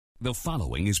The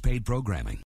following is paid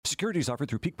programming. Securities offered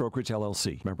through Peak Brokerage,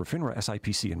 LLC. Member FINRA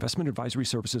SIPC. Investment advisory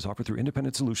services offered through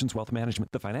Independent Solutions Wealth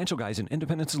Management. The Financial Guys and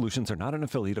Independent Solutions are not an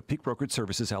affiliate of Peak Brokerage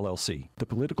Services, LLC. The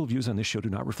political views on this show do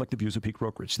not reflect the views of Peak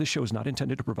Brokerage. This show is not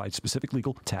intended to provide specific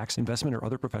legal, tax, investment, or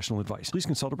other professional advice. Please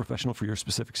consult a professional for your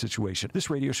specific situation.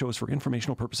 This radio show is for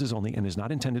informational purposes only and is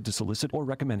not intended to solicit or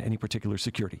recommend any particular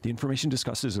security. The information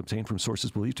discussed is obtained from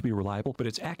sources believed to be reliable, but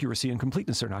its accuracy and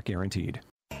completeness are not guaranteed.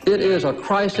 It is a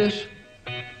crisis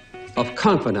of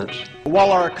confidence.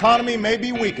 While our economy may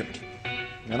be weakened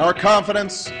and our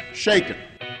confidence shaken,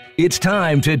 It's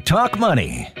time to talk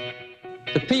money.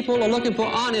 The people are looking for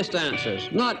honest answers,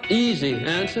 not easy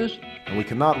answers. And we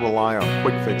cannot rely on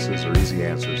quick fixes or easy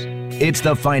answers. It's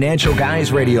the Financial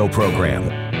Guys radio program.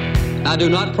 I do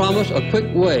not promise a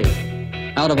quick way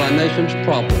out of our nation's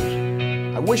problems.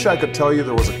 I wish I could tell you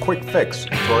there was a quick fix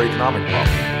to our economic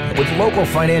problem. With local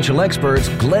financial experts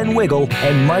Glenn Wiggle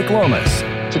and Mike Lomas.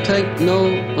 To take no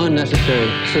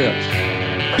unnecessary trips.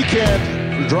 we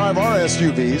can't drive our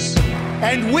SUVs.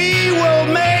 And we will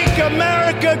make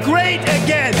America great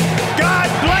again. God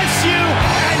bless you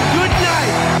and good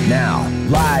night. Now,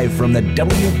 live from the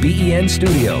WBEN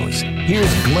studios,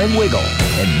 here's Glenn Wiggle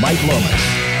and Mike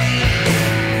Lomas.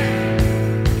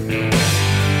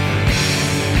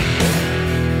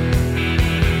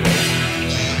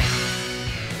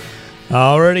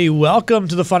 Alrighty, welcome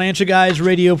to the Financial Guys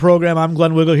radio program. I'm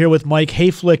Glenn Wiggle here with Mike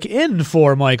Hayflick in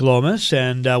for Mike Lomas,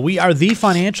 and we are the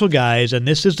Financial Guys, and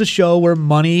this is the show where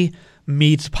money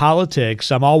meets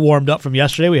politics. I'm all warmed up from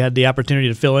yesterday. We had the opportunity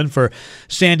to fill in for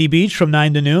Sandy Beach from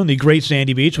 9 to noon, the great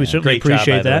Sandy Beach. We certainly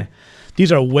appreciate that.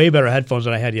 These are way better headphones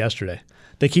than I had yesterday.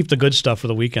 They keep the good stuff for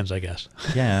the weekends, I guess.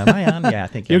 Yeah, am I on? Yeah, I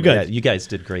think you're good. Yeah, you guys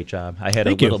did a great job. I had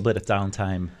a little bit of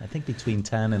downtime, I think between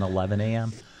 10 and 11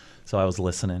 a.m., so I was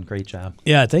listening. Great job.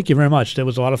 Yeah, thank you very much. That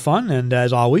was a lot of fun, and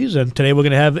as always, and today we're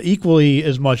going to have equally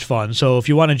as much fun. So if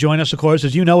you want to join us, of course,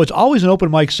 as you know, it's always an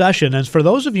open mic session. And for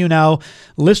those of you now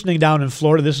listening down in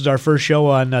Florida, this is our first show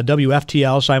on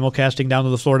WFTL, simulcasting down to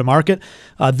the Florida market.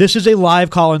 This is a live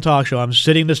call-in talk show. I'm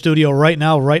sitting in the studio right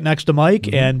now, right next to Mike,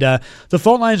 and the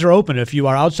phone lines are open. If you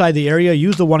are outside the area,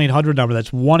 use the 1-800 number.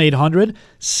 That's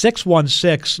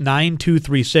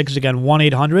 1-800-616-9236. Again,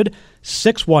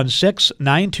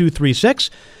 1-800-616-9236.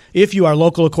 If you are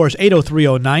local, of course,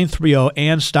 803-0930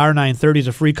 and star 930 is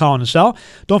a free call and cell.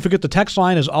 Don't forget the text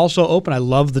line is also open. I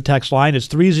love the text line. It's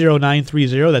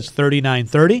 30930. That's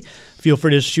 3930. Feel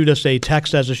free to shoot us a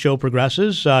text as the show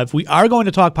progresses. If we are going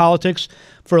to talk politics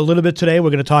for a little bit today, we're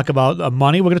going to talk about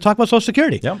money. We're going to talk about Social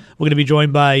Security. Yep. We're going to be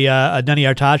joined by Denny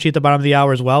Artachi at the bottom of the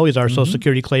hour as well. He's our Social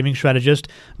Security claiming strategist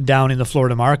down in the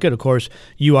Florida market. Of course,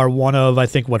 you are one of, I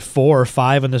think, 4 or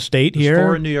 5 in the state here?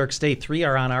 4 in New York State. 3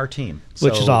 are on our team.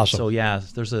 Which is awesome. So, yeah,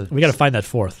 we got to find that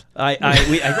 4th. I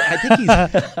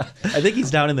think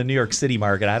he's down in the New York City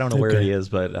market. I don't know where he is,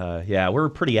 but, yeah, we're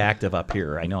pretty active up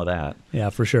here. I know that. Yeah,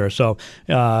 for sure. So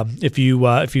if you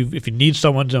need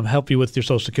someone to help you with your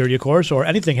Social Security, of course, or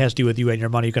anything has to do with you and your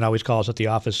money, you can always call us at the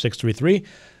office,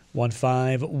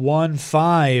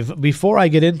 633-1515. Before I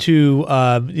get into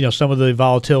some of the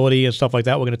volatility and stuff like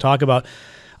that we're going to talk about,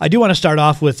 I do want to start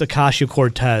off with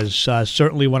Ocasio-Cortez,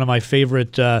 certainly one of my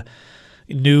favorite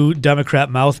new Democrat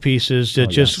mouthpieces,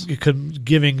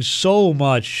 giving so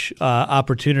much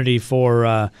opportunity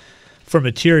for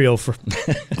material for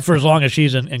as long as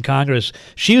she's in Congress.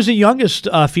 She is the youngest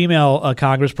female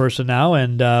congressperson now,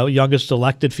 and youngest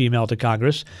elected female to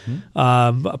Congress.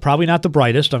 Probably not the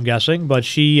brightest, I'm guessing, but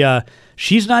she's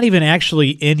not even actually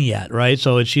in yet, right?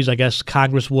 So she's, I guess,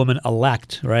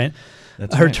 Congresswoman-elect, right?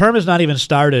 Her term has not even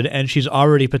started, and she's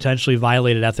already potentially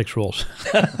violated ethics rules.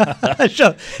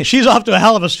 She's off to a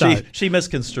hell of a start. She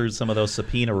misconstrued some of those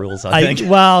subpoena rules, I think.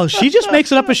 Well, she just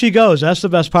makes it up as she goes. That's the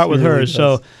best part with her.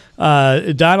 So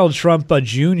Donald Trump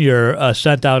Jr.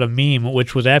 Sent out a meme,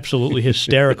 which was absolutely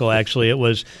hysterical, actually. It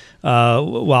was,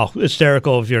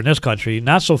 hysterical if you're in this country.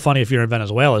 Not so funny if you're in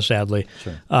Venezuela, sadly.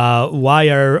 Sure. Why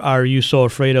are you so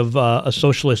afraid of a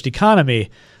socialist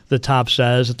economy? The top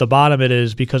says. At the bottom it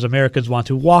is because Americans want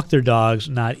to walk their dogs,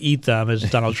 not eat them, as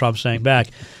Donald Trump saying back.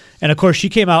 And, of course, she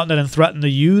came out and then threatened to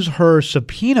use her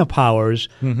subpoena powers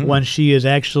when she is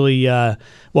actually, in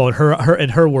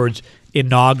her words,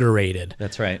 inaugurated.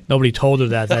 That's right. Nobody told her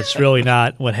that. That's really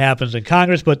not what happens in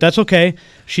Congress, but that's okay.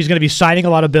 She's going to be signing a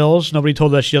lot of bills. Nobody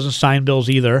told her that she doesn't sign bills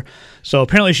either. So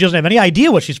apparently she doesn't have any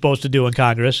idea what she's supposed to do in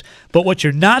Congress. But what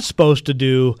you're not supposed to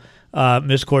do,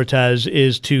 Ms. Cortez,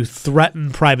 is to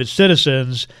threaten private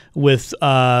citizens with,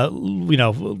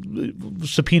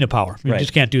 subpoena power. You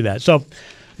just can't do that. So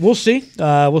we'll see.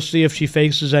 We'll see if she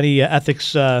faces any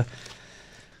ethics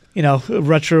what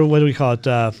do we call it?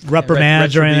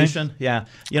 Reprimands or anything? Yeah.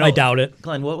 I doubt it.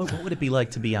 Glenn, what would it be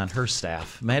like to be on her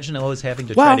staff? Imagine always having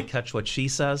to try to catch what she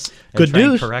says and good try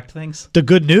news. And correct things. The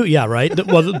good news, yeah, right.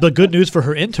 The good news for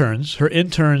her interns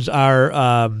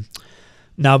are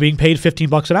now being paid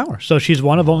 $15 an hour. So she's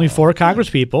one of only 4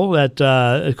 congresspeople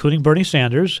that, including Bernie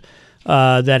Sanders,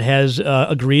 that has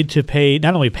agreed to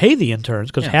not only pay the interns,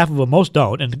 because half of them, most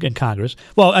don't in Congress.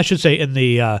 Well, I should say in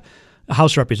the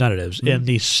House Representatives. Mm-hmm. In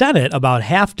the Senate, about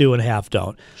half do and half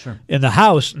don't. Sure. In the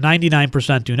House,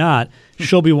 99% do not.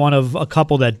 She'll be one of a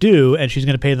couple that do, and she's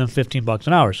going to pay them $15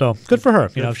 an hour. So good for her.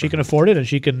 If she can afford it, and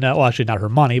she can, well, actually not her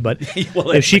money, but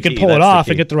if she can pull it off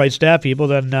and get the right staff people,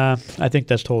 then I think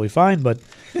that's totally fine. But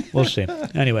we'll see.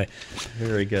 Anyway.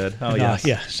 Very good. Oh, yes.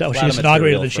 Yeah. So she's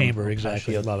inaugurated the chamber.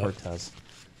 Exactly. Love it.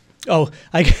 Oh,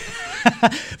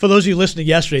 for those of you listening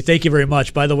yesterday, thank you very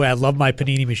much. By the way, I love my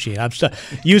panini machine.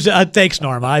 Thanks,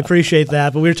 Norma. I appreciate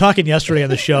that. But we were talking yesterday on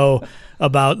the show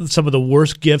about some of the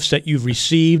worst gifts that you've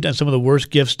received and some of the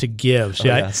worst gifts to give. See,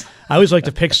 yes. I always like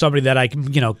to pick somebody that I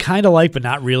can, kind of like, but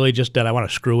not really, just that I want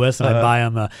to screw with, and I buy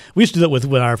them. We used to do that with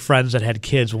our friends that had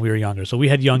kids when we were younger. So we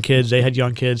had young kids, they had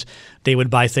young kids. They would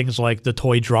buy things like the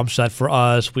toy drum set for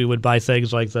us. We would buy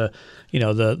things like the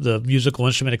musical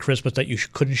instrument at Christmas that you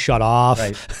couldn't shut off.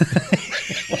 Right.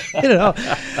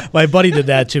 My buddy did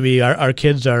that to me. Our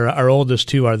kids, our oldest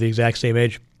two, are the exact same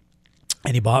age.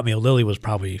 And he bought me, Lily was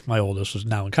probably, my oldest was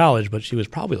now in college, but she was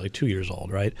probably like 2 years old,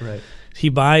 right? Right. He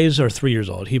buys, or 3 years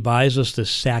old, he buys us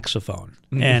this saxophone.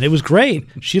 And it was great.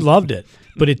 She loved it,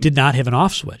 but it did not have an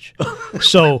off switch.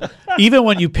 So even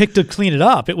when you picked to clean it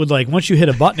up, it would once you hit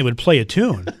a button, it would play a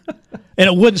tune. And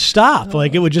it wouldn't stop.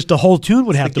 It would just, the whole tune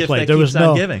would have to play. There was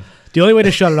no giving. The only way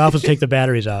to shut it off was take the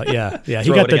batteries out. Yeah.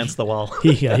 Throw it against the wall.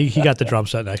 He got the drum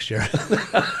set next year.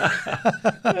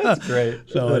 That's great.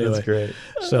 That's great.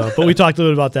 But we talked a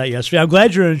little bit about that yesterday. I'm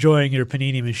glad you're enjoying your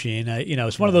panini machine.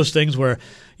 It's one of those things where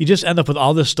you just end up with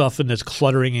all this stuff and it's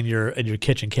cluttering in your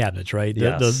kitchen cabinets, right?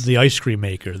 The ice cream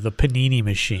maker, the panini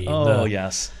machine. Oh,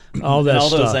 yes. All that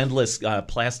stuff. Those endless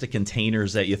plastic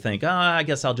containers that you think, I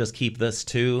guess I'll just keep this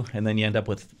too, and then you end up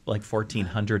with like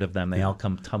 1,400 of them. They all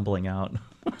come tumbling out.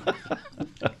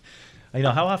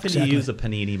 How often do you use a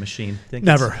panini machine?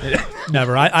 Never.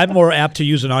 I'm more apt to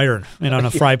use an iron on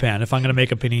a fry pan if I'm going to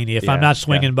make a panini. If I'm not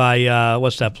swinging by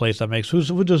what's that place that makes who's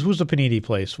the panini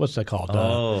place? What's that called?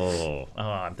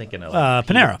 I'm thinking of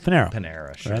Panera.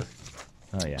 Panera, sure. Right?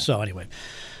 Oh yeah. So anyway.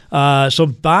 So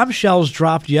bombshells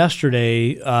dropped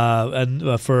yesterday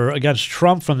against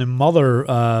Trump from the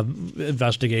Mueller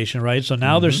investigation, right? So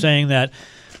now they're saying that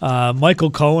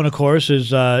Michael Cohen, of course, is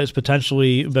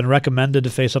potentially been recommended to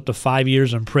face up to 5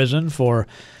 years in prison for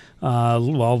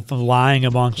lying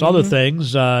amongst other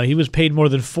things. He was paid more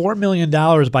than $4 million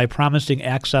by promising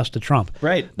access to Trump.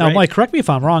 Right. Now, right. Mike, correct me if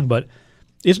I'm wrong, but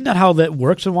isn't that how that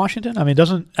works in Washington? I mean,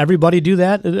 doesn't everybody do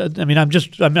that? I mean,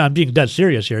 I'm being dead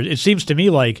serious here. It seems to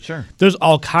me like there's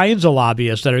all kinds of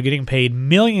lobbyists that are getting paid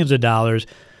millions of dollars.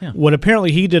 Yeah. What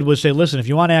apparently he did was say, listen, if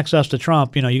you want access to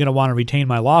Trump, you're going to want to retain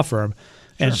my law firm.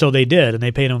 And so they did, and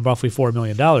they paid him roughly $4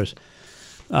 million.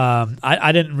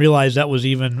 I didn't realize that was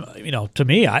even, to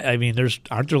me, I mean,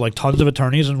 aren't there like tons of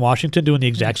attorneys in Washington doing the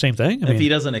exact same thing? If he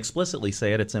doesn't explicitly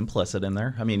say it, it's implicit in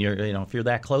there. I mean, if you're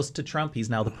that close to Trump, he's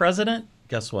now the president.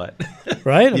 Guess what?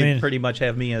 Right? You pretty much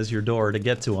have me as your door to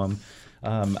get to him.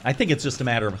 I think it's just a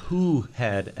matter of who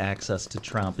had access to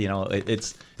Trump.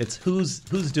 It's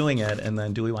who's doing it, and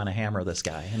then do we want to hammer this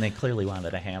guy? And they clearly wanted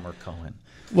to hammer Cohen.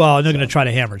 Well, they're going to try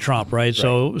to hammer Trump, right?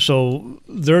 So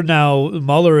they're now,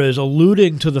 Mueller is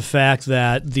alluding to the fact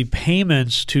that the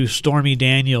payments to Stormy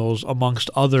Daniels, amongst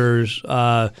others,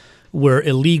 were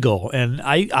illegal. And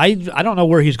I don't know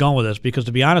where he's going with this, because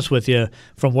to be honest with you,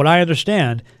 from what I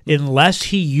understand, unless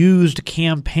he used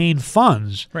campaign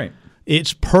funds,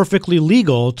 it's perfectly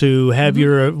legal to have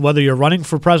whether you're running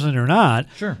for president or not,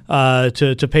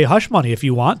 to pay hush money if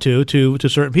you want to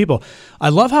certain people. I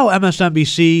love how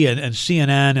MSNBC and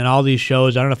CNN and all these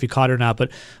shows, I don't know if you caught it or not,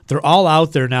 but they're all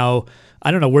out there now. I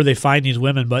don't know where they find these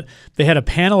women, but they had a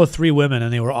panel of 3 women,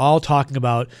 and they were all talking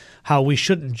about how we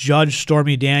shouldn't judge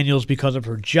Stormy Daniels because of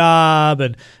her job,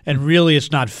 and really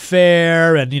it's not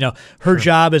fair, and her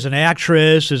job as an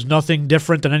actress is nothing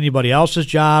different than anybody else's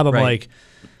job. I'm like,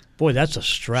 boy, that's a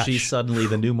stretch. She's suddenly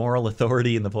the new moral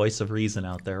authority and the voice of reason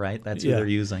out there, right? That's who they're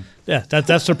using. Yeah,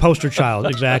 that's their poster child,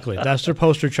 exactly. That's their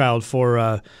poster child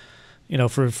for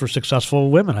for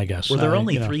successful women, I guess. Were there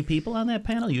only 3 people on that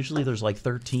panel? Usually there's like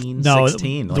 13, no,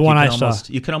 16. The one I saw.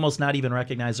 You can almost not even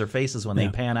recognize their faces when they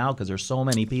pan out because there's so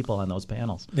many people on those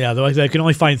panels. Yeah, they can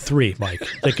only find 3, Mike.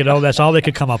 That's all they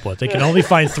could come up with. They can only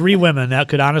find 3 women that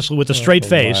could honestly, with a straight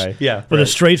face, a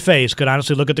straight face, could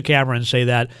honestly look at the camera and say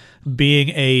that being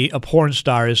a porn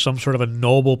star is some sort of a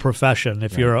noble profession.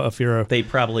 If you're a they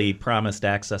probably promised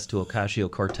access to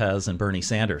Ocasio-Cortez and Bernie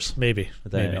Sanders. Maybe.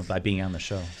 By being on the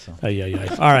show. So.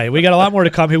 All right, we got a lot more to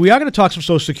come here. We are going to talk some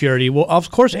Social Security. We'll,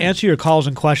 of course, answer your calls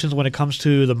and questions when it comes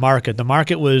to the market. The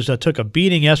market took a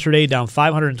beating yesterday, down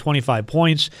 525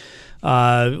 points.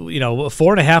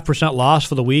 4.5% loss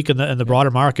for the week in the broader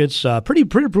markets. Pretty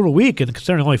brutal week, and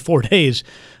considering only 4 days.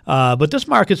 But this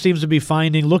market seems to be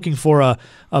looking for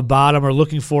a bottom or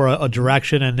looking for a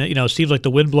direction. And it seems like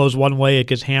the wind blows one way, it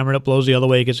gets hammered. It blows the other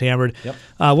way, it gets hammered. Yep.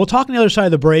 We'll talk on the other side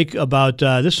of the break about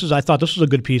this. I thought this was a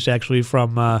good piece actually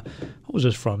from what was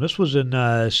this from? This was in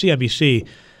CNBC.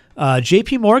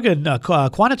 J.P. Morgan,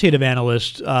 quantitative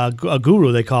analyst, a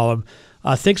guru they call him.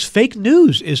 Thinks fake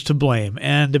news is to blame.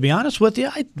 And to be honest with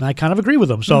you, I kind of agree with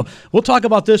them. So we'll talk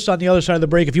about this on the other side of the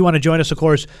break. If you want to join us, of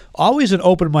course, always an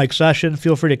open mic session.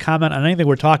 Feel free to comment on anything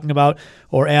we're talking about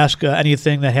or ask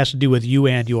anything that has to do with you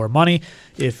and your money.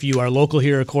 If you are local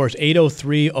here, of course,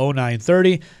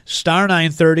 803-0930. Star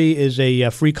 930 is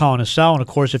a free call and a cell. And, of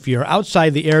course, if you're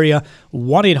outside the area,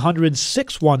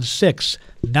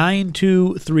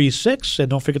 1-800-616-9236. And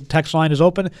don't forget the text line is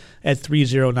open at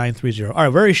 30930. All right,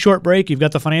 very short break. You've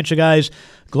got the financial guys,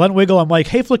 Glenn Wiggle and Mike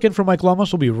Hayflick in for Mike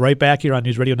Lomas. We'll be right back here on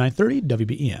News Radio 930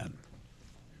 WBEN.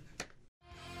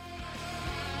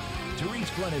 To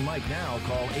reach Glenn and Mike now,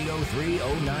 call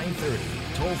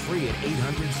 803-0930. Toll free at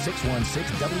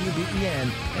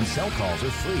 800-616-WBEN. And cell calls are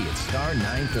free at star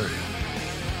 930.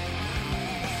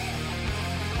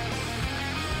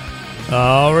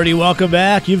 Alrighty, welcome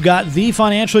back. You've got the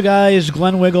financial guys,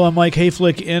 Glenn Wiggle and Mike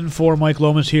Hayflick, in for Mike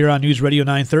Lomas here on News Radio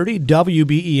 930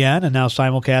 WBEN, and now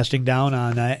simulcasting down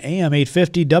on AM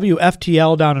 850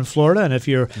 WFTL down in Florida. And if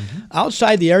you're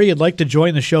outside the area, you'd like to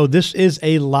join the show, this is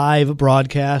a live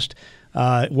broadcast.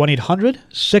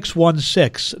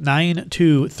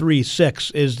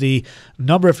 1-800-616-9236 is the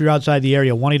number if you're outside the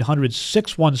area,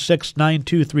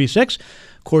 1-800-616-9236.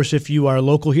 Of course, if you are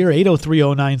local here,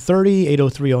 803-0930,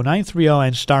 803-0930,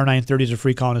 and star 930 is a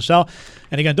free call and a cell.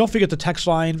 And again, don't forget the text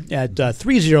line at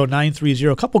 30930.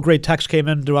 A couple great texts came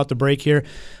in throughout the break here.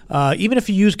 Even if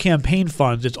you use campaign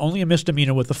funds, it's only a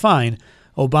misdemeanor with a fine.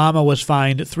 Obama was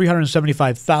fined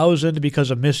 $375,000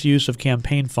 because of misuse of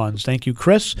campaign funds. Thank you,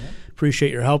 Chris.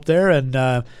 Appreciate your help there. And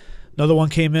another one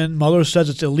came in. Mueller says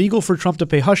it's illegal for Trump to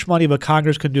pay hush money, but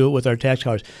Congress can do it with our tax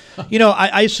dollars.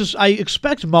 I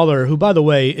expect Mueller, who, by the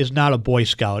way, is not a Boy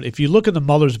Scout. If you look at the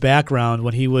Mueller's background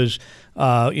when he was,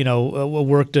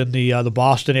 worked in the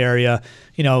Boston area,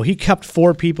 he kept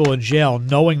 4 people in jail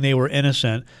knowing they were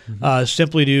innocent,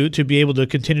 simply to be able to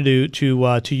continue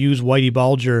to use Whitey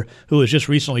Bulger, who was just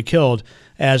recently killed,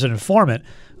 as an informant.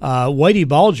 Whitey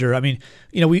Bulger, I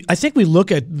think we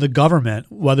look at the government,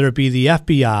 whether it be the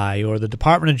FBI or the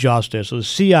Department of Justice or the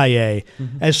CIA,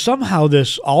 as somehow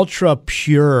this ultra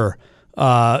pure,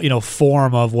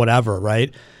 form of whatever,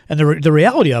 right? And the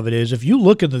reality of it is, if you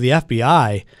look into the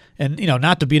FBI, and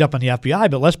not to beat up on the FBI,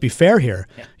 but let's be fair here,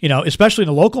 especially in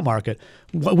the local market,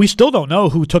 we still don't know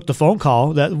who took the phone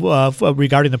call that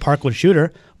regarding the Parkland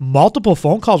shooter. Multiple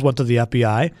phone calls went to the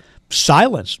FBI.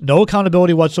 Silence, no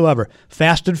accountability whatsoever.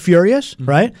 Fast and Furious,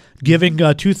 right? Giving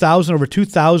over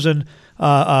 2,000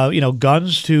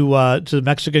 guns to the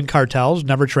Mexican cartels,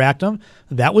 never tracked them.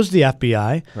 That was the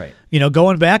FBI. Right.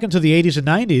 Going back into the 80s and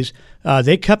 90s,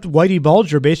 they kept Whitey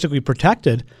Bulger basically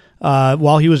protected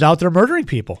while he was out there murdering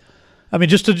people.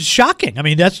 Just shocking.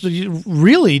 That's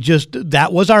really that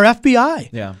was our FBI.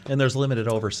 Yeah, and there's limited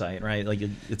oversight, right? Like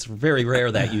it's very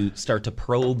rare that you start to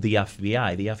probe the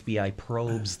FBI. The FBI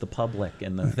probes the public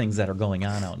and the things that are going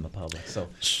on out in the public. So,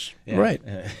 right.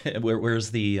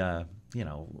 Where's the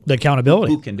the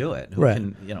accountability? Who can do it? Who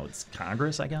can, it's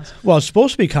Congress, I guess. Well, it's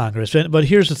supposed to be Congress, but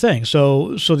here's the thing.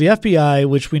 So the FBI,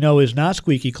 which we know is not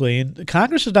squeaky clean,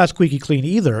 Congress is not squeaky clean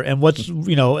either. And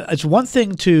it's one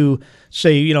thing to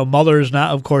say, Mueller's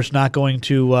not, of course, not going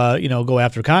to, go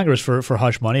after Congress for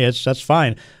hush money. That's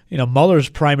fine. Mueller's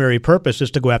primary purpose is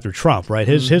to go after Trump, right?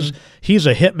 He's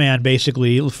a hitman,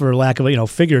 basically, for lack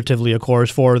of, figuratively, of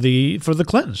course, for the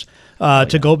Clintons,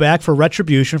 to go back for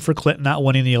retribution for Clinton not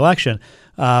winning the election,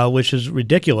 which is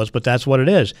ridiculous, but that's what it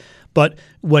is. But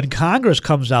when Congress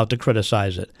comes out to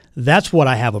criticize it, that's what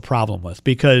I have a problem with,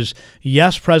 because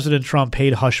yes, President Trump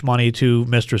paid hush money to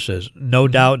mistresses, no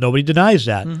doubt, nobody denies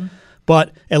that. But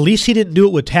but at least he didn't do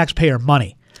it with taxpayer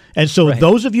money. And so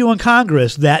those of you in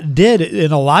Congress that did,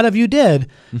 and a lot of you did,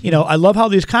 I love how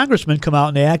these congressmen come out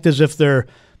and they act as if they're,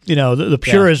 the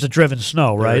pure as the driven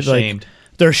snow, right? They're ashamed.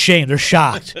 They're ashamed. They're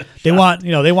shocked. They want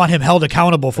him held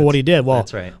accountable for what he did. Well,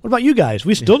 that's right. What about you guys?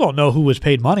 We still don't know who was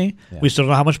paid money. Yeah. We still don't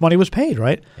know how much money was paid,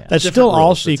 right? Yeah. That's different still rules.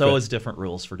 all secret. It's always different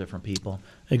rules for different people.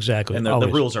 Exactly. And the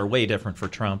rules are way different for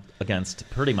Trump against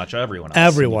pretty much everyone else.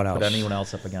 Everyone else. Put anyone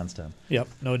else up against him. Yep,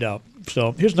 no doubt.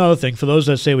 So here's another thing. For those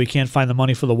that say we can't find the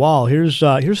money for the wall, here's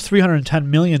 $310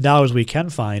 million we can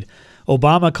find.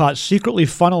 Obama caught secretly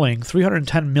funneling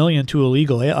 $310 million to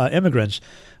illegal immigrants.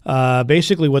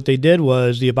 Basically, what they did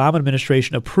was the Obama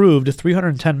administration approved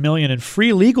 $310 million in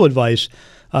free legal advice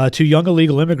to young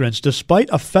illegal immigrants, despite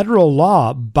a federal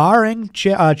law barring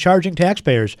charging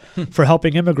taxpayers for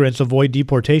helping immigrants avoid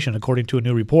deportation, according to a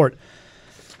new report.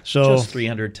 So just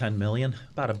 $310 million,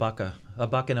 about a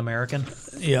buck in American.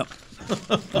 Yep,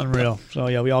 unreal. So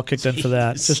yeah, we all kicked in for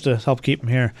that just to help keep them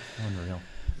here. Unreal.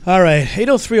 All right,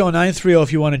 8030930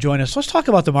 if you want to join us. Let's talk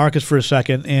about the markets for a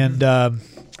second. And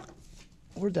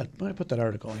where'd I put that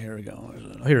article? Here we go.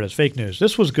 Here it is, fake news.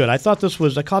 This was good. I caught this on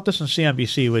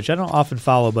CNBC, which I don't often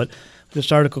follow, but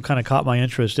this article kind of caught my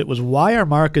interest. It was why are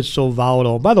markets so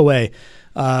volatile? And by the way,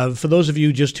 for those of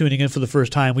you just tuning in for the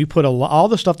first time, we put all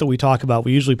the stuff that we talk about,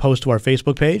 we usually post to our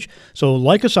Facebook page. So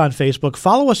like us on Facebook.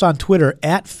 Follow us on Twitter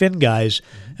 @FinGuys.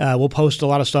 We'll post a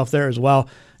lot of stuff there as well.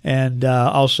 And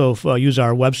also use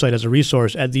our website as a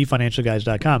resource at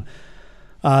thefinancialguys.com.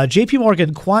 JP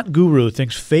Morgan quant guru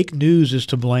thinks fake news is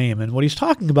to blame. And what he's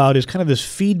talking about is kind of this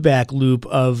feedback loop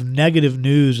of negative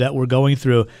news that we're going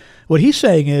through. What he's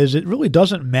saying is it really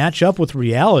doesn't match up with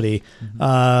reality.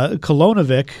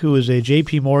 Kolonovic, who is a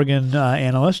JP Morgan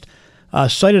analyst,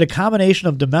 cited a combination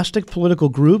of domestic political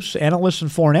groups, analysts,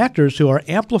 and foreign actors who are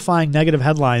amplifying negative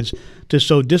headlines to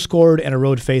sow discord and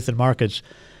erode faith in markets.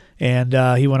 And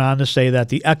he went on to say that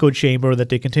the echo chamber that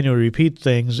they continually repeat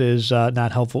things is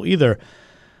not helpful either.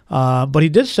 But he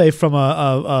did say from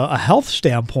a health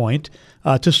standpoint,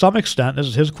 to some extent, this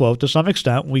is his quote, to some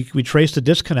extent, we trace the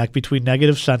disconnect between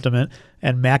negative sentiment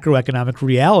and macroeconomic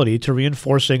reality to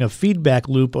reinforcing a feedback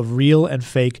loop of real and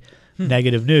fake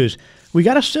negative news. We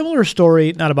got a similar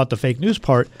story, not about the fake news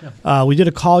part. Yeah. We did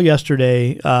a call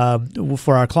yesterday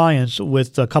for our clients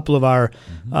with a couple of our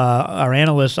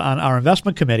analysts on our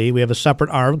investment committee. We have a separate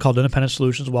arm called Independent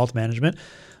Solutions Wealth Management.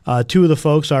 Two of the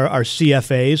folks are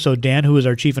CFAs. So Dan, who is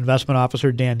our Chief Investment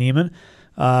Officer, Dan Neiman,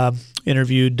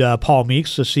 interviewed Paul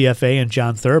Meeks, the CFA, and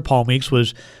John Thur. Paul Meeks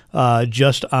was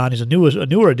just on, he's a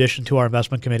newer addition to our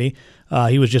investment committee.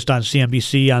 He was just on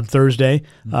CNBC on Thursday.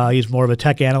 He's more of a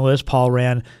tech analyst. Paul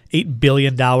ran $8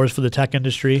 billion for the tech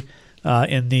industry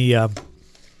in the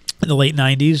late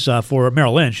 90s for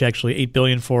Merrill Lynch, actually $8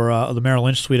 billion for the Merrill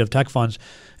Lynch suite of tech funds.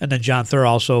 And then John Thur,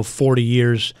 also 40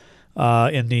 years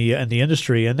in the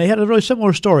industry. And they had a really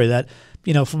similar story that,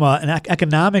 from an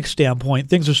economic standpoint,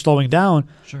 things are slowing down,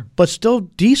 sure, but still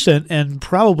decent and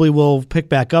probably will pick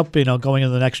back up, going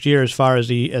into the next year as far as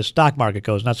the stock market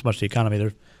goes. Not so much the economy.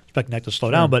 They're expecting that to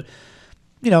slow down, but,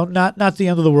 not the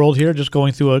end of the world here, just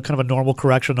going through a kind of a normal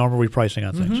correction, normal repricing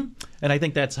on things. And I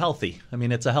think that's healthy. I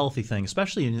mean, it's a healthy thing,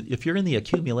 especially if you're in the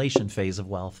accumulation phase of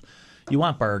wealth. You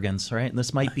want bargains, right? And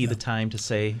this might be the time to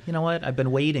say, you know what, I've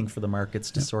been waiting for the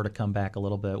markets to sort of come back a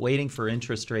little bit, waiting for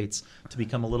interest rates to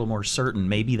become a little more certain.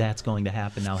 Maybe that's going to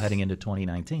happen now heading into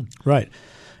 2019. Right.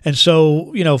 And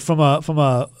so, from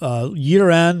a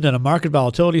year end and a market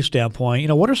volatility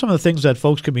standpoint, what are some of the things that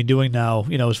folks can be doing now,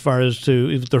 as far as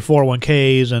to their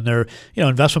 401ks and their,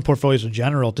 investment portfolios in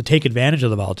general to take advantage of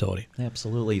the volatility?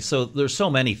 Absolutely. So there's so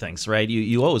many things, right?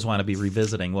 You always want to be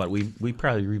revisiting what we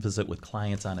probably revisit with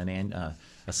clients on a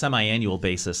semi-annual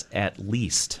basis at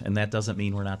least. And that doesn't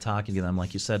mean we're not talking to them,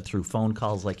 like you said, through phone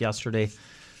calls like yesterday,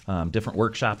 different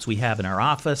workshops we have in our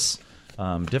office,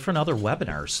 different other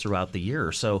webinars throughout the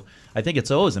year. So I think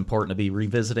it's always important to be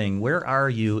revisiting, where are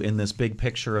you in this big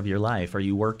picture of your life? Are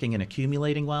you working and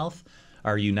accumulating wealth?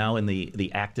 Are you now in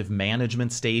the active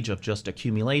management stage of just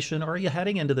accumulation, or are you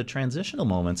heading into the transitional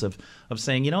moments of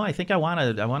saying, I think I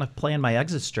want to plan my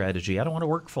exit strategy. I don't want to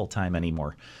work full time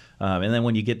anymore. And then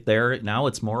when you get there, now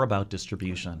it's more about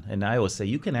distribution. And I always say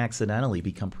you can accidentally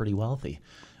become pretty wealthy.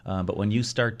 But when you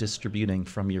start distributing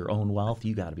from your own wealth,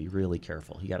 you got to be really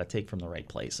careful. You got to take from the right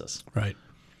places. Right.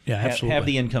 Yeah, absolutely. Have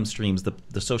the income streams, the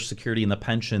Social Security and the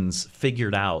pensions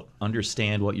figured out.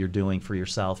 Understand what you're doing for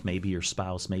yourself, maybe your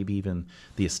spouse, maybe even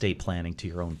the estate planning to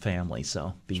your own family.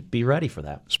 So be ready for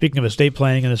that. Speaking of estate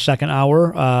planning, in the second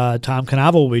hour, Tom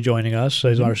Canavo will be joining us.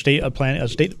 He's our estate planning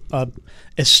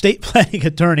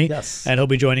attorney. Yes. And he'll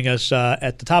be joining us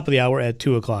at the top of the hour at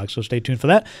 2 o'clock. So stay tuned for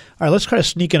that. All right, let's try to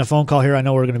sneak in a phone call here. I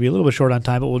know we're going to be a little bit short on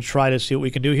time, but we'll try to see what we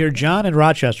can do here. John in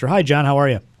Rochester. Hi, John. How are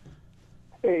you?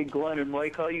 Hey, Glenn and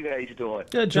Mike, how you guys doing?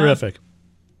 Good, John. Terrific.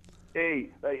 Hey,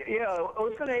 I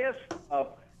was going to ask,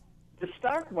 the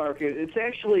stock market, it's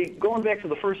actually, going back to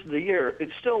the first of the year,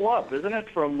 it's still up, isn't it,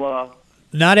 from...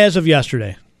 Not as of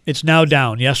yesterday. It's now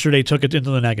down. Yesterday took it into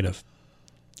the negative.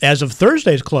 As of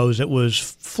Thursday's close, it was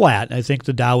flat. I think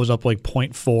the Dow was up like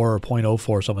 0.4 or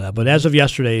 0.04, something like that. But as of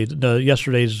yesterday,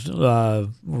 yesterday's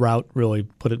route really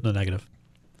put it in the negative.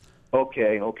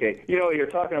 Okay. You know, you're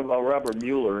talking about Robert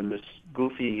Mueller and this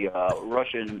goofy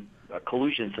Russian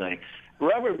collusion thing.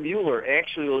 Robert Mueller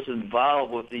actually was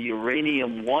involved with the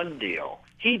Uranium One deal.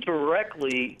 He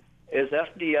directly, as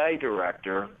FBI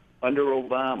director under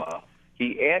Obama,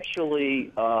 he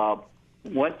actually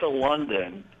went to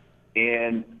London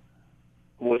and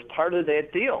was part of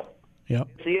that deal. Yep.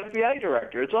 It's the FBI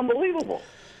director. It's unbelievable.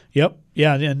 Yep.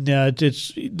 Yeah, and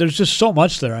there's just so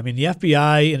much there. I mean, the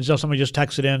FBI, and somebody just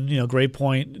texted in, great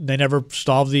point, they never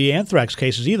solved the anthrax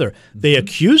cases either. They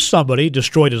accused somebody,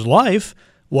 destroyed his life,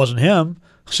 wasn't him.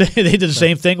 They did the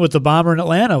same thing with the bomber in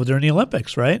Atlanta during the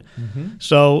Olympics, right?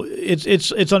 So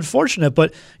it's unfortunate,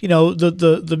 but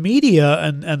the media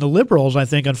and the liberals, I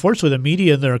think, unfortunately, the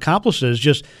media and their accomplices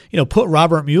just put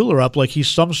Robert Mueller up like he's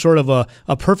some sort of a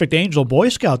perfect angel Boy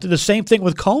Scout. Did the same thing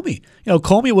with Comey.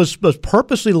 Comey was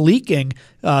purposely leaking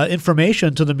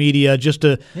information to the media just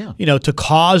to to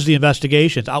cause the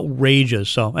investigations. Outrageous.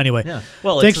 So anyway,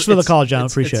 well, thanks for the call, John.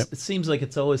 Appreciate it. It seems like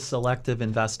it's always selective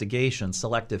investigation,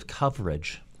 selective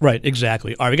coverage. Right,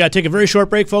 exactly. All right, we got to take a very short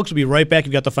break, folks. We'll be right back.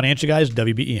 You've got the Financial Guys,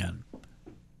 WBEN.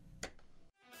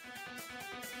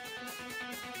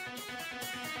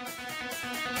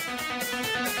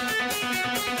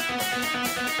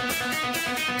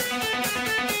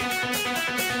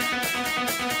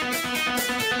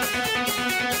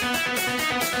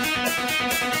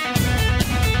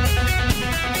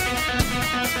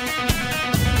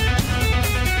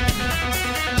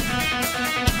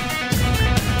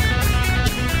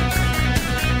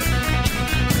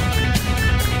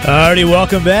 Alrighty,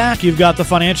 welcome back. You've got the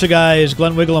Financial Guys,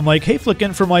 Glenn Wiggle and Mike Hayflick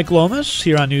in for Mike Lomas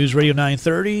here on News Radio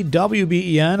 930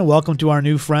 WBEN. Welcome to our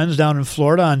new friends down in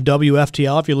Florida on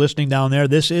WFTL. If you're listening down there,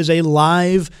 this is a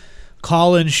live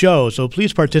call-in show, so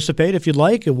please participate if you'd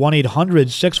like.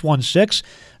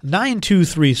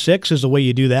 1-800-616-9236 is the way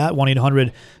you do that.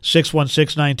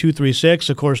 1-800-616-9236.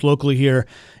 Of course, locally here,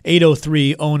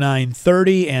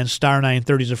 803-0930, and star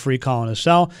 930 is a free call and a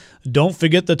cell. Don't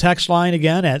forget the text line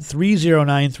again at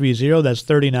 30930. That's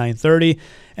 3930.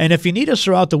 And if you need us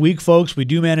throughout the week, folks, we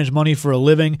do manage money for a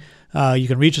living. You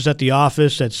can reach us at the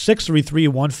office at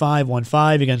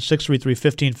 633-1515. Again,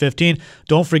 633-1515.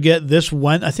 Don't forget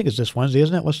I think it's this Wednesday,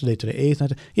 isn't it? What's the date today? 8th?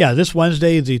 9th? Yeah, this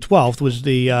Wednesday, the 12th, was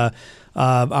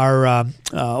our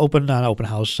open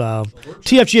house,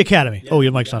 TFG Academy. Oh,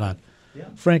 your mic's not on. Yeah.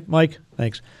 Frank, Mike,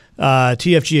 thanks.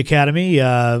 TFG Academy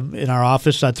in our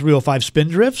office at 305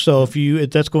 Spindrift. So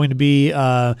that's going to be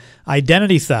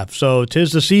identity theft. So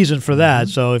 'tis the season for that.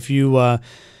 So if you are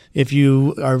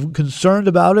concerned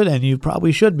about it, and you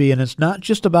probably should be, and it's not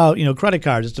just about credit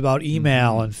cards, it's about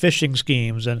email and phishing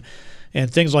schemes and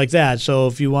things like that. So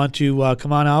if you want to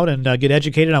come on out and get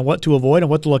educated on what to avoid and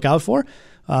what to look out for,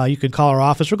 you can call our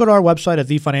office or go to our website at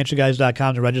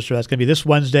thefinancialguys.com to register. That's going to be this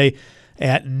Wednesday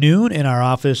at noon in our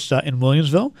office in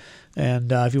Williamsville.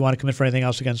 And if you want to come in for anything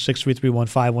else, again,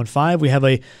 633-1515. We have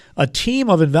a team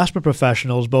of investment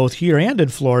professionals, both here and in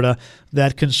Florida,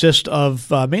 that consist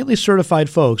of mainly certified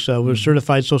folks. We're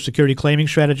certified Social Security claiming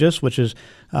strategists, which is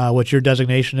what your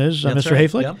designation is, Mr. Right.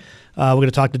 Hayflick. Yep. We're going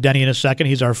to talk to Denny in a second.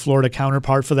 He's our Florida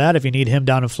counterpart for that. If you need him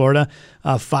down in Florida,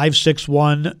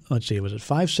 561, let's see, was it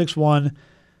 561?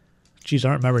 Geez, I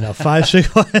don't remember now.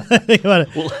 561. Think about it.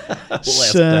 We'll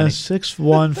ask Denny.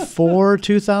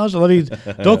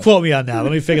 614-2000. Don't quote me on that.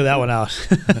 Let me figure that one out.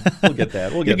 We'll get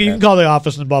that. You can call the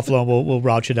office in Buffalo, and we'll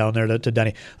route you down there to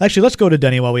Denny. Actually, let's go to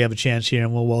Denny while we have a chance here,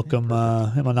 and we'll welcome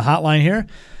him on the hotline here.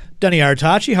 Denny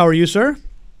Artachi, how are you, sir?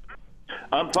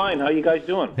 I'm fine. How you guys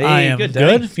doing? Hey, I am good.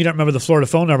 You don't remember the Florida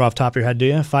phone number off the top of your head, do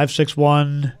you?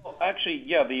 561. Actually,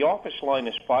 yeah, the office line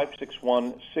is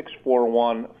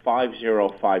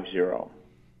 561-641-5050.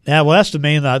 Yeah, well,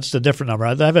 that's the different number.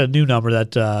 I have a new number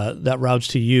that routes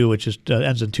to you, which is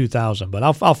ends in 2000. But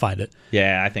I'll find it.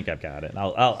 Yeah, I think I've got it.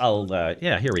 I'll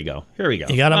yeah. Here we go.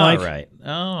 You got it, Mike? All right.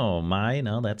 Oh,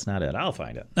 no, that's not it. I'll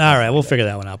find it. All right, we'll figure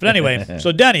that one out. But anyway,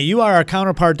 so Denny, you are our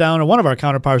counterpart one of our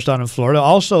counterparts down in Florida,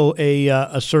 also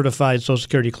a certified Social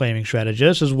Security claiming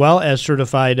strategist, as well as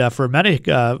certified for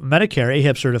Medicare,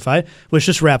 AHIP certified, which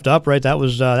just wrapped up. Right, that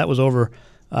was over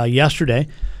yesterday.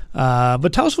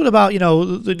 But tell us about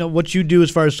what you do as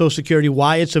far as Social Security,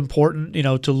 why it's important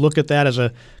to look at that as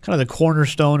a kind of the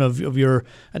cornerstone of your,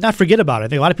 and not forget about it. I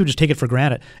think a lot of people just take it for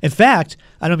granted. In fact,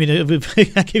 I don't mean to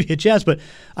give you a chance, but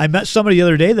I met somebody the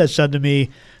other day that said to me,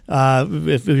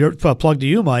 if you're plug to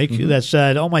you, Mike, that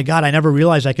said, "Oh my God, I never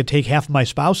realized I could take half of my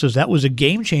spouse's. That was a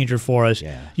game changer for us.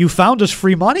 Yeah. You found us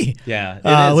free money."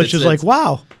 Yeah, which is like,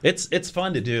 wow. It's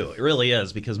fun to do. It really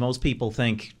is, because most people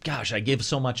think, "Gosh, I give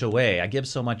so much away.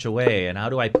 And how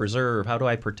do I preserve? How do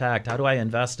I protect? How do I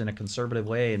invest in a conservative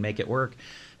way and make it work?"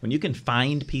 When you can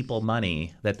find people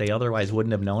money that they otherwise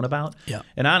wouldn't have known about. Yeah.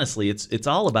 And honestly, it's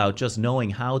all about just knowing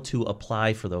how to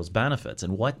apply for those benefits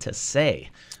and what to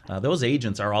say. Those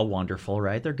agents are all wonderful,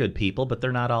 right? They're good people, but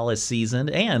they're not all as seasoned,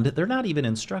 and they're not even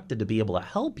instructed to be able to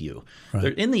help you. Right.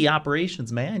 They're in the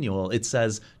operations manual, it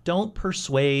says, don't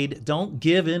persuade, don't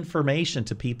give information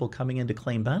to people coming in to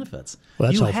claim benefits.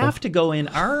 Well, you have to go in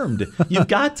armed. You've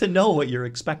got to know what you're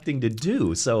expecting to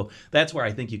do. So that's where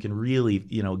I think you can really,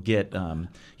 get,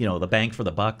 the bang for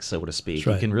the buck, so to speak.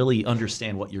 Right. You can really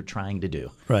understand what you're trying to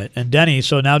do. Right. And Denny,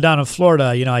 so now down in Florida,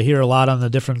 I hear a lot on the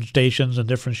different stations and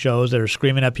different shows that are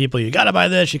screaming at people, you got to buy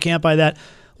this, you can't buy that.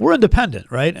 We're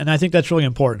independent, right? And I think that's really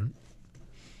important.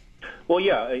 Well,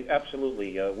 yeah,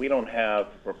 absolutely. We don't have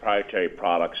proprietary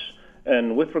products.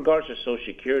 And with regards to Social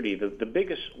Security,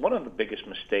 one of the biggest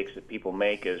mistakes that people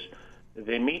make is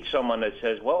they meet someone that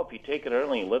says, well, if you take it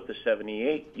early and live to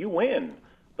 78, you win.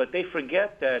 But they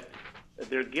forget that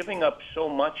they're giving up so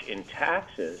much in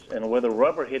taxes, and where the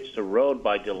rubber hits the road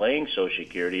by delaying Social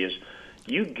Security is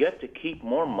you get to keep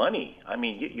more money. I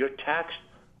mean, you're taxed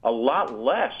a lot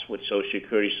less with Social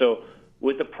Security. So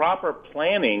with the proper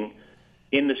planning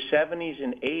in the 70s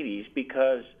and 80s,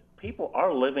 because people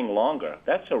are living longer.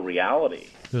 That's a reality.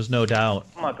 There's no doubt.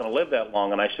 I'm not going to live that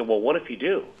long. And I said, well, what if you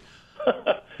do?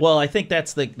 Well, I think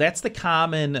that's the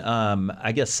common,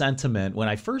 sentiment when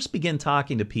I first begin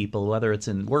talking to people, whether it's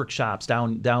in workshops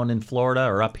down in Florida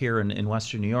or up here in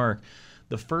Western New York.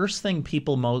 The first thing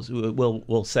people most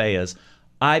will say is,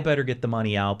 I better get the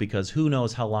money out because who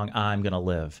knows how long I'm going to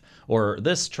live. Or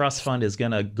this trust fund is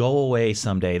going to go away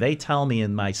someday. They tell me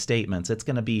in my statements it's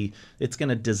going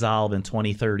to dissolve in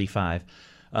 2035.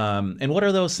 And what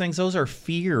are those things? Those are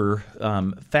fear,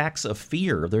 facts of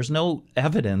fear. There's no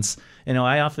evidence.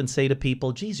 I often say to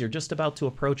people, geez, you're just about to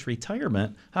approach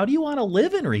retirement. How do you want to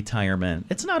live in retirement?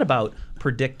 It's not about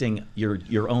predicting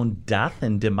your own death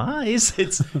and demise.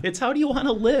 It's how do you want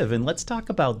to live? And let's talk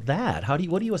about that.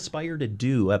 What do you aspire to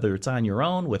do, whether it's on your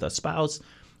own, with a spouse,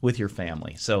 with your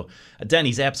family? So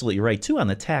Denny's absolutely right, too, on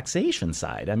the taxation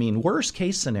side. I mean, worst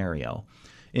case scenario.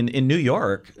 In New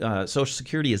York, Social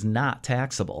Security is not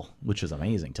taxable, which is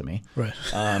amazing to me. Right.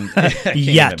 I can't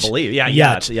even believe. Yeah.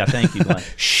 Yeah. Thank you, Glenn.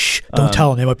 Shh. Don't tell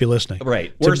them. They might be listening.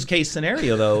 Right. Worst case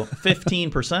scenario, though,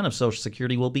 15% of Social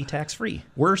Security will be tax-free.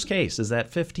 Worst case is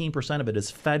that 15% of it is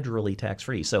federally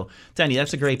tax-free. So, Denny,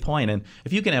 that's a great point. And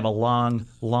if you can have a long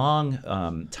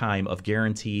time of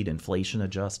guaranteed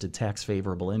inflation-adjusted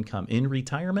tax-favorable income in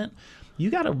retirement, you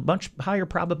got a much higher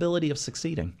probability of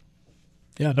succeeding.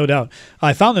 Yeah, no doubt.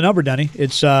 I found the number, Denny.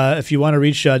 It's if you want to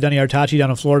reach Denny Artachi down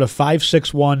in Florida,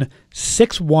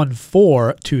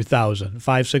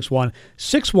 561-614-2000.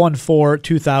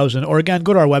 561-614-2000. Or again,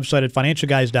 go to our website at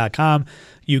financialguys.com.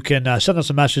 You can send us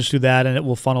a message through that, and it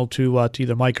will funnel to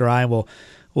either Mike or I, and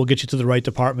we'll get you to the right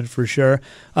department for sure.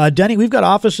 Denny, we've got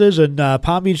offices in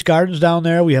Palm Beach Gardens down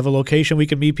there. We have a location we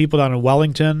can meet people down in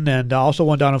Wellington, and also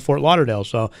one down in Fort Lauderdale.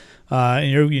 So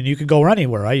you can go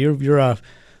anywhere, right? You're a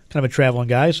kind of a traveling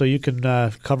guy, so you can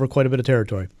cover quite a bit of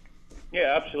territory.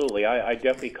 Yeah, absolutely. I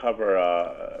definitely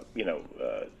cover,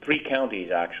 3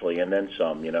 counties, actually, and then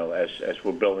some, as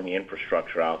we're building the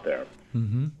infrastructure out there,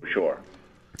 for sure.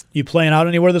 You playing out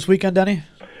anywhere this weekend, Denny?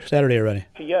 Saturday already.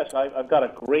 Yes, I've got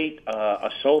a great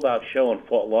a sold-out show in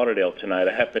Fort Lauderdale tonight.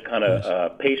 I have to kind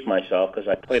of pace myself because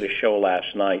I played a show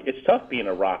last night. It's tough being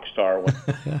a rock star with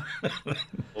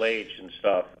age and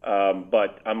stuff,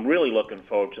 but I'm really looking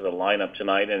forward to the lineup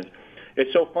tonight. And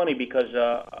it's so funny because,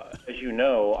 as you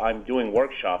know, I'm doing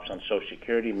workshops on Social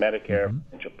Security, Medicare,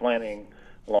 financial planning,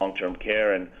 long-term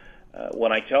care. And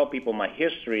when I tell people my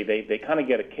history, they kind of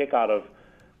get a kick out of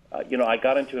I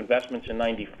got into investments in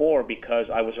 '94 because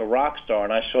I was a rock star,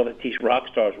 and I saw that these rock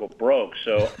stars were broke.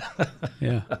 So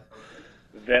yeah.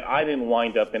 that I didn't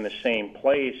wind up in the same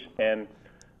place. And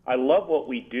I love what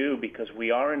we do because we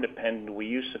are independent. We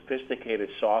use sophisticated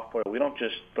software. We don't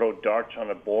just throw darts on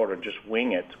a board or just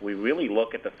wing it. We really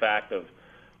look at the fact of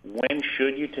when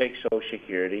should you take Social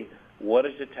Security, what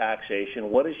is the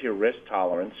taxation, what is your risk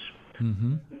tolerance,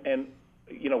 and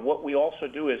what we also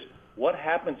do is what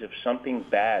happens if something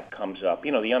bad comes up,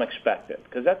 the unexpected,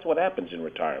 because that's what happens in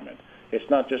retirement. It's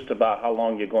not just about how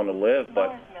long you're going to live,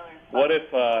 but what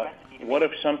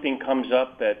if something comes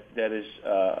up that is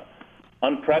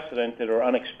unprecedented or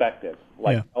unexpected,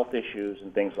 like health issues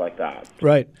and things like that.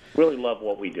 Right. Really love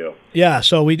what we do. Yeah,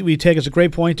 so we take, it's a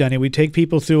great point, Denny, we take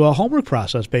people through a homework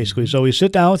process, basically. So we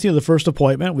sit down with you the first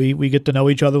appointment, we get to know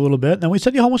each other a little bit, and then we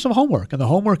send you home with some homework. And the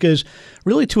homework is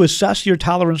really to assess your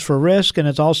tolerance for risk, and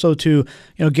it's also to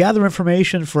gather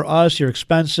information for us, your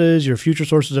expenses, your future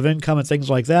sources of income, and things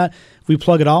like that. We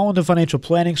plug it all into financial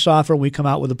planning software, and we come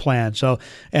out with a plan. So,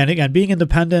 and again, being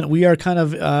independent, we are kind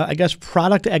of,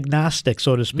 product agnostic,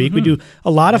 so to speak. We do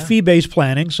a lot of fee-based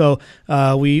planning. So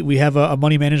we have a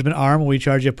money management arm where we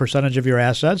charge you a percentage of your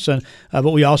assets, and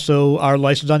but we also are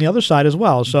licensed on the other side as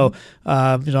well. So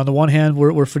on the one hand,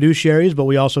 we're fiduciaries, but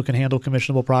we also can handle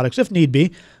commissionable products if need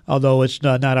be, although it's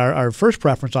not our first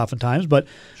preference oftentimes. But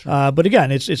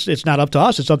again, it's not up to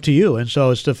us; it's up to you. And so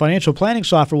it's the financial planning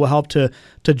software will help to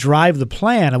drive the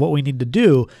plan of what we need to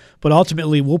do. But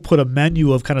ultimately, we'll put a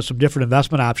menu of kind of some different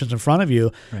investment options in front of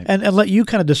you, and let you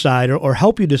kind of decide or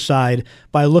help you decide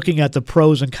by looking at the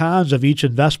pros and cons of each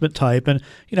investment type, and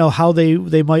how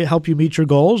they might help you meet your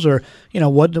goals, or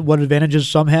what advantages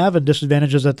some have and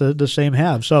disadvantages that the same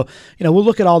have. So we'll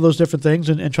look at all those different things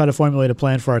and try to formulate a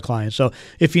plan for our clients. So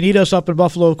if you need us up in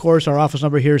Buffalo, of course, our office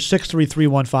number here is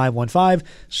 633-1515,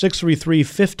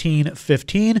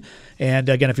 633-1515. And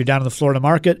again, if you're down in the Florida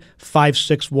market,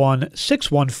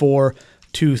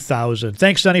 561-614-2000.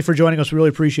 Thanks, Denny, for joining us. We really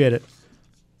appreciate it.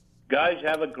 Guys,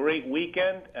 have a great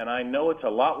weekend, and I know it's a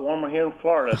lot warmer here in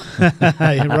Florida.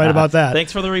 You're right about that.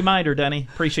 Thanks for the reminder, Denny.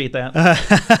 Appreciate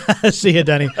that. See you,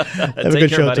 Denny. Have a good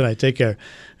show tonight. Take care.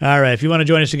 All right, if you want to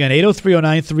join us again,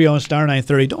 803-0930, star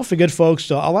 930. Don't forget, folks,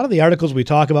 a lot of the articles we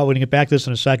talk about, we're going to get back to this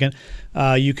in a second.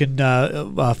 You can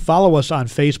follow us on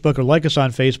Facebook or like us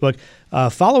on Facebook.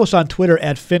 Follow us on Twitter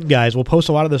at FinGuys. We'll post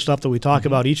a lot of the stuff that we talk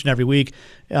about each and every week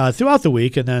throughout the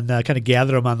week, and then kind of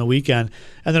gather them on the weekend.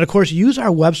 And then, of course, use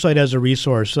our website as a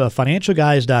resource,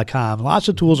 financialguys.com. Lots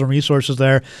of tools and resources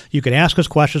there. You can ask us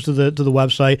questions to the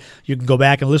website. You can go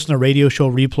back and listen to radio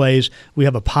show replays. We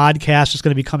have a podcast that's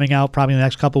going to be coming out probably in the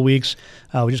next couple weeks.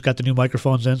 We just got the new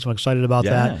microphones in, so I'm excited about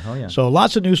that. Oh, yeah. So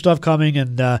lots of new stuff coming,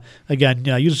 and again,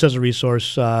 use us as a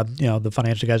resource,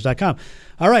 thefinancialguys.com.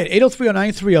 All right,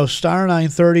 803-0930, star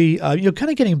 930.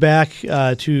 Kind of getting back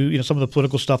to some of the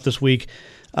political stuff this week.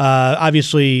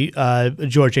 Obviously,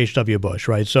 George H.W. Bush,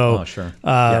 right? So,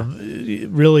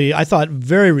 really, I thought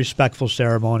very respectful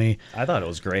ceremony. I thought it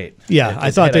was great. Yeah,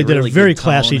 I thought they did a very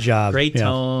classy job. Great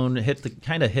tone, hit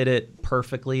it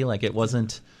perfectly, like it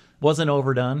wasn't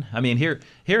overdone. I mean, here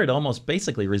it almost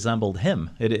basically resembled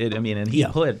him. And he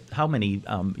put how many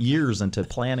years into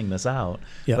planning this out.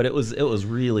 Yeah. But it was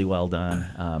really well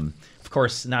done. Of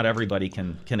course, not everybody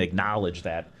can acknowledge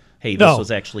that. Hey, this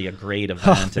was actually a great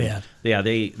event. The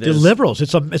liberals.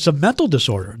 It's a mental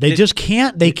disorder. They just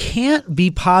can't. They can't be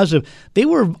positive. They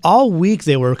were all week.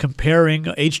 They were comparing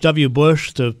H.W.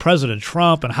 Bush to President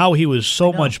Trump and how he was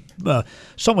so much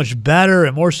better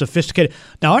and more sophisticated.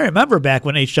 Now I remember back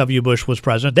when H.W. Bush was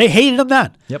president, they hated him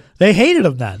then. Yep. They hated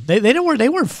him then. They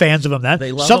weren't fans of him then.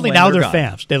 They love Suddenly him now when they're gone.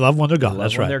 fans. They love when they're gone.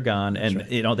 That's right. When they're gone, and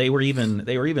right. They were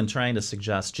even trying to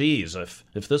suggest, geez, if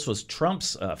this was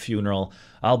Trump's funeral,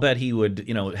 I'll bet he would,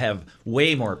 have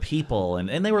way more people.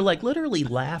 And they were like literally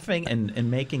laughing and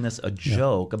making this a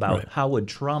joke about how would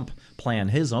Trump plan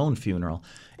his own funeral.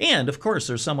 And of course,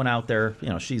 there's someone out there,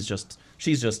 she's just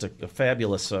a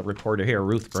fabulous reporter here,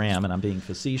 Ruth Graham, and I'm being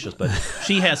facetious, but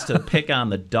she has to pick on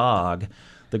the dog.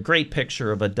 The great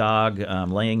picture of a dog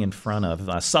laying in front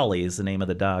of Sully is the name of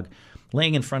the dog,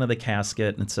 laying in front of the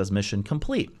casket, and it says mission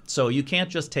complete. So you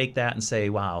can't just take that and say,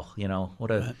 wow,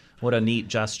 what a neat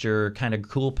gesture, kind of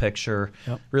cool picture,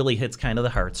 really hits kind of the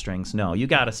heartstrings. No, you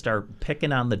got to start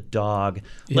picking on the dog.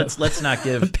 Let's not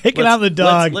give on the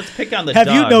dog. Let's pick on the dog.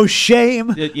 Have you no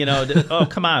shame? Oh,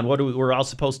 come on. We're all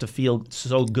supposed to feel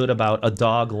so good about a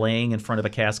dog laying in front of a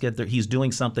casket? He's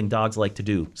doing something dogs like to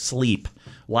do, sleep,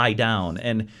 lie down.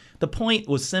 And the point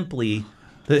was simply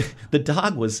the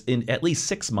dog was in at least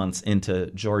 6 months into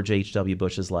George H.W.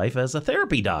 Bush's life as a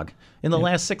therapy dog in the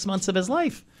last 6 months of his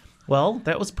life. Well,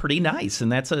 that was pretty nice,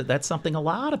 and that's something a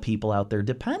lot of people out there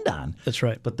depend on. That's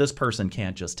right. But this person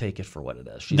can't just take it for what it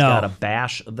is. She's No. got to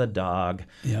bash the dog.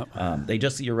 Yep.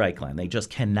 You're right, Glenn. They just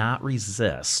cannot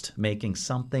resist making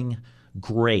something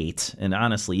great. And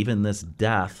honestly, even this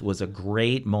death was a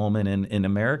great moment in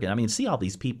America. I mean, see all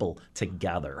these people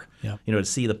together. Yep. To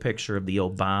see the picture of the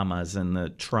Obamas and the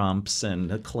Trumps and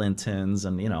the Clintons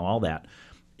and all that.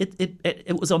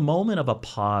 It was a moment of a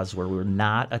pause where we were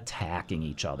not attacking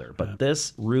each other. But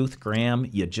this Ruth Graham,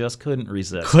 you just couldn't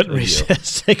resist. Couldn't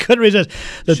resist. They couldn't resist.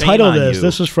 The Shame title of on this, you.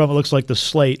 this is from, it looks like the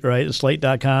Slate, right? The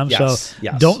Slate.com. Yes, So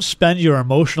yes. don't spend your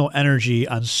emotional energy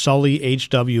on Sully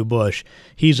H.W. Bush.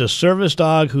 He's a service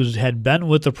dog who's had been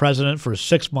with the president for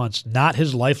 6 months, not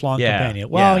his lifelong companion.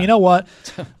 Well, yeah. you know what?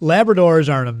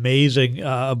 Labradors are an amazing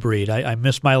breed. I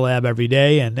miss my lab every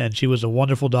day, and she was a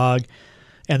wonderful dog.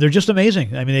 And they're just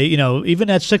amazing. I mean, they, even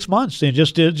at 6 months, they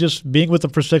just being with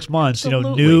them for 6 months,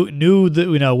 Absolutely. knew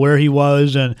that, where he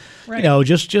was, and Right.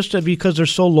 just because they're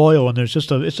so loyal, and there's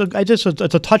it's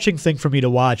a touching thing for me to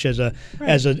watch as a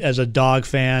dog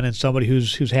fan and somebody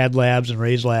who's had labs and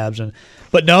raised labs,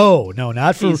 but no,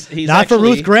 not for He's not for actually-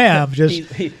 Ruth Graham.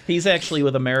 Just he's actually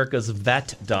with America's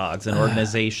Vet Dogs, an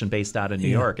organization based out of New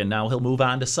York, and now he'll move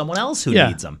on to someone else who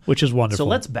needs him, which is wonderful. So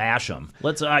let's bash him.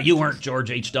 Let's. You weren't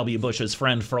George H.W. Bush's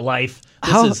friend for life.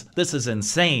 This is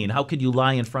insane. How could you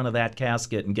lie in front of that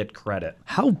casket and get credit?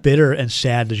 How bitter and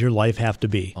sad does your life have to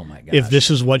be? Oh my gosh. If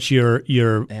this is what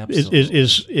Absolutely.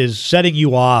 is setting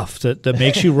you off that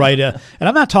makes you write and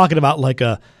I'm not talking about like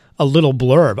a little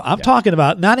blurb. I'm talking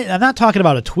about I'm not talking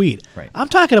about a tweet. Right. I'm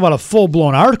talking about a full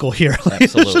blown article here.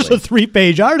 This is Absolutely. a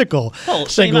 3-page article. Well,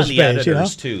 shame single on the space,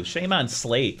 editors too. Shame on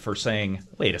Slate for saying,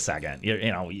 "Wait a second, you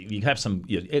have you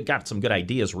got some good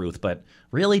ideas, Ruth, but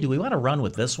really, do we want to run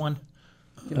with this one?"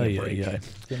 Give me a break.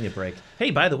 Give me a break. Hey,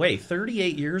 by the way,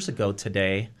 38 years ago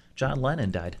today, John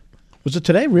Lennon died. Was it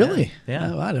today? Really? Yeah.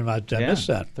 Oh, I missed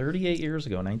that. 38 years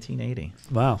ago, 1980.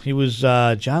 Wow. He was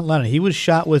John Lennon. He was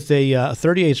shot with a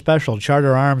 38 Special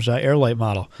Charter Arms Airlight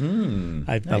model.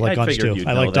 I like guns figured too. you'd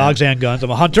I know like that. dogs and guns.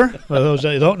 I'm a hunter. For those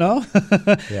that don't know.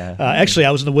 Yeah. Actually,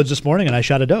 I was in the woods this morning and I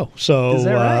shot a doe. So Is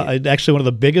that right? actually one of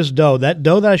the biggest doe. That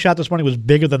doe that I shot this morning was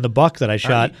bigger than the buck that I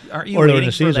shot Aren't you earlier in waiting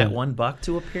the for season. that one buck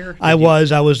to appear? I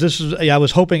was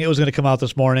hoping it was going to come out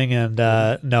this morning, and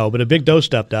no, but a big doe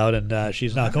stepped out, and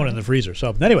she's not going in the freezer.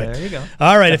 So anyway, There you go.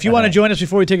 All right, if you want to join us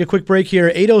before we take a quick break here,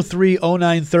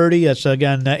 803-0930. That's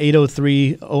again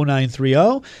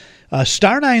 803-0930.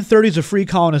 Star 930 is a free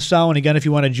call and a cell. And again, if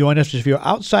you want to join us, if you're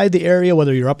outside the area,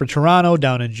 whether you're up in Toronto,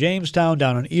 down in Jamestown,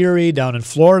 down in Erie, down in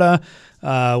Florida,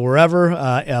 wherever,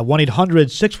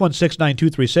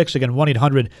 1-800-616-9236. Again,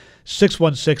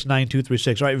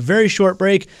 1-800-616-9236. All right, very short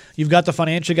break. You've got the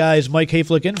financial guys, Mike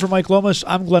Hayflick in for Mike Lomas.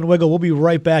 I'm Glenn Wiggle. We'll be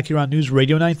right back here on News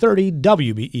Radio 930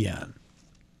 WBEN.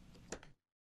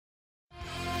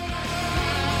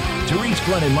 To reach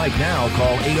Glenn and Mike now,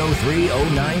 call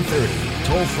 803-0930.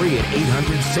 Toll free at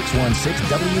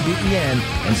 800-616-WBEN,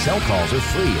 and cell calls are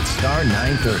free at star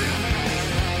 930.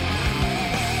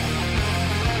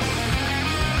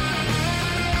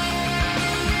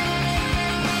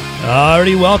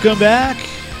 Alrighty, welcome back.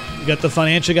 We got the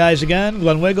financial guys again,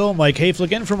 Glenn Wiggle, Mike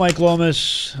Hayflick in for Mike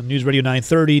Lomas, on News Radio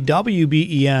 930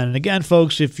 WBEN. And again,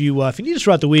 folks, if you need us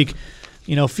throughout the week,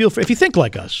 feel free, if you think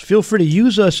like us, feel free to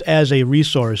use us as a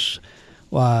resource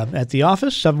at the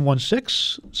office,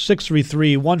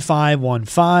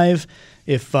 716-633-1515.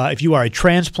 If you are a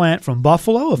transplant from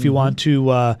Buffalo, if you want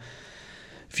to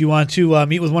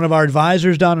meet with one of our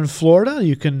advisors down in Florida,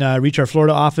 you can reach our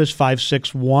Florida office,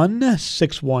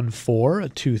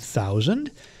 561-614-2000.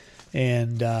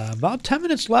 And about 10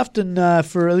 minutes left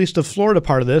for at least the Florida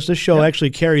part of this. This show actually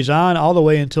carries on all the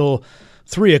way until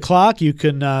 3 o'clock. You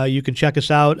can check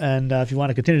us out, and if you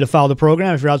want to continue to follow the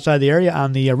program, if you're outside the area,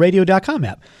 on the radio.com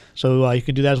app. So you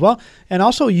can do that as well. And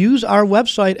also use our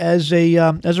website as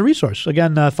a resource.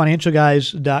 Again,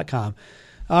 financialguys.com.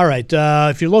 All right.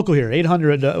 If you're local here,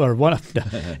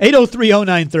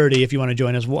 803-0930 if you want to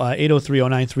join us,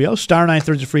 803-0930. Star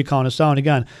 930 is a free call and a sound.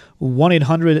 Again,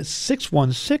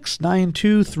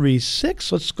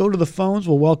 1-800-616-9236. Let's go to the phones.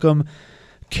 We'll welcome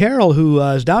Carol, who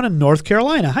is down in North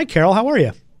Carolina. Hi, Carol. How are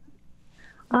you?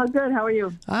 Good. How are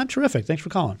you? I'm terrific. Thanks for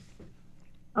calling.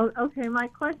 Oh, okay. My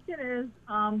question is,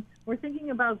 we're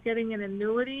thinking about getting an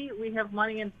annuity. We have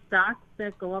money in stocks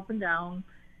that go up and down,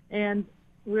 and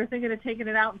we're thinking of taking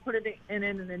it out and put it in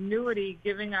an annuity,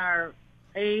 given our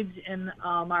age and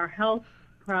our health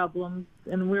problems,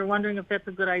 and we're wondering if that's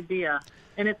a good idea.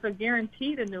 And it's a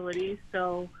guaranteed annuity,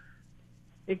 so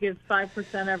it gives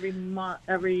 5% every month,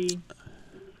 every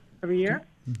year.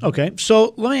 Okay,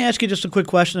 so let me ask you just a quick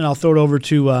question, and I'll throw it over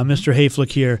to Mr.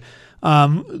 Hayflick here.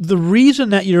 The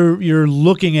reason that you're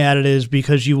looking at it is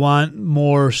because you want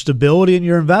more stability in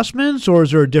your investments, or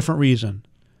is there a different reason?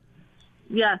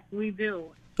 Yes, we do.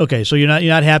 Okay, so you're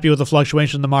not happy with the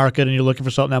fluctuation in the market, and you're looking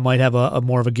for something that might have a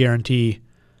more of a guarantee.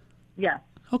 Yes.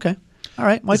 Okay. All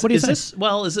right, Mike, what do you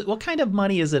think? What kind of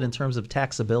money is it in terms of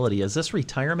taxability? Is this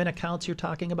retirement accounts you're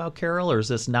talking about, Carol, or is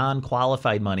this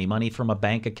non-qualified money from a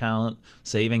bank account,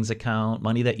 savings account,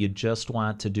 money that you just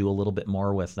want to do a little bit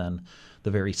more with than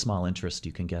the very small interest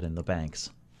you can get in the banks?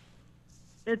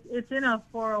 It's in a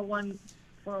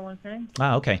 401k.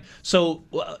 Ah, okay. So,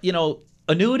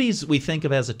 annuities we think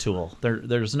of as a tool.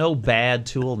 There's no bad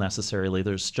tool necessarily.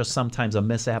 There's just sometimes a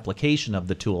misapplication of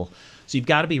the tool. So you've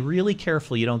got to be really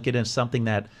careful you don't get into something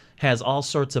that has all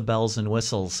sorts of bells and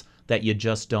whistles that you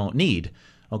just don't need.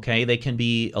 Okay, they can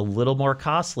be a little more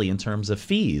costly in terms of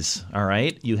fees, all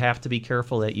right? You have to be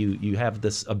careful that you have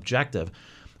this objective.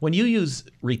 When you use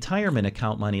retirement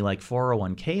account money like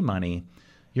 401k money,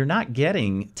 you're not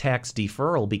getting tax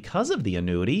deferral because of the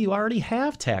annuity. You already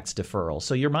have tax deferral.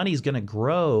 So your money is going to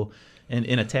grow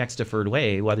in a tax-deferred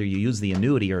way, whether you use the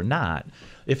annuity or not.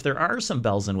 If there are some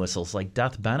bells and whistles like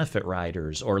death benefit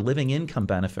riders or living income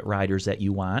benefit riders that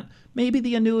you want, maybe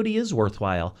the annuity is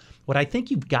worthwhile. What I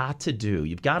think you've got to do,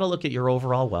 you've got to look at your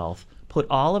overall wealth, put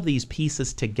all of these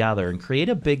pieces together and create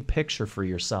a big picture for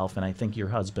yourself, and I think your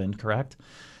husband, correct?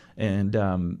 And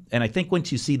I think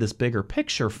once you see this bigger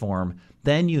picture form,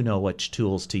 then you know which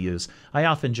tools to use. I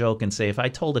often joke and say, if I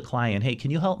told a client, hey,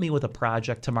 can you help me with a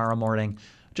project tomorrow morning?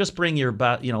 Just bring your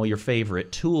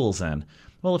favorite tools in.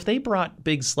 Well, if they brought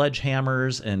big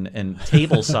sledgehammers and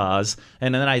table saws,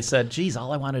 and then I said, geez,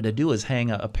 all I wanted to do is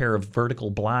hang a pair of vertical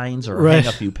blinds or hang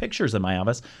a few pictures in my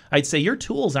office, I'd say your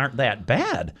tools aren't that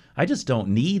bad. I just don't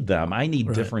need them. I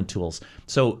need different tools.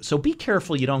 So be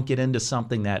careful you don't get into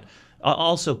something that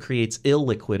also creates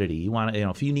illiquidity. You want to,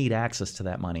 if you need access to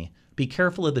that money, be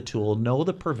careful of the tool, know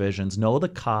the provisions, know the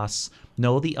costs,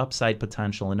 know the upside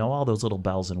potential, and know all those little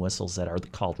bells and whistles that are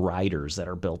called riders that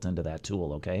are built into that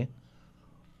tool, okay?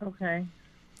 Okay.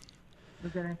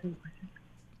 Does that answer your question?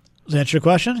 Does that answer your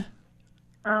question?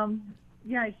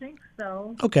 Yeah, I think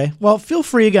so. Okay. Well, feel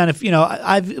free again if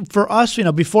for us,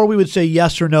 before we would say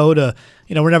yes or no to,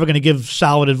 we're never going to give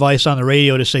solid advice on the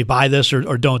radio to say buy this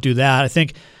or don't do that. I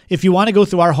think if you want to go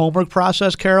through our homework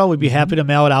process, Carol, we'd be happy to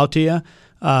mail it out to you.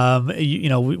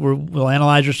 We'll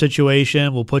analyze your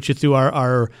situation. We'll put you through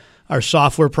our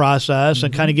software process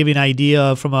and kind of give you an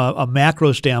idea from a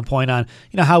macro standpoint on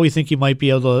how we think you might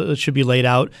be able to, it should be laid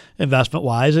out investment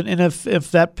wise, and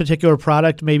if that particular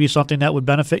product may be something that would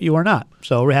benefit you or not.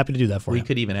 So we're happy to do that for you. We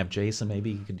could even have Jason.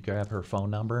 Maybe you could grab her phone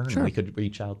number and we could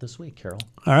reach out this week, Carol.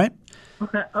 All right.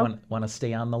 Okay. Want to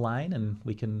stay on the line and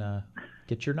we can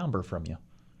get your number from you.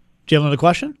 Do you have another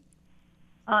question?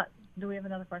 Do we have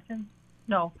another question?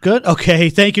 No. Good. Okay.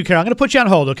 Thank you, Carol. I'm going to put you on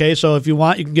hold, okay? So if you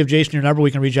want, you can give Jason your number.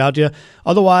 We can reach out to you.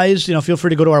 Otherwise, feel free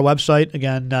to go to our website,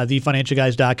 again,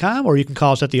 thefinancialguys.com, or you can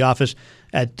call us at the office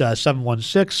at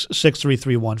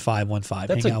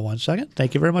 716-633-1515. Hang on 1 second.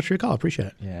 Thank you very much for your call. Appreciate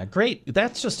it. Yeah, great.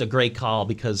 That's just a great call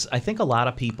because I think a lot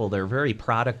of people, they're very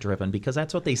product-driven because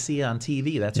that's what they see on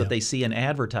TV. That's what they see in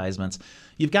advertisements.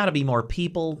 You've got to be more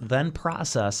people, then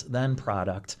process, then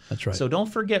product. That's right. So don't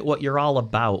forget what you're all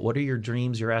about. What are your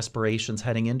dreams, your aspirations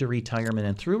heading into retirement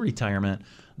and through retirement?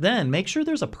 Then make sure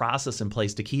there's a process in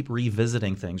place to keep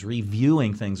revisiting things,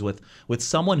 reviewing things with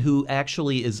someone who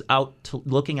actually is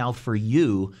looking out for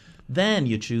you. Then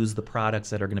you choose the products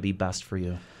that are going to be best for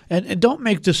you. And don't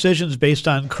make decisions based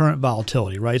on current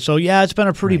volatility, right? So, yeah, it's been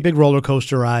a pretty big roller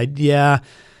coaster ride. Yeah.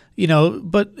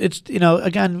 But it's,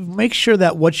 again, make sure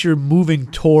that what you're moving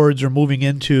towards or moving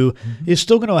into is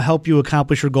still going to help you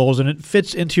accomplish your goals and it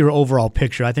fits into your overall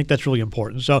picture. I think that's really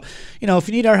important. So, if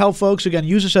you need our help, folks, again,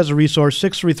 use us as a resource,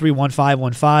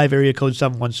 633-1515, area code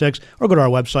 716, or go to our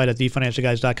website at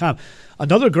thefinancialguys.com.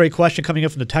 Another great question coming in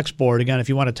from the text board. Again, if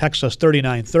you want to text us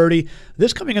 3930.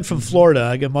 This coming in from Florida,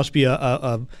 again, must be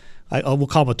we'll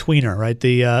call him a tweener, right?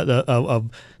 The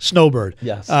snowbird.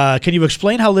 Yes. Can you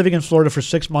explain how living in Florida for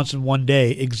 6 months and 1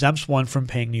 day exempts one from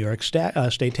paying New York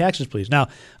state taxes, please? Now,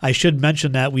 I should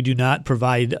mention that we do not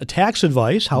provide tax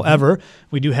advice. However,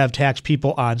 we do have tax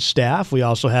people on staff. We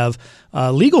also have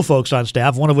legal folks on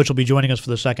staff, one of which will be joining us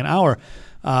for the second hour.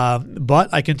 But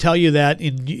I can tell you that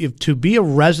to be a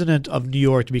resident of New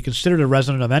York, to be considered a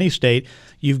resident of any state,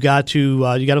 you've got to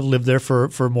live there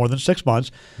for more than 6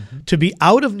 months. To be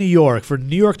out of New York, for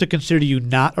New York to consider you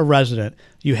not a resident,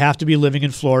 you have to be living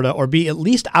in Florida or be at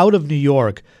least out of New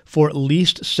York for at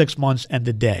least 6 months and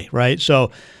a day, right?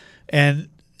 So, and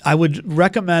I would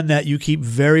recommend that you keep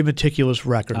very meticulous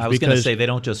records. I was going to say they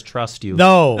don't just trust you.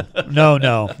 No.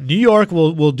 New York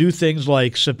will do things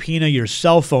like subpoena your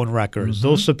cell phone records. Mm-hmm.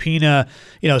 They'll subpoena,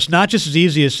 it's not just as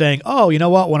easy as saying, oh, you know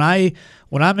what, when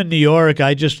I'm in New York,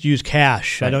 I just use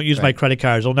cash. Right, I don't use my credit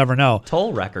cards. They'll never know.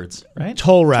 Toll records, right?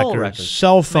 Toll records,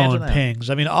 cell phone pings.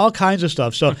 I mean, all kinds of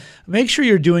stuff. So make sure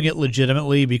you're doing it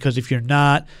legitimately, because if you're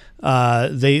not,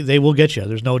 they will get you.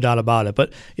 There's no doubt about it.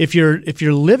 But if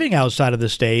you're living outside of the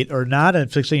state or not, and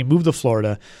say you move to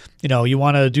Florida, you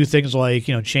want to do things like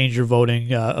change your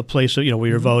voting, a place where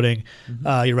you're voting,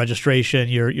 your registration,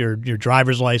 your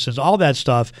driver's license, all that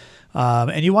stuff.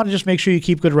 And you want to just make sure you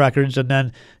keep good records, and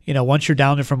then once you're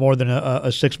down there for more than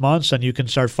a 6 months, then you can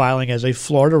start filing as a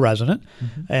Florida resident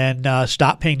and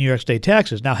stop paying New York State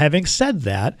taxes. Now, having said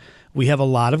that, we have a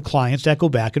lot of clients that go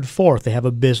back and forth. They have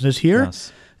a business here,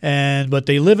 but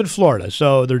they live in Florida,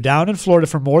 so they're down in Florida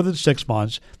for more than 6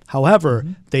 months. However,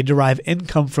 they derive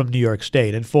income from New York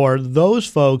State, and for those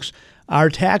folks, our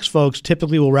tax folks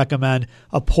typically will recommend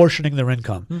apportioning their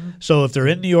income. So if they're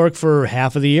in New York for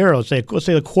half of the year, let's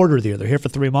say a quarter of the year, they're here for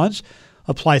 3 months,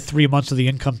 apply 3 months of the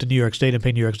income to New York State and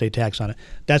pay New York State tax on it.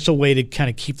 That's a way to kind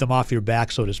of keep them off your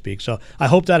back, so to speak. So I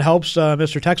hope that helps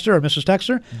Mr. Texter or Mrs.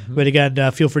 Texter. But again,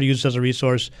 feel free to use it as a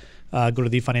resource. Go to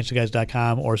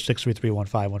thefinancialguys.com or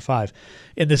 633-1515.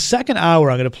 In the second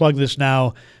hour, I'm going to plug this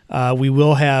now. We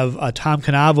will have Tom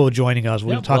Canavo joining us.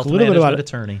 We're going to talk a little bit about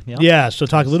attorney. So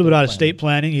talk a little bit about estate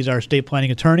planning. He's our estate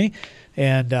planning attorney,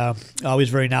 and always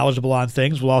very knowledgeable on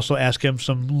things. We'll also ask him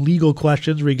some legal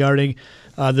questions regarding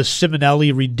the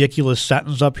Simonelli ridiculous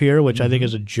sentence up here, which I think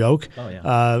is a joke.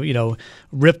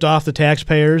 Ripped off the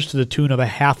taxpayers to the tune of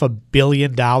 $500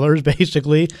 million,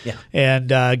 basically, and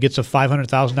gets a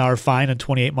 $500,000 fine and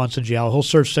 28 months in jail. He'll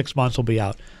serve 6 months. He'll be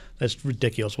out. That's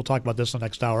ridiculous. We'll talk about this in the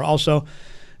next hour also.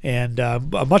 And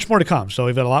much more to come. So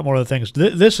we've got a lot more other things.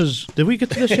 Did we get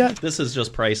to this yet? This is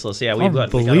just priceless. Yeah, we got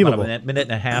about a minute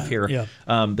and a half here.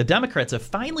 The Democrats have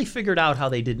finally figured out how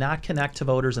they did not connect to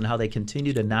voters and how they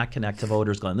continue to not connect to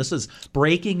voters, Glenn. This is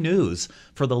breaking news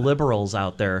for the liberals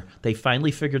out there. They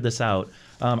finally figured this out.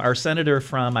 Our senator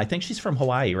from, I think she's from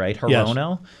Hawaii, right?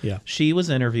 Hirono. Yes. Yeah. She was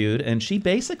interviewed, and she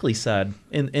basically said,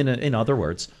 in other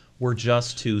words, we're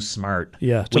just too smart.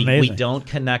 Yeah, it's amazing. We don't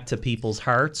connect to people's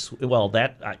hearts. Well,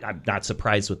 I'm not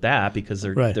surprised with that, because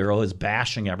they're always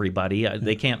bashing everybody.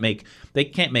 They can't make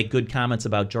good comments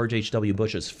about George H.W.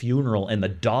 Bush's funeral and the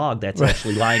dog that's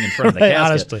actually lying in front of the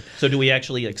casket. Honestly. So do we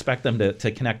actually expect them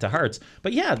to connect to hearts?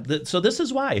 But yeah, so this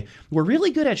is why we're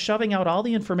really good at shoving out all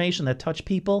the information that touch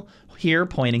people here,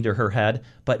 pointing to her head,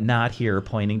 but not here,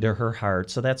 pointing to her heart.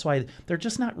 So that's why they're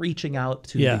just not reaching out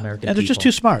to the American people. And they're just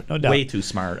too smart, no doubt. Way too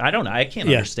smart. I don't know. I can't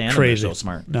understand crazy. Them. They're so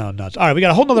smart. No, nuts. All right, we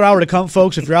got a whole nother hour to come,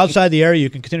 folks. If you're outside the area,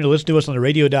 you can continue to listen to us on the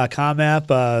radio.com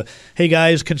app. Hey,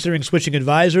 guys, considering switching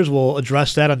advisors, we'll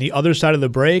address that on the other side of the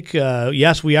break.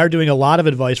 Yes, we are doing a lot of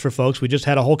advice for folks. We just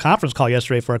had a whole conference call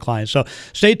yesterday for our clients. So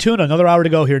stay tuned. Another hour to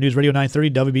go here. News Radio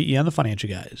 930 WBEN, the Financial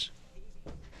Guys.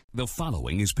 The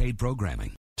following is paid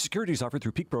programming. Securities offered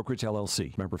through Peak Brokerage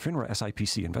LLC. Member FINRA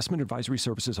SIPC. Investment advisory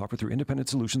services offered through Independent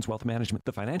Solutions Wealth Management.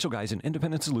 The Financial Guys and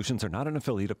Independent Solutions are not an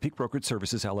affiliate of Peak Brokerage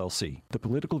Services LLC. The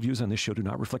political views on this show do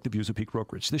not reflect the views of Peak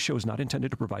Brokerage. This show is not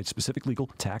intended to provide specific legal,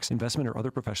 tax, investment, or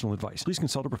other professional advice. Please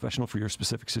consult a professional for your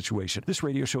specific situation. This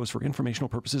radio show is for informational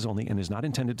purposes only and is not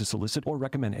intended to solicit or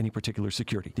recommend any particular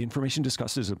security. The information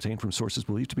discussed is obtained from sources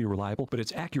believed to be reliable, but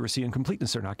its accuracy and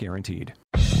completeness are not guaranteed.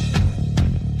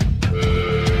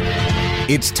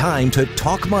 It's time to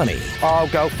talk money. Oh,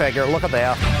 go figure. Look at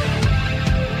that.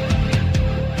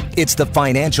 It's the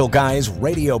Financial Guys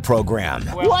radio program.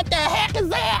 What the heck is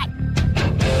that?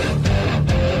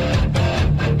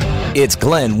 It's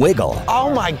Glenn Wiggle.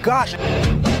 Oh, my gosh.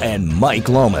 And Mike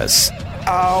Lomas.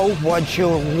 Oh, would you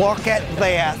look at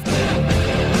that.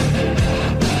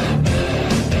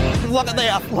 Look at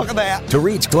that. Look at that. To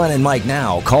reach Glenn and Mike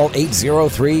now, call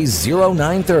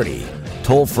 803-0930.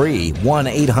 Toll free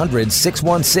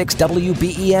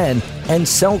 1-800-616-WBEN, and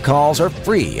cell calls are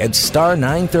free at star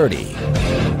 930.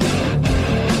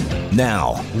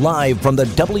 Now, live from the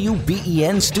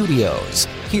WBEN studios,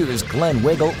 here's Glenn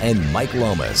Wiggle and Mike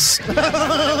Lomas.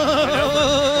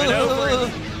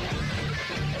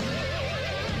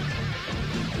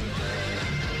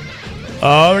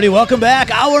 Alrighty, welcome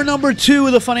back. Hour number 2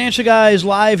 of the Financial Guys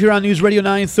live here on News Radio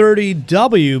 930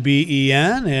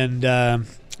 WBEN, and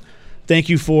thank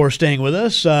you for staying with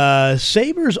us.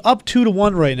 Sabres up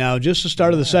 2-1 right now, just the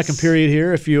start of the second period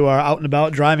here. If you are out and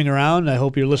about driving around, I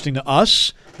hope you're listening to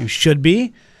us. You should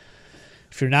be.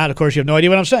 If you're not, of course, you have no idea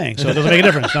what I'm saying, so it doesn't make a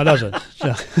difference. No, it doesn't.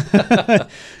 So,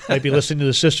 might be listening to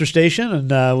the sister station, and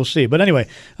we'll see. But anyway,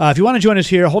 if you want to join us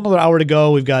here, a whole another hour to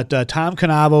go. We've got Tom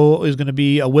Canavo is going to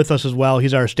be with us as well.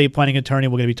 He's our estate planning attorney.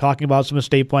 We're going to be talking about some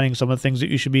estate planning, some of the things that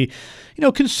you should be,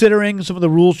 considering, some of the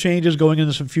rules changes going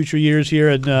into some future years here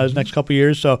in the next couple of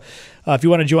years. So if you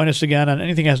want to join us again on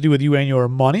anything that has to do with you and your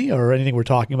money or anything we're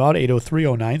talking about,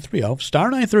 803-0930. Star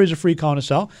 930 is a free call to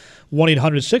sell.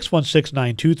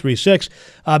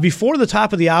 1-800-616-9236. Before the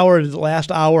top of the hour, the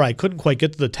last hour, I couldn't quite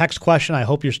get to the text question. I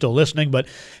hope you're still listening. But,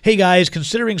 hey, guys,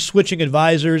 considering switching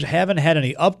advisors, haven't had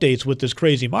any updates with this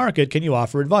crazy market, can you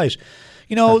offer advice?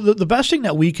 The best thing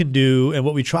that we can do and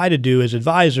what we try to do as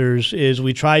advisors is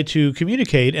we try to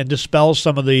communicate and dispel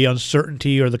some of the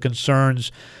uncertainty or the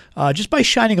concerns just by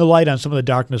shining a light on some of the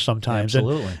darkness sometimes.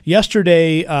 Absolutely. And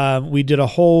yesterday, we did a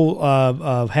whole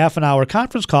half an hour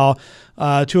conference call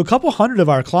to a couple hundred of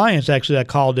our clients actually that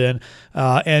called in.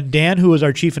 And Dan, who is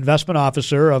our chief investment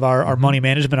officer of our money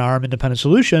management arm, Independent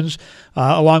Solutions,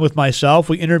 along with myself,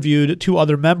 we interviewed two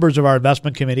other members of our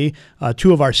investment committee,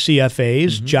 two of our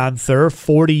CFAs, John Thur,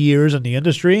 40 years in the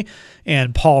industry,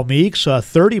 and Paul Meeks,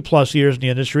 30-plus years in the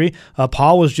industry.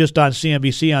 Paul was just on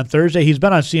CNBC on Thursday. He's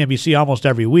been on CNBC almost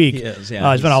every week. He is,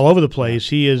 yeah. He's been all over the place.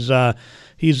 He is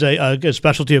he's a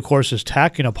specialty, of course, is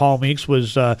tech. Paul Meeks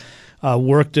was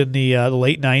worked in the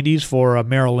late 90s for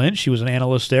Merrill Lynch. He was an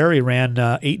analyst there. He ran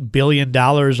 $8 billion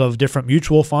of different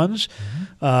mutual funds,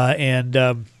 and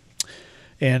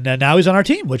now he's on our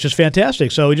team, which is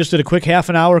fantastic. So we just did a quick half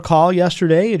an hour call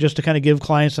yesterday just to kind of give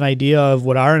clients an idea of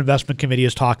what our investment committee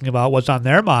is talking about, what's on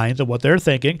their minds and what they're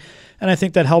thinking. And I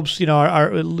think that helps,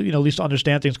 our at least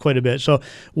understand things quite a bit. So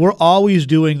we're always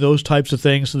doing those types of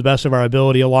things to the best of our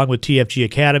ability, along with TFG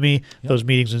Academy, those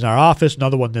meetings in our office.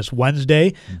 Another one this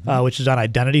Wednesday, which is on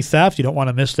identity theft. You don't want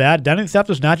to miss that. Identity theft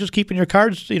is not just keeping your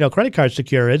cards, credit cards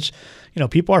secure. It's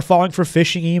people are falling for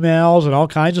phishing emails and all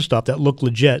kinds of stuff that look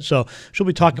legit. So she'll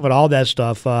be talking about all that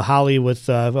stuff. Holly with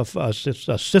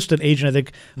assistant agent, I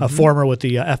think, former with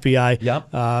the FBI.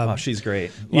 Yep. She's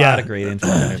great. A lot of great info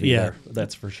there.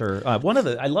 That's for sure. I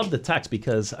love the text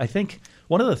because I think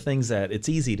one of the things that it's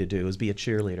easy to do is be a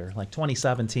cheerleader. Like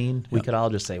 2017, we could all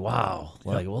just say, wow,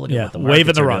 look at what the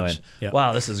markets are doing.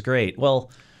 Wow, this is great.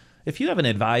 Well, if you have an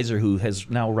advisor who has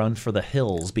now run for the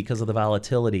hills because of the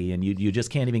volatility and you just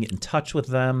can't even get in touch with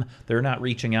them, they're not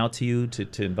reaching out to you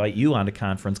to invite you onto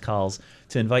conference calls,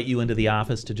 to invite you into the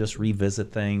office to just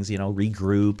revisit things,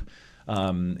 regroup.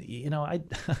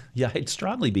 I'd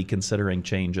strongly be considering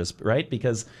changes, right?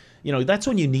 Because, that's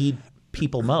when you need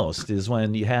people most, is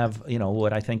when you have,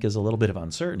 what I think is a little bit of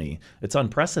uncertainty. It's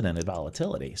unprecedented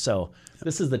volatility. So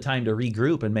this is the time to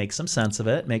regroup and make some sense of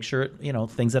it, make sure,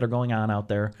 things that are going on out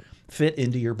there fit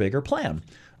into your bigger plan.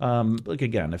 Look,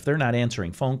 again, if they're not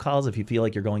answering phone calls, if you feel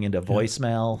like you're going into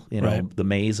voicemail, the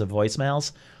maze of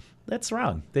voicemails, that's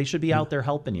wrong. They should be out there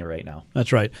helping you right now.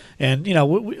 That's right. And,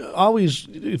 we always,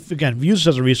 again, use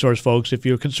this as a resource, folks. If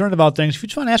you're concerned about things, if you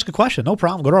just want to ask a question, no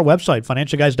problem. Go to our website,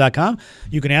 financialguys.com.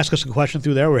 You can ask us a question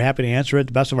through there. We're happy to answer it to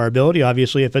the best of our ability.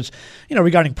 Obviously, if it's,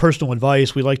 regarding personal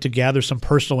advice, we like to gather some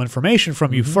personal information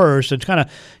from you first and kind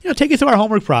of, take you through our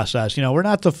homework process. We're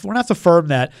not the firm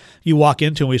that you walk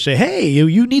into and we say, hey,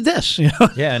 you need this. Yeah,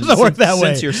 and it doesn't work that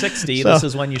way. Since you're 60, this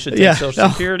is when you should take Social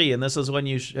Security, and this is when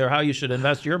or how you should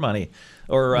invest your money.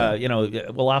 Or,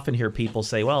 we'll often hear people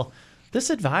say, well, this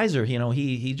advisor,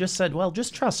 he just said, well,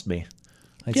 just trust me.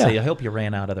 I'd say, I hope you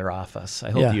ran out of their office.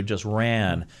 I hope you just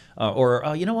ran.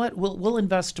 Or, you know what, we'll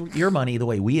invest your money the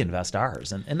way we invest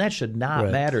ours. And that should not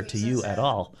matter to you at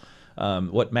all.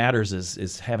 What matters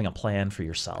is having a plan for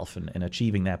yourself and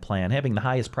achieving that plan, having the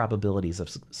highest probabilities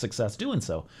of success doing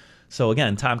so. So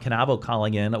again, Tom Canavo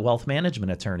calling in, a wealth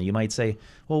management attorney. You might say,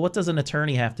 well, what does an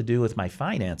attorney have to do with my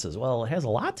finances? Well, it has a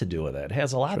lot to do with it. It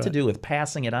has a lot to do with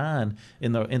passing it on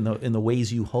in the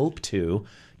ways you hope to,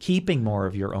 keeping more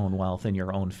of your own wealth in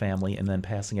your own family, and then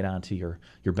passing it on to your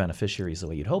beneficiaries the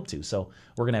way you'd hope to. So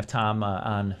we're going to have Tom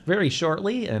on very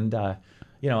shortly, and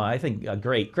I think a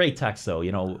great text though.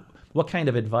 What kind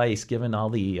of advice, given all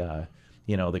the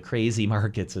the crazy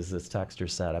markets, as this texter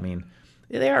said? I mean,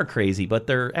 they are crazy, but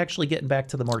they're actually getting back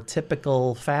to the more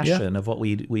typical fashion of what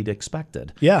we'd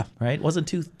expected. Yeah. Right? It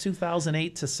wasn't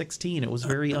 2008 to 16. It was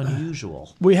very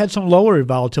unusual. We had some lower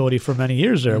volatility for many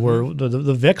years there where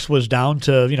the VIX was down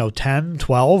to 10,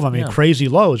 12. I mean, crazy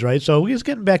lows, right? So we're just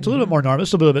getting back to a little bit more normal.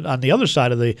 It's a little bit on the other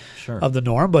side of the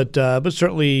norm, but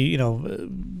certainly,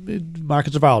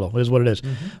 markets are volatile. It is what it is.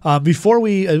 Before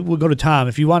we'll go to Tom,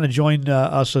 if you want to join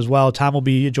us as well, Tom will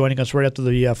be joining us right after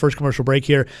the first commercial break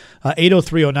here.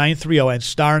 803-0930 and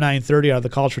star 930 are the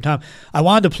calls for Tom. I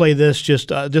wanted to play this,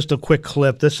 just a quick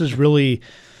clip. This is really,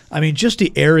 I mean, just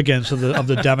the arrogance of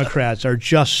the Democrats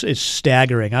it's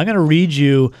staggering. I'm going to read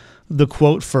you the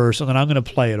quote first, and then I'm going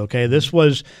to play it, okay? This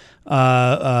was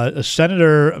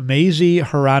Senator Mazie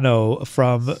Hirono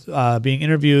from being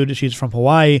interviewed. She's from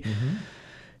Hawaii. Mm-hmm.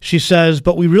 She says,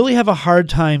 but we really have a hard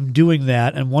time doing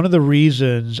that, and one of the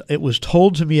reasons it was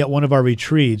told to me at one of our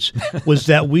retreats was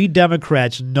that we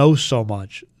Democrats know so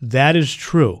much. That is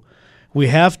true. We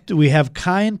have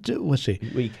kind of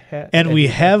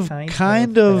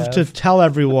to tell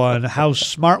everyone how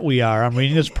smart we are. I'm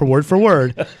reading this per word for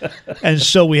word. And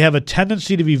so we have a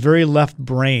tendency to be very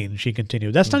left-brained, she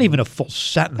continued. That's not even a full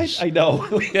sentence. I know.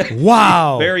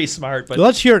 Wow. Very smart. But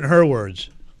let's hear it in her words.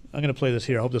 I'm going to play this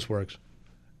here. I hope this works.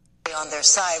 On their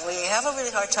side. We have a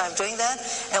really hard time doing that,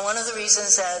 and one of the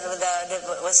reasons that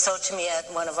it was told to me at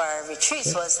one of our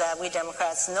retreats was that we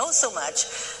Democrats know so much.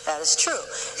 That is true,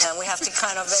 and we have to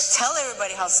kind of tell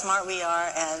everybody how smart we are,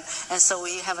 and so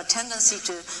we have a tendency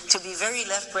to be very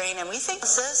left-brained, and we think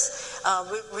this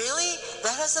really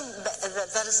that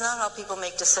is not how people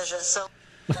make decisions. So.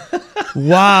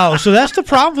 Wow. So that's the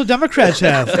problem the Democrats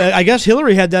have. I guess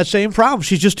Hillary had that same problem.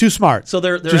 She's just too smart. So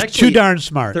they're just actually too darn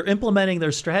smart. They're implementing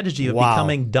their strategy of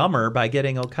becoming dumber by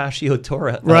getting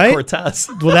Ocasio-Cortez.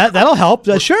 Well, that'll help.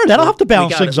 Sure, that'll help to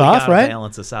balance things off, right?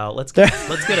 Balance this out. Let's get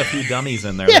a few dummies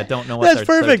in there that don't know what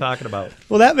they're talking about.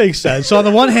 Well, that makes sense. So on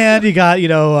the one hand, you got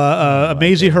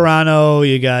Mazie Hirono.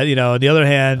 You got on the other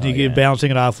hand, you get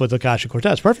balancing it off with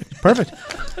Ocasio-Cortez. Perfect.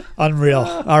 Unreal.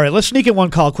 All right, let's sneak in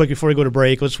one call quick before we go to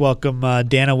break. Let's welcome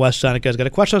Dan in West Seneca. He's got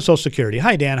a question on Social Security.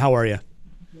 Hi, Dan. How are you?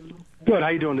 Good. How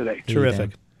you doing today?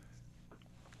 Terrific.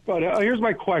 But here's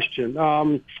my question.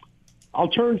 I'll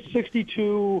turn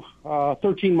 62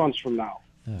 13 months from now.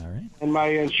 All right. And my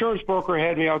insurance broker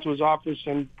had me out to his office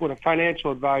and with a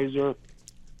financial advisor,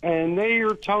 and they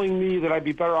are telling me that I'd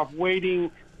be better off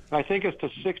waiting, I think it's to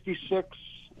 66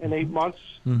 and 8 months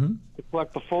to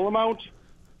collect the full amount.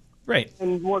 Right.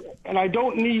 And I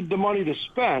don't need the money to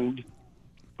spend,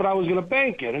 but I was going to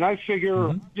bank it. And I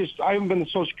figure, I haven't been to the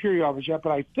Social Security office yet,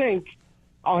 but I think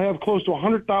I'll have close to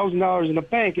 $100,000 in the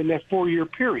bank in that 4-year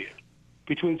period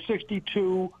between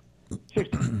 62,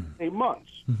 8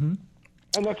 months. Mm-hmm.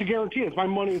 And that's a guarantee. It's my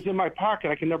money is in my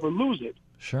pocket. I can never lose it.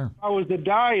 Sure. If I was to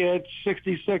die at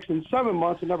 66 and 7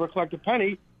 months and never collect a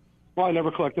penny, well, I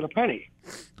never collected a penny.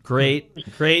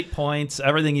 Great points.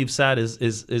 Everything you've said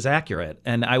is accurate,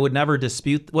 and I would never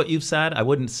dispute what you've said. I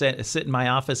wouldn't sit in my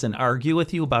office and argue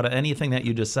with you about anything that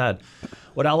you just said.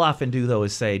 What I'll often do, though,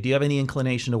 is say, do you have any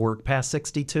inclination to work past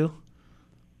 62?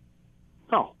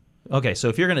 No. Okay, so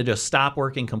if you're going to just stop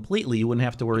working completely, you wouldn't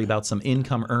have to worry about some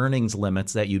income earnings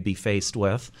limits that you'd be faced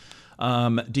with.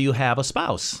 Do you have a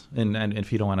spouse? And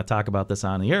if you don't want to talk about this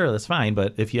on the air, that's fine.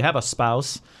 But if you have a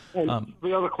spouse... And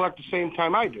we ought to collect the same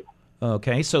time I do.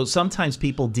 Okay, so sometimes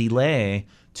people delay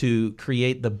to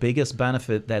create the biggest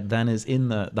benefit that then is in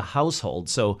the household.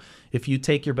 So if you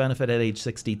take your benefit at age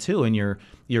 62 and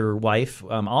your wife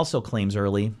also claims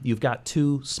early, you've got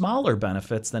 2 smaller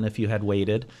benefits than if you had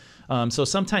waited. So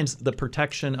sometimes the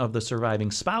protection of the surviving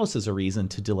spouse is a reason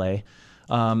to delay.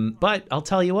 But I'll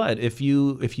tell you what, if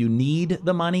you need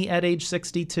the money at age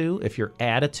 62, if your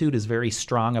attitude is very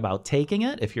strong about taking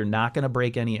it, if you're not going to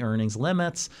break any earnings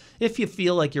limits, if you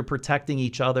feel like you're protecting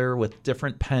each other with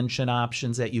different pension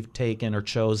options that you've taken or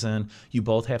chosen, you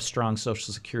both have strong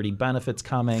Social Security benefits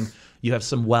coming, you have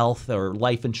some wealth or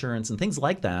life insurance and things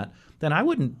like that, then I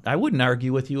wouldn't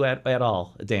argue with you at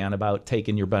all, Dan, about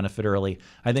taking your benefit early.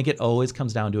 I think it always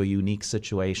comes down to a unique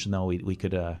situation, though. We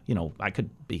could, I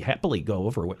could be happily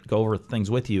go over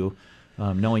things with you,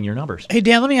 knowing your numbers. Hey,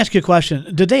 Dan, let me ask you a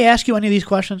question. Did they ask you any of these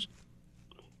questions?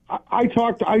 I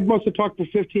must have talked for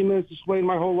 15 minutes to explain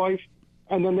my whole life,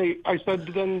 and then I said,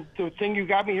 then the thing you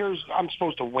got me here is I'm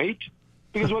supposed to wait?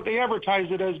 Because what they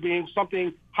advertised it as being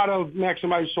something, how to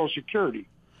maximize Social Security.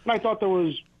 And I thought there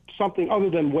was something other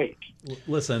than wait.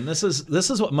 Listen, this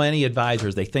is what many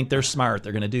advisors, they think they're smart.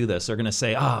 They're going to do this. They're going to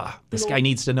say, this guy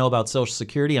needs to know about Social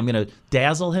Security. I'm going to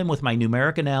dazzle him with my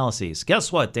numeric analyses.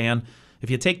 Guess what, Dan? If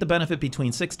you take the benefit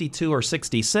between 62 or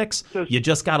 66, you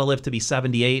just got to live to be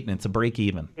 78, and it's a break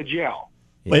even. A jail.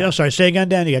 Yeah. Wait, I'm sorry. Say again,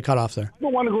 Dan. You got cut off there. I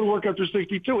don't want to go to work after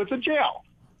 62. It's a jail.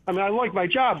 I mean, I like my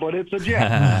job, but it's a jail.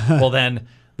 Well, then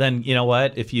you know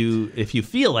what? If you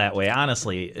feel that way,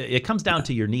 honestly, it comes down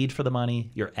to your need for the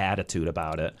money, your attitude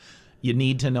about it. You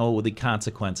need to know the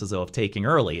consequences of taking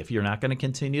early. If you're not going to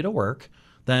continue to work,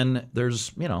 then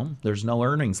there's no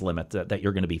earnings limit that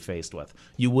you're going to be faced with.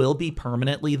 You will be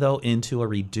permanently, though, into a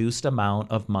reduced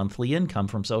amount of monthly income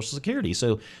from Social Security.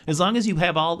 So as long as you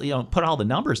have put all the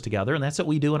numbers together, and that's what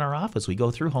we do in our office. We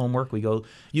go through homework. We go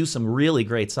use some really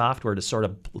great software to sort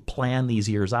of plan these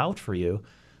years out for you.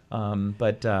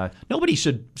 But nobody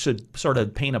should sort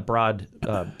of paint a broad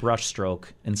brush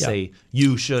stroke and say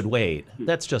you should wait.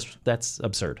 That's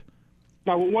absurd.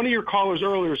 Now, one of your callers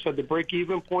earlier said the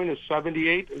break-even point is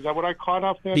 78. Is that what I caught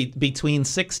off there? Between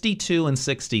 62 and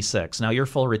 66. Now, your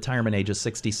full retirement age is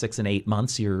 66 and 8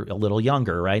 months. You're a little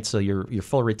younger, right? So your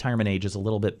full retirement age is a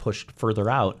little bit pushed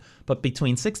further out. But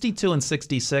between 62 and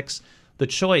 66, the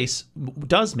choice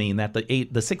does mean that the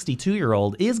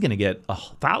 62-year-old is going to get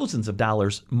thousands of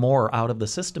dollars more out of the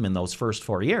system in those first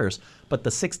 4 years. But the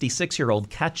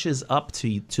 66-year-old catches up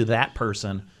to that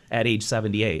person at age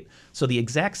 78. So the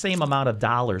exact same amount of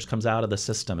dollars comes out of the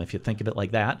system, if you think of it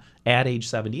like that, at age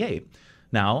 78.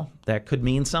 Now, that could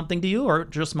mean something to you, or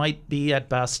it just might be at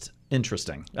best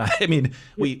interesting. I mean,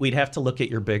 we'd have to look at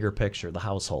your bigger picture, the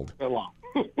household.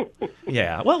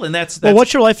 Yeah, well, and that's well.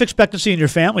 What's your life expectancy in your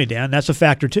family, Dan? That's a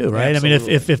factor too, right?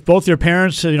 Absolutely. I mean, if both your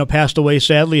parents passed away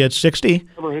sadly at 60,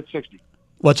 Never hit 60.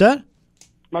 What's that?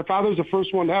 My father was the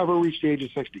first one to ever reach the age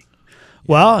of 60.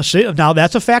 Well, see, now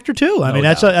that's a factor too. I mean,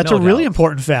 that's a really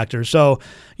important factor. So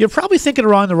you're probably thinking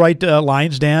along the right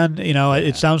lines, Dan.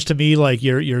 It sounds to me like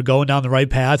you're going down the right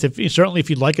path. Certainly if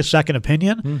you'd like a second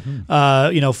opinion,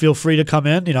 feel free to come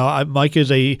in. Mike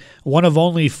is one of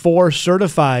only 4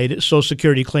 certified Social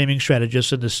Security claiming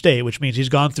strategists in the state, which means he's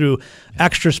gone through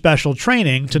extra special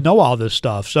training to know all this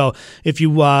stuff. So if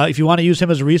you want to use him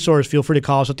as a resource, feel free to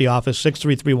call us at the office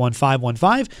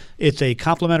 633-1515. It's a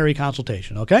complimentary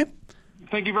consultation. Okay.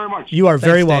 Thank you very much. You are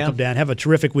very welcome, Dan. Have a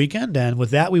terrific weekend. And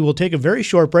with that, we will take a very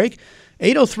short break.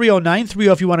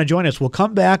 803-0930 if you want to join us. We'll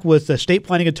come back with estate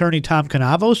planning attorney Tom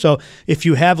Canavo. So if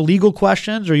you have legal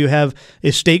questions or you have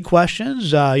estate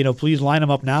questions, please line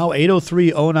them up now.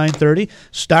 803-0930.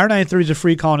 Star 930 is a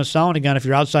free call and a sound. Again, if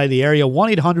you're outside the area,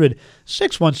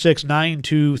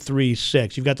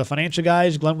 1-800-616-9236. You've got the financial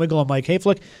guys, Glenn Wiggle and Mike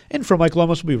Hayflick. And for Mike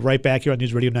Lomas, we'll be right back here on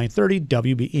News Radio 930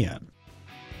 WBEN.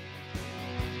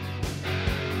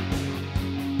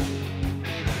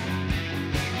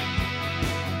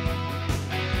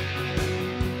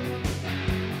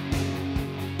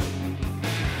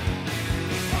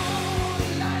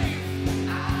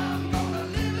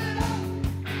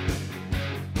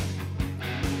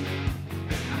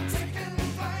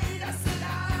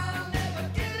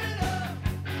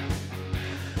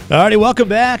 All righty, welcome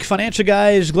back. Financial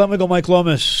guys, Glenn Wiggle, Mike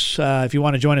Lomas. If you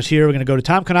want to join us here, we're going to go to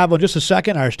Tom Canavo in just a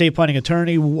second, our estate planning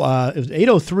attorney. It was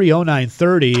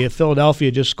 803-0930.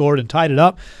 Philadelphia just scored and tied it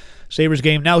up. Sabres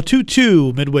game now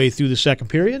 2-2 midway through the second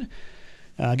period.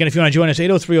 Again, if you want to join us,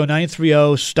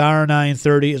 803-0930, star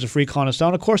 930 is a free call and a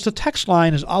sound. Of course, the text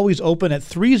line is always open at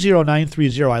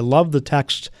 30930. I love the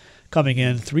text coming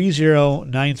in,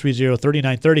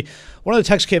 30930-3930. One of the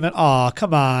texts came in,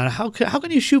 come on, how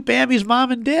can you shoot Bambi's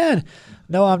mom and dad?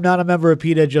 No, I'm not a member of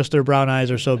PETA, just their brown eyes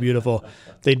are so beautiful.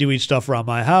 They do eat stuff around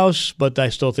my house, but I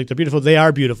still think they're beautiful. They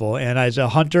are beautiful, and as a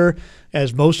hunter,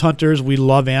 as most hunters, we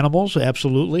love animals,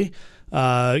 absolutely. For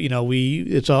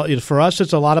us,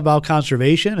 it's a lot about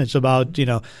conservation. It's about,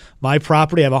 my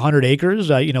property. I have 100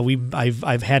 acres.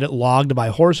 I've had it logged by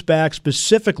horseback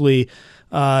specifically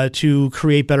to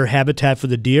create better habitat for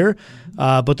the deer.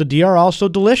 But the deer are also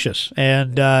delicious.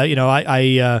 And,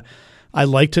 I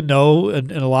like to know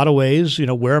in a lot of ways,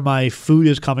 where my food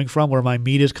is coming from, where my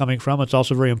meat is coming from. It's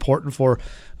also very important for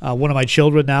one of my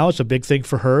children now. It's a big thing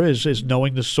for her is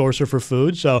knowing the source of her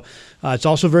food. So it's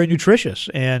also very nutritious.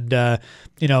 And,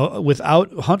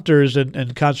 without hunters and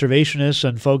conservationists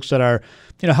and folks that are,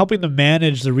 helping them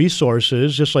manage the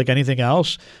resources, just like anything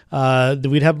else,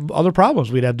 we'd have other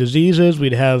problems. We'd have diseases.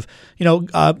 We'd have,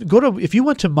 if you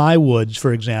went to my woods,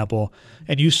 for example,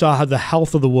 and you saw how the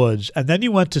health of the woods, and then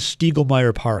you went to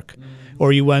Stiegelmeyer Park,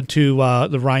 or you went to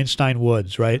the Rhinestein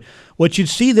Woods, right? What you'd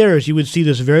see there is you would see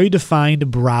this very defined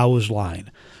browse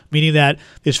line, meaning that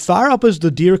as far up as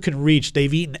the deer can reach,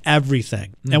 they've eaten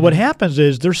everything. Mm-hmm. And what happens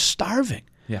is they're starving.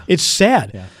 Yeah. It's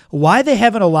sad. Yeah. Why they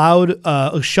haven't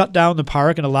shut down the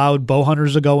park and allowed bow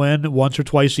hunters to go in once or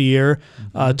twice a year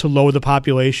to lower the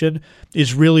population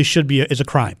is a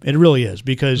crime. It really is,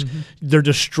 because they're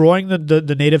destroying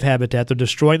the native habitat, they're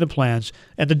destroying the plants,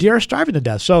 and the deer are starving to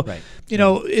death. So,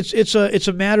 it's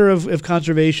a matter of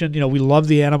conservation. We love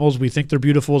the animals. We think they're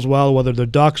beautiful as well, whether they're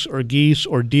ducks or geese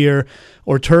or deer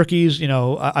or turkeys.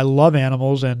 I love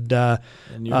animals, and you're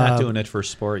not doing it for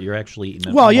sport. You're actually eating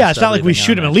them. Well, yeah, it's not like we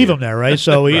shoot them and leave them there, right?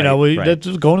 So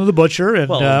that's going to the butcher,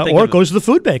 and or it goes to the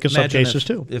food bank in some cases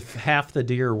too. If half the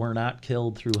deer were not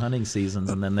killed through hunting seasons,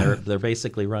 and then they're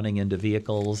basically running into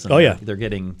vehicles, and they're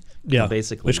getting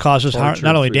basically which causes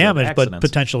not only damage but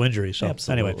potential injury. So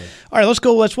anyway, all right, let's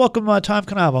go. Let's welcome Tom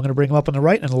Canavo. I'm going to bring him up on the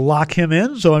right and lock him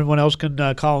in so everyone else can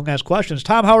call and ask questions.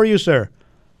 Tom, how are you, sir?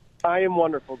 I am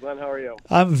wonderful, Glenn. How are you?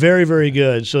 I'm very, very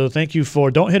good. So thank you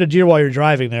don't hit a deer while you're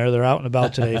driving there. They're out and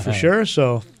about today for sure.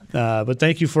 So, but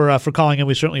thank you for calling in.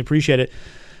 We certainly appreciate it.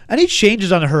 Any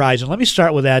changes on the horizon? Let me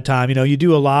start with that, Tom. You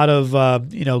do a lot of,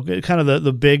 kind of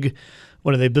the big,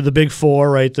 what are they? The big four,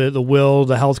 right? The will,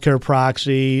 the healthcare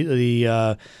proxy,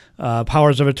 the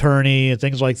powers of attorney, and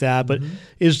things like that. But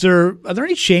are there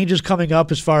any changes coming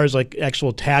up as far as like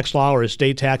actual tax law or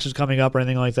estate taxes coming up or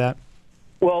anything like that?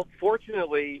 Well,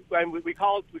 fortunately, we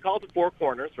call it the four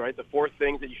corners, right? The four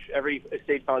things that every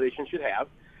estate foundation should have.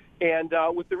 And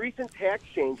with the recent tax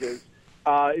changes,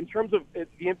 in terms of the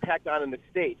impact on an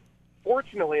estate,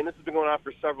 fortunately, and this has been going on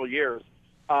for several years,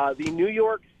 the New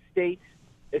York State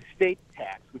estate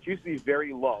tax, which used to be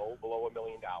very low, below $1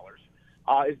 million,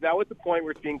 is now at the point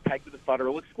where it's being pegged to the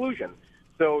federal exclusion.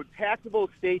 So taxable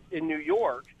estates in New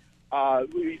York,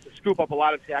 we used to scoop up a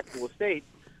lot of taxable estates.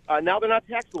 Now they're not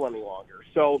taxable any longer.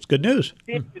 So it's good news.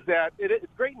 It's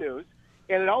great news,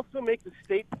 and it also makes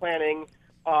estate planning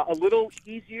a little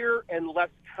easier and less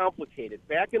complicated.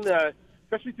 Back in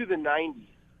especially through the 90s,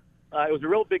 it was a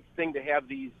real big thing to have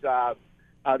these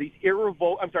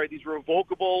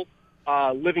revocable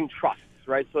living trusts,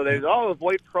 right? So they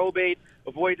avoid probate,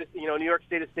 avoid New York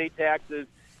State estate taxes,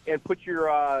 and put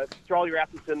all your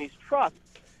assets in these trusts.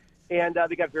 And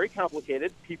they got very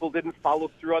complicated. People didn't follow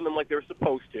through on them like they were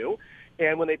supposed to.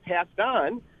 And when they passed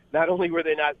on, not only were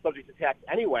they not subject to tax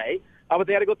anyway, but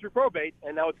they had to go through probate,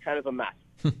 and now it's kind of a mess.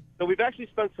 So we've actually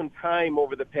spent some time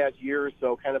over the past year or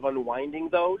so kind of unwinding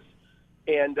those.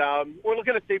 And we're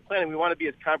looking at estate planning. We want to be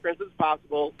as comprehensive as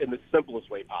possible in the simplest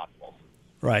way possible.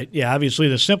 Right. Yeah, obviously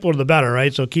the simpler the better,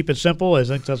 right? So keep it simple. I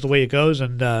think that's the way it goes.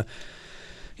 And I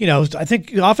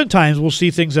think oftentimes we'll see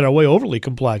things that are way overly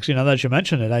complex. That you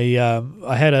mentioned it. We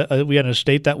had an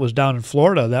estate that was down in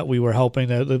Florida that we were helping.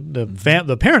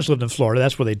 The parents lived in Florida.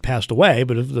 That's where they'd passed away.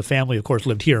 But the family, of course,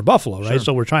 lived here in Buffalo, right? Sure.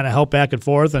 So we're trying to help back and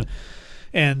forth.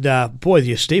 And boy,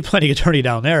 the estate planning attorney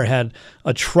down there had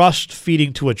a trust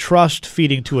feeding to a trust,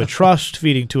 feeding to a trust,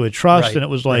 feeding to a trust, right, and it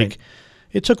was like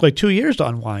it took like 2 years to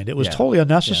unwind. It was totally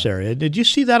unnecessary. Yeah. Did you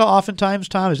see that oftentimes,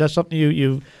 Tom? Is that something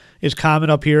you is common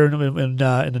up here in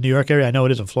the New York area? I know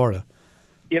it is in Florida.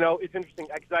 It's interesting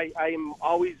because I am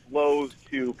always loath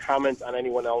to comment on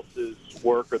anyone else's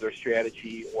work or their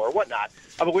strategy or whatnot.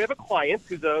 But we have a client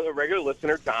who's a regular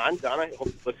listener, Don. Don, I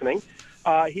hope he's listening.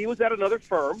 He was at another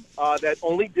firm that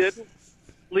only did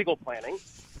legal planning,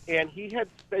 and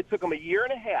it took him a year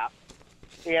and a half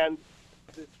and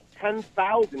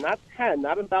 $10,000, not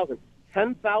 $1,000,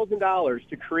 $10,000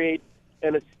 to create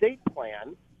an estate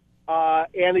plan.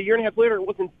 And a year and a half later, it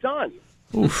wasn't done.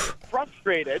 Oof.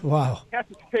 Frustrated. Wow. Had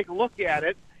to take a look at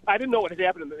it. I didn't know what had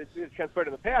happened. It transpired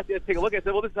in the past. He had to take a look. I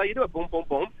said, well, this is how you do it. Boom, boom,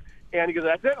 boom. And he goes,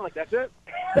 that's it? I'm like, that's it?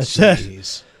 That's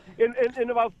it. In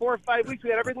about 4 or 5 weeks, we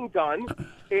had everything done.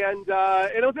 And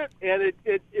it was it. And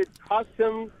it cost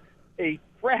him a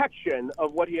fraction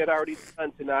of what he had already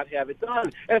done to not have it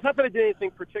done. And it's not that I did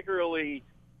anything particularly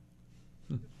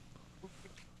to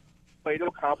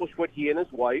accomplish what he and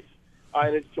his wife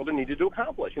and his children needed to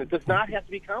accomplish. And it does not have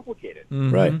to be complicated.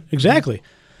 Mm-hmm. Right, exactly.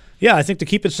 Yeah, I think to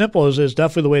keep it simple is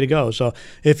definitely the way to go. So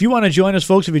if you want to join us,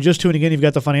 folks, if you're just tuning in, you've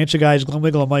got the financial guys, Glenn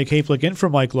Wiggle and Mike Hayflick in for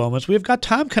Mike Lomas. We've got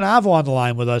Tom Canavo on the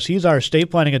line with us. He's our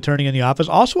estate planning attorney in the office,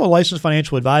 also a licensed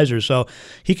financial advisor. So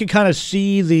he can kind of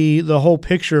see the whole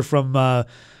picture from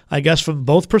from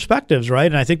both perspectives, right?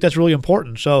 And I think that's really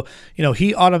important. So,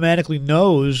 he automatically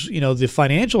knows, the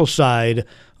financial side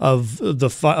of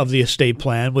the estate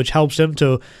plan, which helps him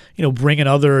to, bring in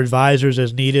other advisors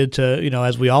as needed to,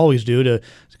 as we always do, to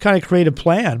kind of create a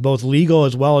plan, both legal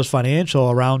as well as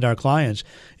financial, around our clients.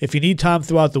 If you need Tom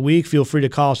throughout the week, feel free to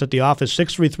call us at the office,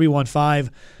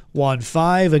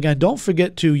 633-1515. Again, don't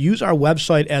forget to use our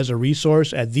website as a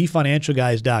resource at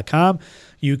thefinancialguys.com.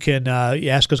 You can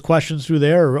ask us questions through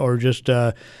there or just,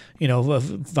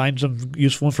 find some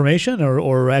useful information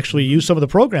or actually use some of the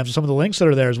programs and some of the links that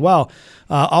are there as well.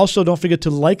 Also, don't forget to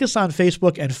like us on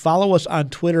Facebook and follow us on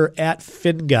Twitter at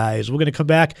FinGuys. We're going to come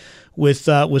back with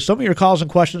some of your calls and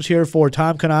questions here for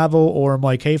Tom Canavo or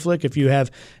Mike Hayflick. If you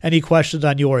have any questions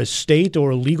on your estate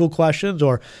or legal questions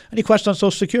or any questions on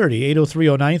Social Security,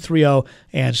 803-0930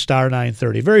 and star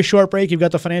 930. Very short break. You've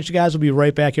got the Financial Guys. We'll be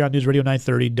right back here on News Radio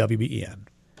 930 WBEN.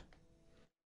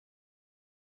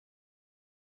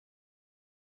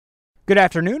 Good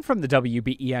afternoon from the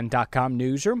WBEN.com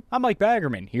newsroom. I'm Mike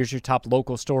Baggerman. Here's your top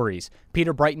local stories.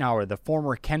 Peter Breitenauer, the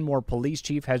former Kenmore police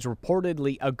chief, has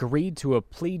reportedly agreed to a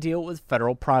plea deal with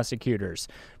federal prosecutors.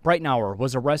 Breitenauer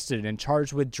was arrested and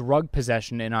charged with drug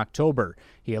possession in October.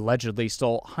 He allegedly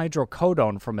stole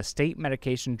hydrocodone from a state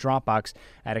medication drop box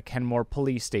at a Kenmore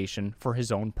police station for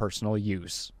his own personal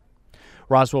use.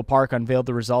 Roswell Park unveiled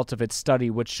the results of its study,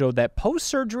 which showed that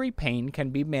post-surgery pain can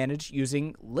be managed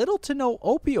using little to no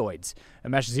opioids.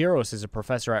 Amesh Zeros is a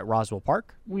professor at Roswell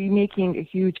Park. We're making a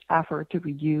huge effort to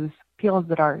reduce pills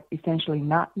that are essentially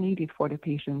not needed for the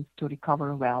patients to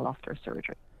recover well after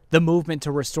surgery. The Movement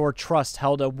to Restore Trust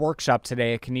held a workshop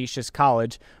today at Canisius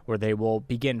College, where they will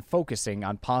begin focusing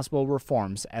on possible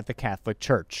reforms at the Catholic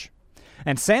Church.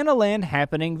 And Santa Land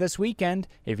happening this weekend.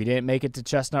 If you didn't make it to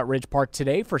Chestnut Ridge Park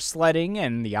today for sledding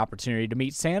and the opportunity to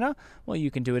meet Santa, well,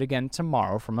 you can do it again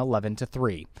tomorrow from 11 to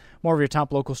 3. More of your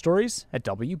top local stories at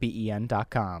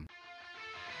WBEN.com.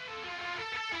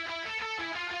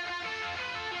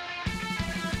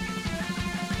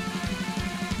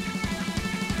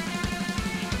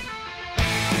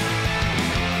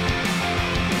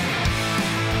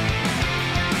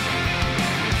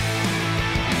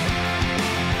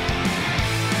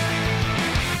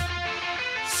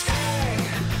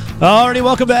 Alrighty,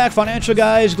 welcome back, Financial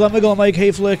Guys. Glenn Miggle and Mike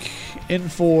Hayflick in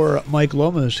for Mike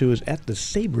Lomas, who is at the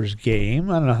Sabres game.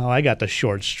 I don't know how I got the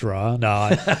short straw. No,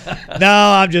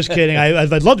 I'm just kidding.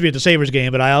 I'd love to be at the Sabres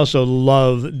game, but I also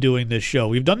love doing this show.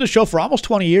 We've done this show for almost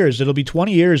 20 years. It'll be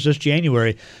 20 years this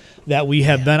January that we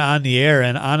have been on the air,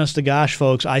 and honest to gosh,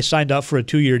 folks, I signed up for a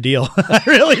 2-year deal. I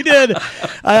really did.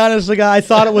 I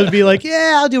thought it would be like,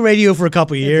 yeah, I'll do radio for a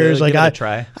couple of years. Give it a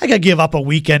try. I got to give up a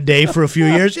weekend day for a few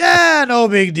years. Yeah, no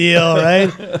big deal,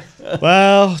 right?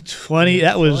 Well, 20.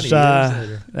 That was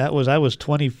I was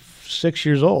 26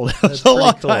 years old. That was a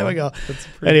long time ago.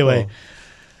 Anyway. Cool.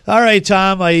 All right,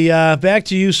 Tom, back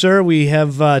to you, sir. We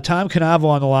have Tom Canavo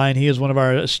on the line. He is one of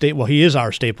our he is our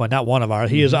estate planning, not one of our.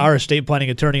 He is our estate planning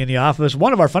attorney in the office,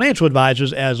 one of our financial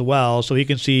advisors as well, so he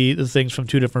can see the things from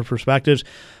two different perspectives.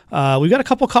 We've got a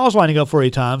couple calls lining up for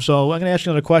you, Tom, so I'm going to ask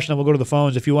you another question, and we'll go to the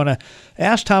phones. If you want to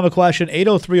ask Tom a question,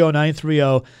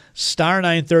 803-0930, star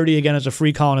 930. Again, it's a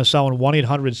free call on his cell,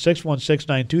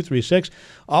 1-800-616-9236.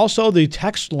 Also, the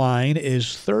text line is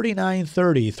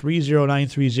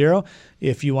 3930-30930.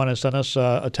 If you want to send us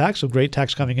a text, some great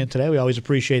text coming in today. We always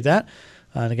appreciate that.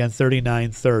 And again,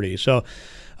 3930. So,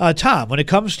 Tom, when it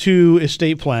comes to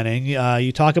estate planning,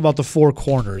 you talk about the four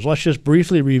corners. Let's just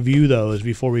briefly review those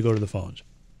before we go to the phones.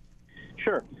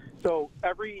 Sure. So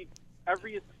every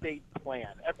estate plan,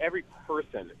 every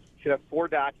person should have 4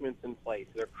 documents in place.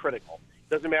 They're critical.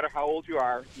 It doesn't matter how old you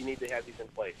are, you need to have these in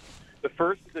place. The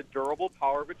first is a durable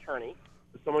power of attorney.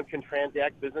 So someone can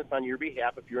transact business on your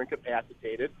behalf if you're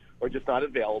incapacitated or just not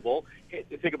available.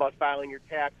 Think about filing your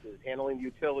taxes, handling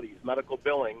utilities, medical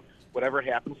billing, whatever it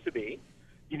happens to be.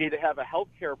 You need to have a health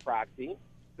care proxy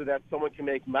so that someone can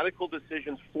make medical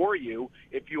decisions for you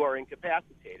if you are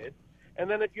incapacitated. And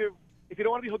then if you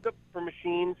don't want to be hooked up for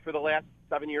machines for the last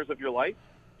 7 years of your life,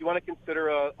 you want to consider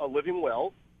a living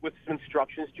will with some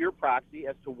instructions to your proxy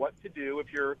as to what to do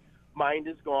if your mind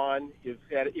is gone, you've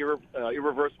had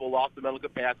irreversible loss of mental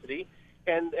capacity,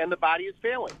 and the body is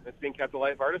failing. It's being kept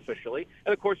alive artificially.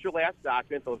 And, of course, your last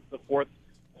document, the fourth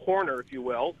corner, if you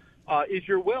will, is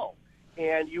your will.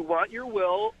 And you want your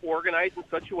will organized in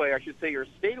such a way, I should say your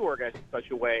estate organized in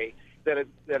such a way, that as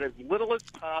little as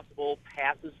possible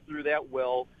passes through that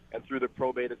will and through the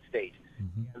probate estate.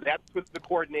 Mm-hmm. And that's with the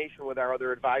coordination with our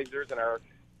other advisors and our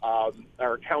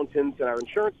accountants and our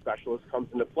insurance specialists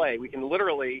comes into play. We can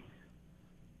arrange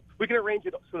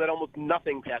it so that almost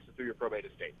nothing passes through your probate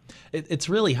estate. It's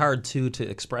really hard, too, to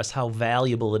express how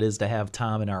valuable it is to have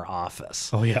Tom in our office.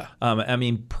 Oh, yeah. I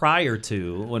mean, prior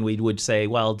to when we would say,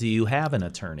 well, do you have an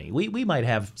attorney? We might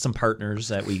have some partners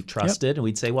that we trusted, and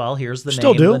we'd say, well, here's the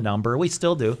name and the number. We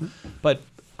still do. But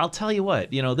I'll tell you what,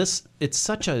 it's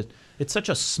such a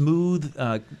smooth,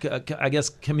 I guess,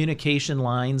 communication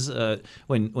lines.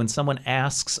 When someone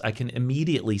asks, I can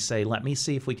immediately say, let me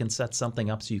see if we can set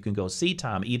something up so you can go see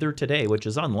Tom, either today, which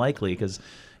is unlikely because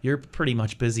you're pretty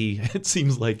much busy, it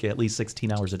seems like, at least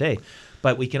 16 hours a day.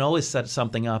 But we can always set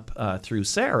something up through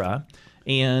Sarah.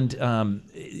 And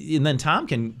then Tom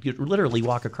can literally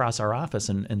walk across our office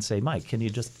and say, Mike, can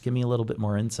you just give me a little bit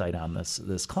more insight on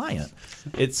this client?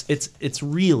 It's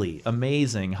really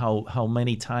amazing how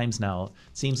many times now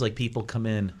it seems like people come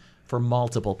in for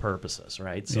multiple purposes,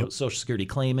 right? So Social Security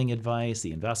claiming advice,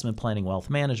 the investment planning, wealth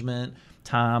management,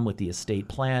 Tom with the estate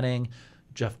planning,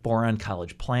 Jeff Boron,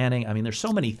 college planning. I mean, there's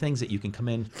so many things that you can come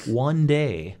in one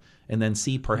day and then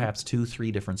see perhaps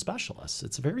 2-3 different specialists.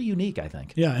 It's very unique, I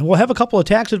think. Yeah, and we'll have a couple of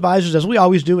tax advisors, as we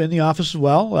always do, in the office as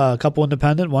well. A couple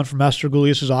independent, one from Esther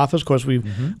Gulius' office. Of course, we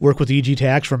work with EG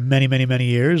Tax for many, many, many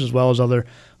years, as well as other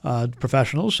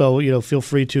professionals. So, feel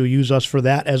free to use us for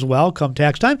that as well come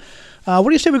tax time. What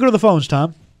do you say we go to the phones,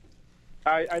 Tom?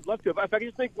 I'd love to. If I could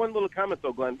just make one little comment,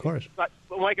 though, Glenn. Of course.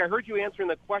 Mike, I heard you answering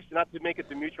the question, not to make it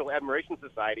the Mutual Admiration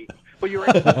Society, but you were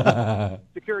answering the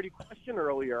security question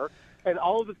earlier, and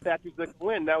all of the factors that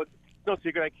go in. Now, it's no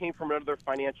secret I came from another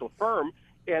financial firm,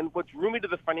 and what drew me to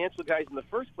the financial guys in the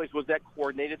first place was that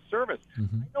coordinated service. I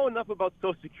know enough about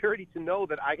Social Security to know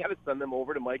that I got to send them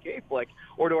over to Mike Aflick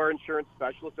or to our insurance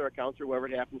specialist or our counselor, whoever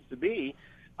it happens to be.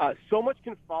 So much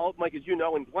can fall, Mike, as you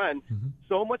know, and Glenn,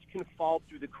 so much can fall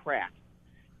through the cracks.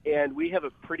 And we have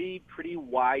a pretty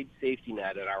wide safety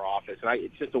net at our office, and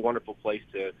it's just a wonderful place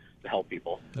to help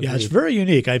people. Yeah, it's very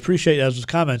unique. I appreciate those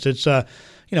comments. It's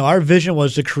our vision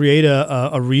was to create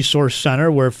a resource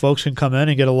center where folks can come in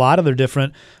and get a lot of their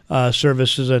different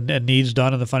services and needs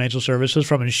done in the financial services,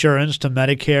 from insurance to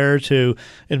Medicare to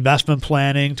investment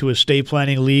planning to estate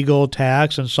planning, legal,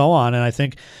 tax, and so on. And I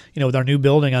think with our new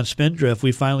building on Spindrift,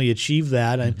 we finally achieved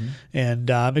that,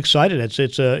 and I'm excited.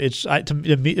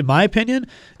 In my opinion,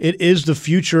 it is the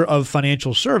future of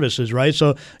financial services, right?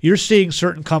 So you're seeing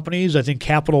certain companies, I think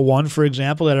Capital One, for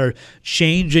example, that are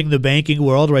changing the banking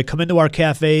world, right? Come into our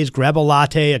cafes, grab a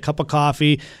latte, a cup of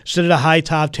coffee, sit at a high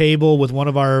top table with one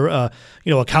of our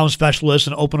account specialists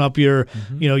and open up your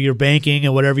your banking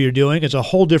and whatever you're doing. It's a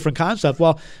whole different concept.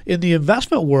 Well, in the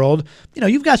investment world,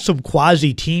 you've got some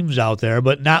quasi teams out there,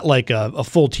 but not like a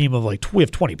full team of we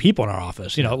have 20 people in our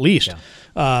office, at least.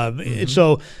 Yeah.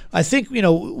 So I think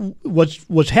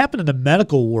what's happened in the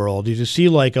medical world is you see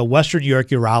like a Western New York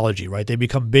Urology, right? They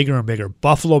become bigger and bigger.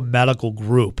 Buffalo Medical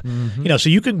Group, so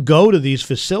you can go to these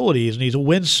facilities and these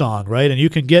Winsong, right? And you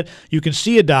can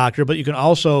see a doctor, but you can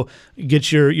also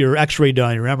get your X-ray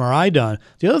done, your MRI done.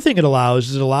 The other thing it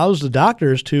allows the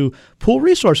doctors to pool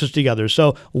resources together.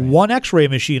 So one X-ray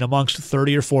machine amongst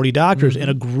 30 or 40 doctors in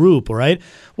a group, right?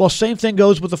 Well, same thing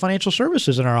goes with the financial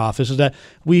services in our office, is that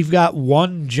we've got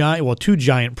two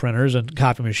giant printers and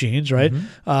copy machines, right?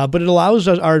 But it allows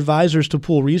our advisors to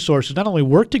pool resources, not only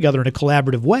work together in a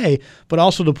collaborative way, but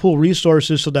also to pool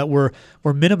resources so that we're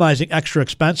minimizing extra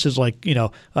expenses like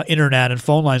internet and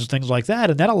phone lines and things like that.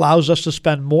 And that allows us to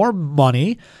spend more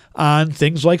money on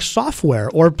things like software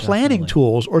or planning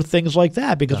tools or things like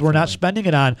that, because we're not spending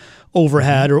it on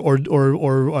overhead or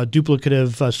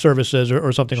duplicative services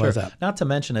or something like that. Not to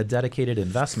mention a dedicated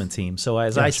investment team. So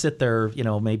as I sit there,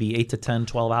 maybe 8 to 10,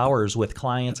 12 hours with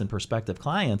clients and prospective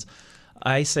clients,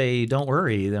 I say, don't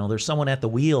worry, there's someone at the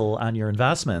wheel on your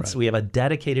investments. Right. We have a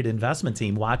dedicated investment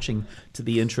team watching to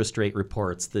the interest rate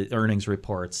reports, the earnings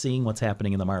reports, seeing what's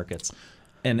happening in the markets.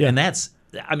 And that's,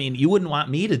 you wouldn't want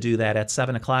me to do that at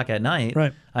 7 o'clock at night.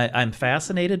 Right. I'm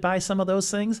fascinated by some of those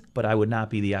things, but I would not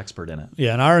be the expert in it.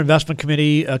 Yeah, and our investment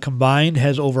committee combined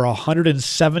has over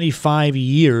 175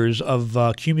 years of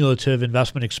cumulative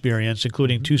investment experience,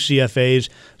 including 2 CFAs,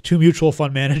 2 mutual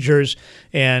fund managers,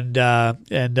 and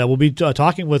we'll be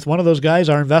talking with one of those guys,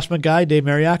 our investment guy, Dave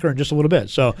Mariacker, in just a little bit.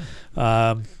 So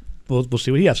we'll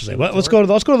see what he has to say. Well, let's go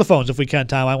to the phones if we can,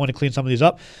 Tom. I want to clean some of these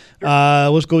up.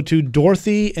 Let's go to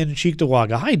Dorothy in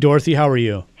Cheektowaga. Hi, Dorothy. How are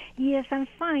you? Yes, I'm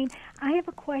fine. I have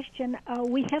a question.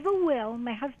 We have a will,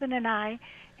 my husband and I,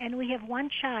 and we have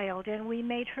one child, and we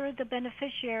made her the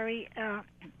beneficiary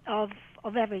of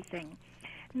everything.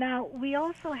 Now, we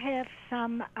also have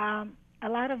a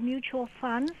lot of mutual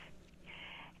funds,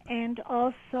 and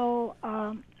also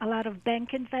a lot of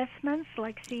bank investments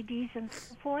like CDs and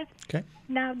so forth. Okay.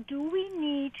 Now, do we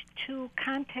need to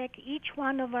contact each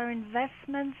one of our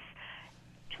investments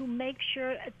to make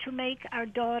our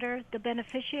daughter the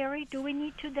beneficiary? Do we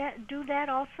need to do that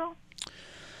also?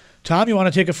 Tom, you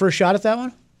want to take a first shot at that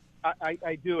one?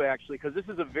 I do, actually, because this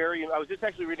is I was just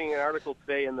actually reading an article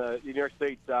today in the New York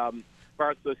State Bar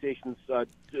Association's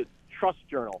Trust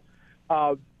Journal.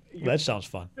 That sounds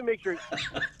fun. To make sure.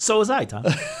 So was I, Tom.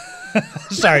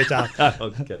 Sorry, Tom.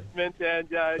 Okay. And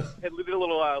did a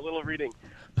little reading.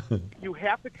 You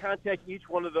have to contact each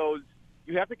one of those.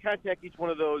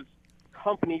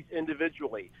 Companies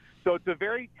individually. So it's a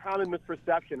very common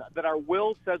misperception that our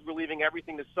will says we're leaving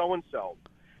everything to so-and-so.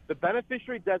 The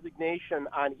beneficiary designation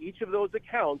on each of those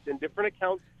accounts, in different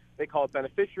accounts, they call it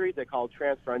beneficiary, they call it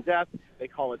transfer on death, they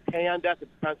call it pay on death, it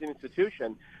depends on the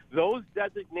institution. Those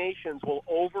designations will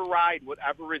override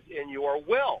whatever is in your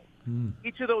will.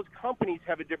 Each of those companies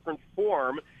have a different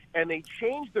form, and they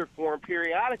change their form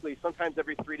periodically, sometimes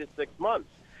every 3 to 6 months.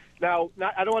 Now,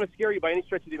 I don't want to scare you by any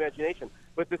stretch of the imagination,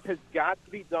 but this has got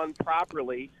to be done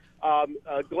properly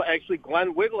Actually,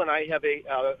 Glenn Wiggle and I have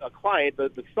a client,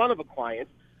 the son of a client.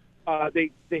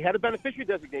 They had a beneficiary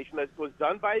designation that was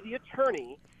done by the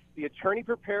attorney. The attorney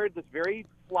prepared this very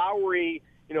flowery,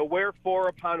 wherefore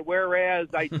upon whereas,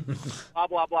 I blah,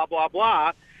 blah, blah, blah,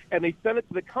 blah, and they sent it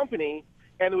to the company,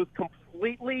 and it was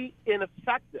completely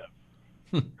ineffective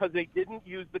because they didn't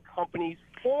use the company's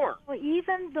form. Well,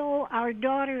 even though our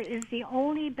daughter is the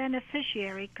only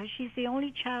beneficiary, because she's the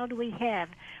only child we have,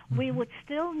 we would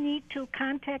still need to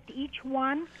contact each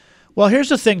one. Well, here's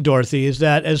the thing, Dorothy, is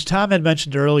that as Tom had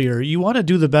mentioned earlier, you want to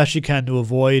do the best you can to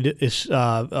avoid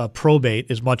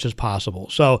probate as much as possible.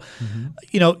 So,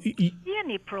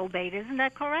 Any probate, isn't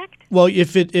that correct? Well,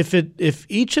 if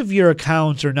each of your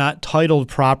accounts are not titled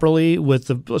properly with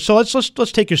so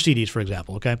let's take your CDs for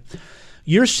example, okay?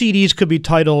 Your CDs could be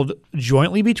titled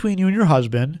jointly between you and your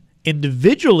husband,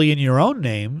 individually in your own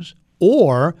names,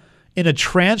 or in a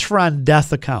transfer on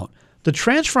death account. The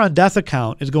transfer on death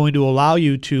account is going to allow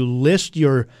you to list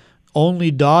your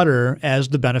only daughter as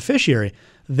the beneficiary.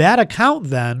 That account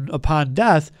then, upon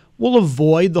death, will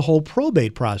avoid the whole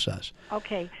probate process.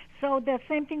 Okay. So the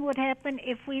same thing would happen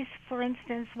if we, for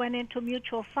instance, went into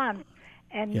mutual funds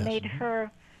and made her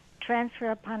transfer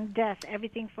upon death,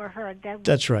 everything for her.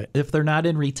 That's right. If they're not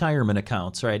in retirement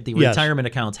accounts, right? The retirement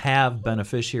accounts have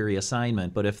beneficiary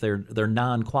assignment, but if they're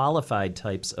non-qualified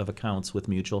types of accounts with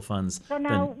mutual funds. So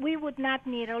now we would not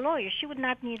need a lawyer. She would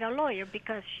not need a lawyer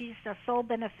because she's the sole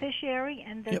beneficiary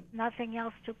and there's nothing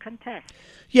else to contest.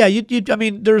 Yeah, I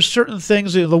mean, there's certain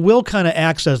things. The will kind of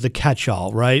acts as the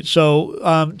catch-all, right?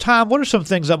 So, Tom, what are some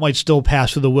things that might still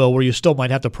pass through the will where you still might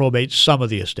have to probate some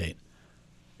of the estate?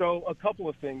 So a couple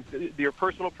of things. Your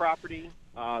personal property,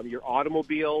 your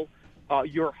automobile,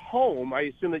 your home. I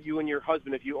assume that you and your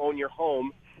husband, if you own your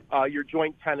home, you're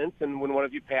joint tenants, and when one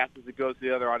of you passes, it goes to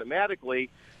the other automatically.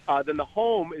 Then the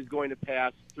home is going to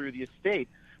pass through the estate.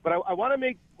 But I want to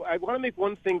make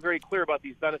one thing very clear about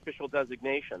these beneficial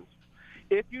designations.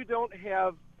 If you don't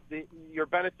have your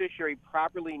beneficiary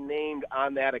properly named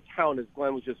on that account, as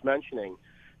Glenn was just mentioning,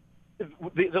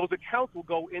 those accounts will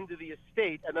go into the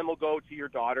estate, and then they'll go to your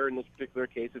daughter in this particular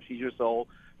case if she's your sole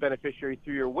beneficiary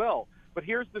through your will. But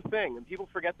here's the thing, and people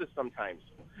forget this sometimes.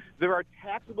 There are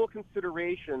taxable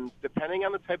considerations, depending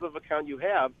on the type of account you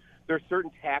have, there are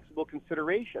certain taxable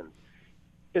considerations.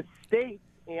 Estates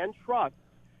and trusts,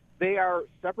 they are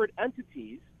separate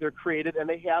entities. They're created, and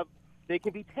they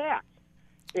can be taxed.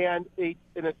 And an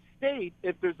estate,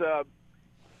 if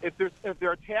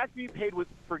there are taxes to be paid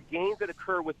for gains that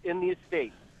occur within the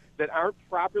estate that aren't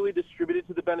properly distributed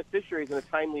to the beneficiaries in a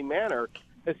timely manner,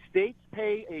 estates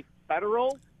pay a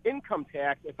federal income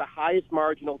tax at the highest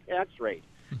marginal tax rate,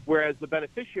 whereas the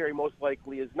beneficiary most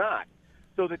likely is not.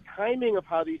 So the timing of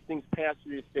how these things pass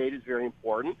through the estate is very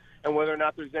important, and whether or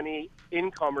not there's any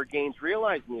income or gains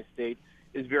realized in the estate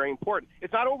is very important.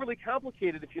 It's not overly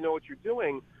complicated if you know what you're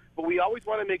doing, but we always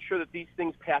want to make sure that these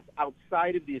things pass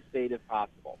outside of the estate if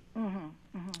possible.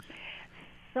 Mm-hmm, mm-hmm.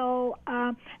 So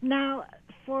now,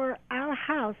 for our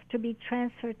house to be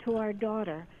transferred to our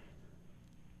daughter,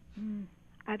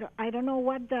 I don't know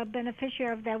what the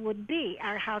beneficiary of that would be.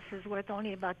 Our house is worth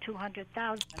only about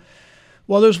 $200,000.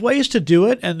 Well, there's ways to do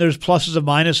it, and there's pluses and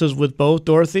minuses with both,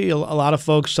 Dorothy. A lot of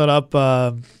folks set up,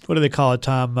 what do they call it,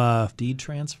 Tom? Deed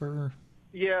transfer?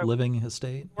 Yeah. Living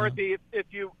estate? Dorothy, if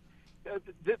you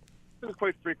this is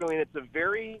quite frequently, and it's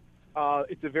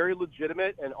a very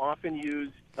legitimate and often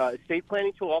used estate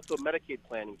planning tool, also a Medicaid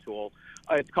planning tool.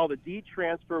 It's called a deed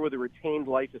transfer with a retained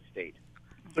life estate.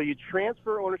 So you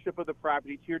transfer ownership of the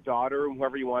property to your daughter or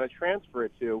whoever you want to transfer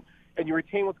it to, and you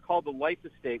retain what's called the life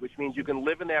estate, which means you can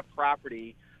live in that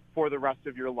property for the rest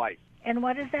of your life. And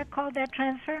what is that called, that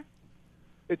transfer?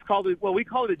 It's called, we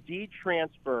call it a deed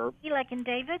transfer. Like in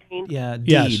David? Yeah,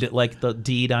 deed, yes. Like the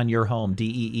deed on your home,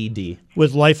 DEED.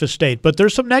 With life estate. But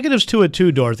there's some negatives to it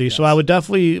too, Dorothy. Yes. So I would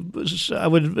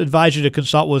advise you to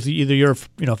consult with either your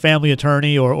family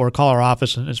attorney or call our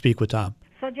office and speak with Tom.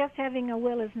 So just having a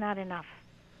will is not enough.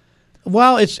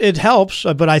 Well, it helps,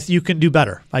 but you can do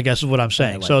better, I guess is what I'm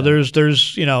saying. So there's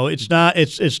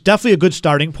it's definitely a good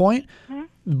starting point.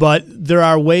 But there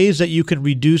are ways that you can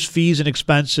reduce fees and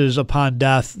expenses upon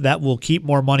death that will keep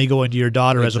more money going to your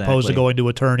daughter as opposed to going to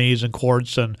attorneys and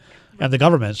courts and the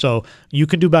government. So you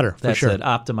can do better, for sure. That's it.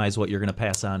 Optimize what you're going to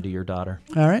pass on to your daughter.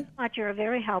 All right. You're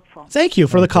very helpful. Thank you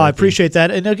for the call. I appreciate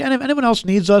that. And again, if anyone else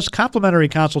needs us, complimentary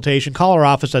consultation, call our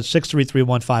office at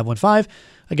 633-1515.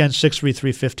 Again,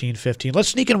 633-1515. Let's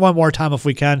sneak in one more time if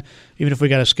we can. Even if we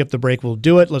got to skip the break, we'll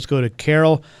do it. Let's go to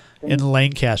Carol in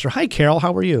Lancaster. Hi, Carol.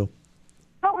 How are you?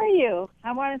 How are you?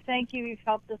 I want to thank you. You've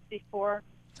helped us before.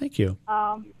 Thank you.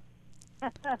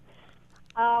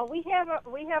 We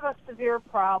have a severe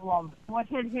problem. What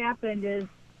had happened is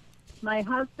my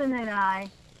husband and I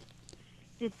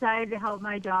decided to help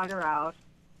my daughter out,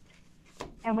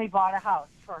 and we bought a house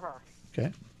for her.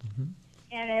 Okay.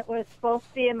 And it was supposed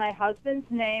to be in my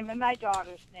husband's name and my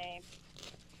daughter's name,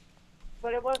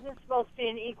 but it wasn't supposed to be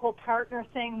an equal partner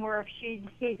thing where if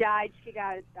he died, she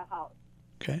got the house.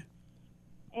 Okay.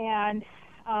 And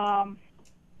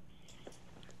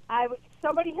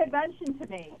somebody had mentioned to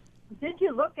me, did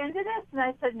you look into this? And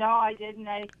I said, no, I didn't.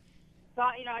 I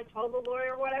thought, I told the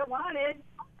lawyer what I wanted.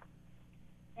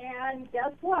 And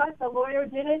guess what? The lawyer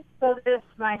did it so that if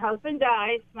my husband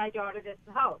dies, my daughter gets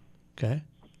the house. Okay.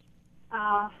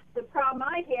 The problem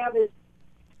I have is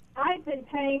I've been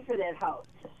paying for that house.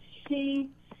 She,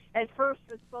 at first,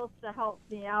 was supposed to help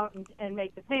me out and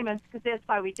make the payments because that's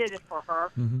why we did it for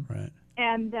her. Right.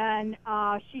 And then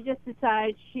she just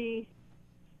decided she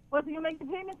wasn't going to make the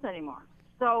payments anymore.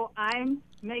 So I'm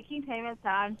making payments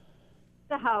on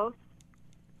the house.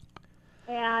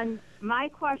 And my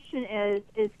question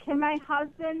is can my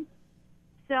husband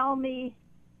sell me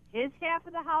his half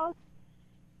of the house?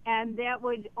 And that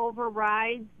would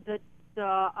override the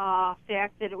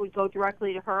fact that it would go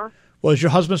directly to her? Well, is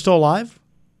your husband still alive?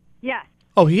 Yes.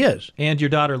 Oh, he is. And your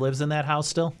daughter lives in that house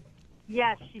still?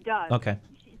 Yes, she does. Okay.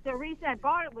 The reason I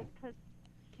bought it was because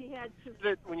she had to...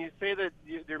 That when you say that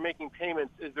they're making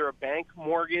payments, is there a bank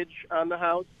mortgage on the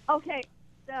house? Okay.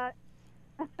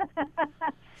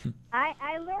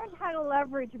 I learned how to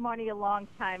leverage money a long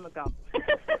time ago.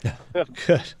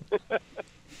 Good.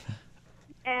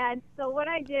 And so what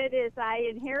I did is I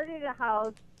inherited a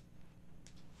house,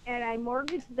 and I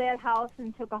mortgaged that house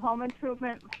and took a home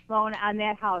improvement loan on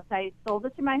that house. I sold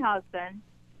it to my husband.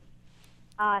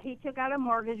 He took out a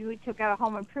mortgage. We took out a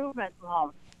home improvement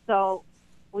loan. So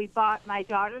we bought my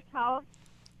daughter's house,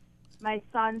 my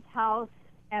son's house,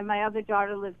 and my other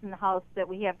daughter lives in the house that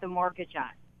we have the mortgage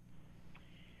on.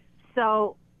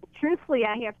 So truthfully,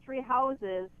 I have 3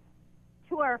 houses.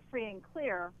 2 are free and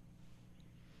clear,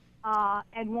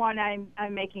 and 1 I'm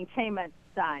making payments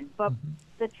on. But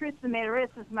the truth of the matter is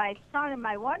my son and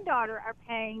my one daughter are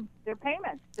paying their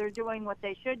payments. They're doing what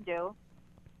they should do.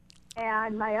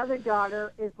 And my other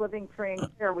daughter is living free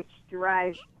and clear, which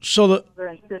drives mother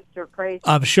and sister crazy.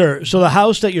 I'm sure. So the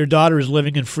house that your daughter is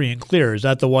living in free and clear, is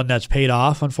that the one that's paid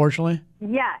off, unfortunately?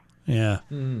 Yes. Yeah.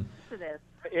 Yes, it is.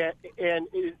 And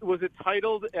was it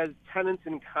titled as tenants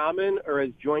in common or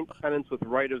as joint tenants with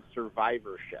right of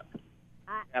survivorship?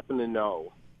 I happen to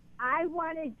know. I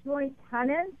wanted joint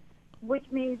tenants, which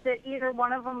means that either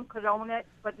one of them could own it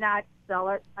but not sell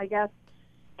it, I guess.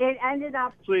 It ended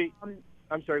up...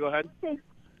 I'm sorry, go ahead.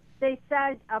 They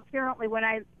said apparently when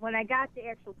I got the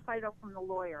actual title from the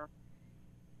lawyer,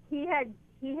 he had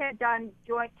done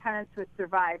joint tenants with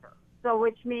survivor. So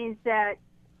which means that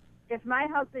if my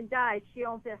husband died, she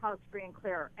owns that house free and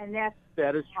clear, and that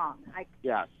is wrong. I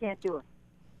can't do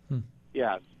it.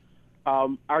 Yes.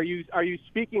 Are you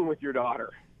speaking with your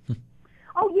daughter?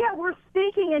 Oh yeah, we're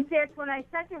speaking. In fact, when I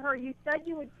said to her, you said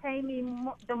you would pay me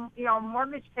the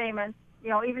mortgage payments.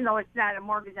 Even though it's not a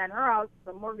mortgage on her house, it's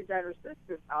a mortgage on her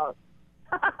sister's house.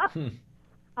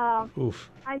 Oof.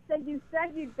 I said, you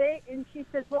said you'd pay, and she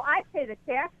says, well, I pay the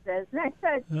taxes. And I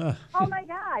said, oh, my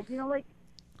God,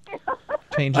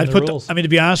 Changing the rules. To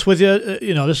be honest with you,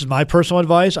 this is my personal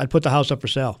advice. I'd put the house up for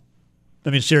sale. I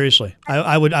mean, seriously.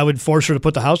 I would force her to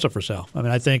put the house up for sale. I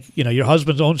mean, I think, your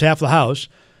husband owns half the house.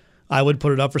 I would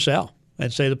put it up for sale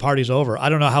and say the party's over. I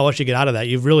don't know how much you get out of that.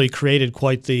 You've really created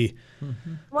quite the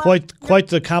quite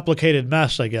the complicated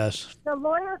mess, I guess. The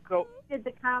lawyer created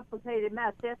the complicated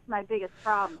mess. That's my biggest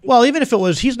problem. Well, even if it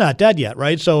was, he's not dead yet,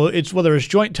 right? So it's whether it's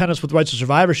joint tenants with rights of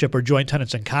survivorship or joint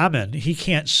tenants in common. He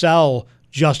can't sell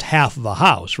just half of a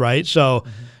house, right? So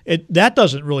that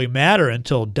doesn't really matter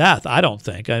until death, I don't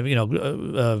think.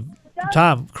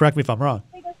 Tom, correct me if I'm wrong.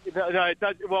 No, it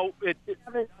does. Well,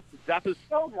 death is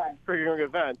a triggering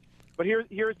event. But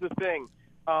here's the thing.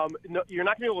 No, you're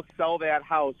not going to be able to sell that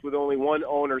house with only one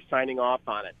owner signing off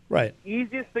on it. Right.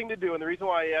 Easiest thing to do, and the reason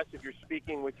why I asked if you're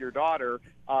speaking with your daughter,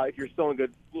 if you're still in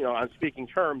good, on speaking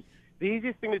terms, the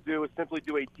easiest thing to do is simply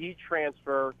do a deed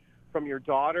transfer from your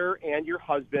daughter and your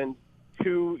husband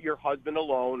to your husband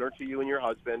alone, or to you and your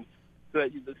husband, so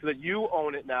that you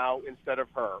own it now instead of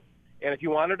her. And if you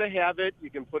want her to have it, you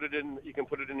can put it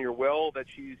in your will that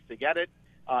she used to get it.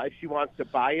 If she wants to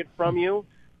buy it from you.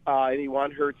 And you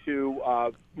want her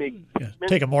to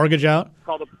take a mortgage out? It's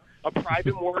called a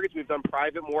private mortgage. We've done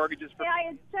private mortgages. I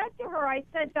had said to her, I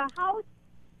said, the house,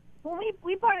 when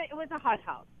we bought it, it was a HUD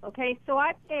house, okay? So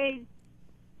I paid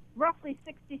roughly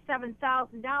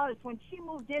 $67,000. When she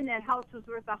moved in, that house was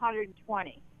worth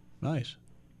 $120,000. Nice.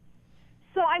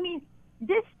 So, I mean,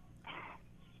 this,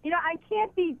 I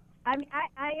can't be,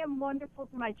 I am wonderful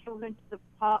to my children to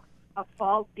a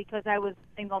fault because I was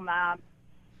a single mom.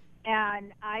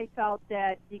 And I felt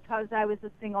that because I was a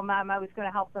single mom, I was going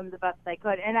to help them the best I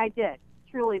could. And I did.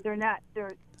 Truly, they're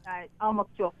almost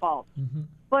to a fault. Mm-hmm.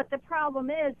 But the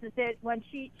problem is that when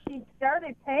she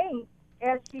started paying,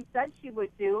 as she said she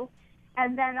would do,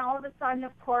 and then all of a sudden,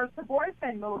 of course, the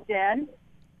boyfriend moved in.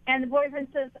 And the boyfriend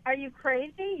says, "Are you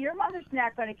crazy? Your mother's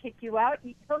not going to kick you out.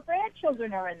 Her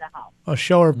grandchildren are in the house." Oh,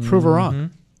 show her, prove her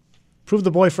wrong. Prove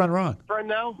the boyfriend wrong. Friend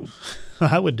now?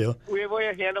 I would do. We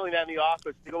are handling that in the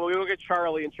office. We go get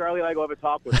Charlie, and Charlie and I go have a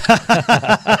talk with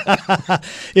him.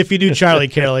 If you knew Charlie,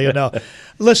 Carol, you know.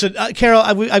 Listen, Carol,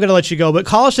 I'm going to let you go, but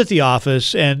call us at the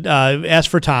office and ask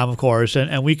for Tom, of course,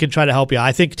 and we can try to help you.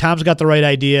 I think Tom's got the right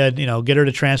idea. Get her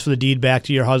to transfer the deed back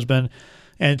to your husband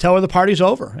and tell her the party's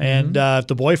over. And if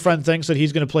the boyfriend thinks that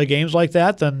he's going to play games like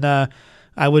that, then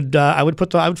I would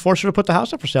force her to put the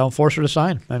house up for sale and force her to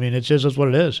sign. I mean, it just is what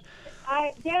it is.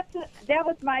 That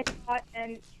was my thought,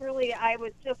 and truly, I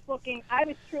was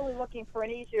truly looking for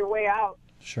an easier way out.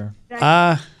 Sure.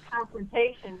 Than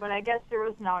confrontation, but I guess there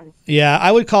was none. Yeah,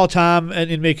 I would call Tom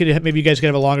and make it. Maybe you guys can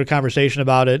have a longer conversation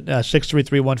about it.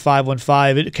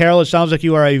 633-1515. Carol, it sounds like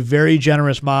you are a very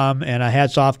generous mom, and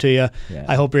hats off to you. Yeah.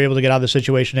 I hope you're able to get out of the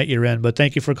situation that you're in. But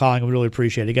thank you for calling. We really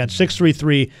appreciate it. Again,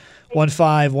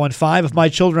 633-1515. If my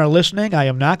children are listening, I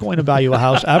am not going to buy you a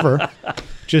house ever.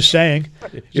 Just saying.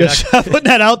 Just putting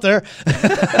that out there.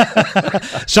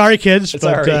 Sorry, kids,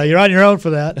 but you're on your own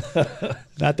for that.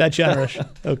 Not that generous.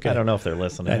 Okay. I don't know if they're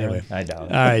listening. Anyway. I doubt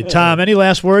it. All right, Tom, any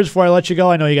last words before I let you go?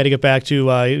 I know you got to get back to you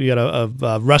got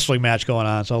a wrestling match going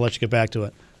on, so I'll let you get back to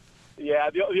it. Yeah,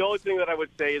 the only thing that I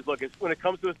would say is, look, when it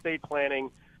comes to estate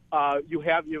planning,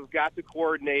 you've got to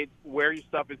coordinate where your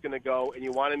stuff is going to go, and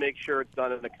you want to make sure it's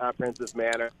done in a comprehensive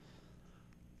manner.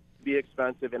 Be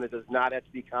expensive, and it does not have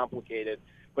to be complicated,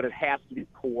 but it has to be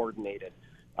coordinated.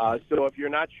 So if you're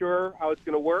not sure how it's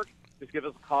going to work, just give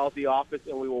us a call at the office,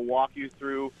 and we will walk you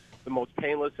through the most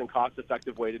painless and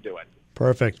cost-effective way to do it.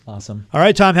 Perfect. Awesome. All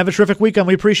right, Tom, have a terrific weekend.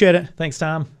 We appreciate it. Thanks,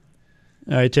 Tom.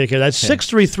 All right, take care. That's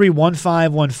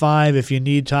 633-1515 if you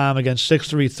need Tom. Again,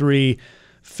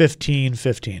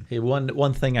 633-1515. Hey,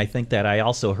 one thing I think that I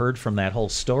also heard from that whole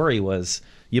story was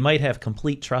you might have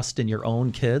complete trust in your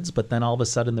own kids, but then all of a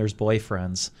sudden there's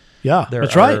boyfriends. Yeah, there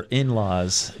that's are right.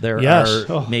 in-laws. There Yes.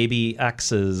 are maybe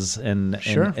exes, and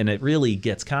it really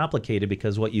gets complicated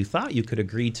because what you thought you could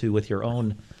agree to with your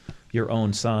own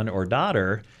son or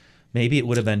daughter, maybe it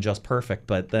would have been just perfect,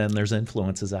 but then there's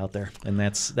influences out there, and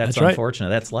that's unfortunate.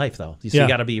 Right. That's life, though. So you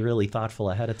got to be really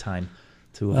thoughtful ahead of time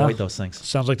to avoid those things.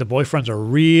 Sounds like the boyfriend's a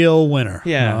real winner.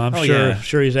 Yeah, I'm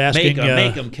sure he's asking.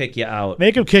 Make him kick you out.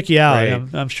 Make him kick you out. Right.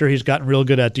 I'm sure he's gotten real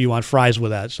good at. Do you want fries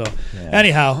with that? So,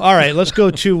 anyhow, all right. Let's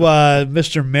go to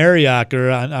Mr.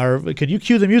 Mariacker on our. Can you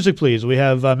cue the music, please? We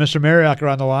have Mr.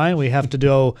 Mariacker on the line. We have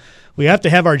to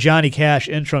have our Johnny Cash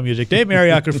intro music. Dave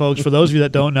Mariacker, folks, for those of you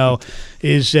that don't know,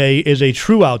 is a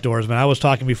true outdoorsman. I was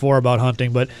talking before about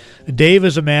hunting, but Dave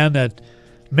is a man that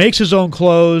makes his own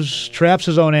clothes, traps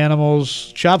his own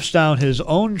animals, chops down his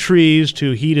own trees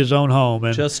to heat his own home.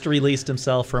 And just released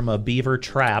himself from a beaver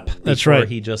trap that's before right.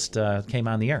 he just came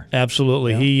on the air.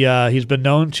 Absolutely. Yeah. He's been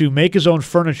known to make his own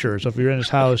furniture. So if you're in his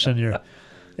house and you're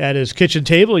at his kitchen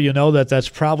table, you know that's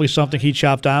probably something he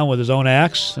chopped down with his own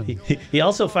axe. He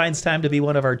also finds time to be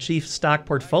one of our chief stock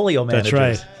portfolio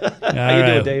managers. That's right. How you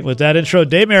doing, Dave? With that intro,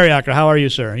 Dave Mariacker, how are you,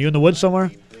 sir? Are you in the woods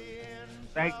somewhere?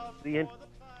 Thanks.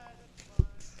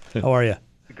 How are you?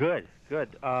 Good.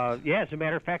 Yeah, as a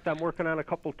matter of fact, I'm working on a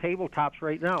couple tabletops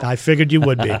right now. I figured you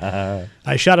would be.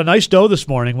 I shot a nice doe this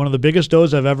morning. One of the biggest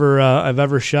does I've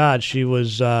ever shot. She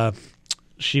was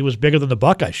bigger than the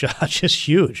buck I shot. Just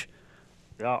huge.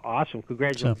 Oh, awesome!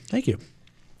 Congratulations. So, thank you.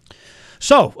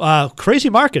 So, crazy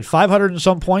market. 500 and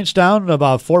some points down.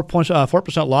 About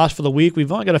 4% loss for the week.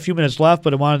 We've only got a few minutes left,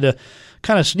 but I wanted to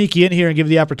kind of sneak you in here and give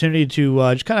you the opportunity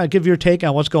to just kind of give your take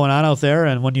on what's going on out there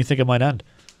and when you think it might end.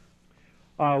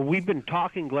 We've been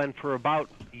talking, Glenn, for about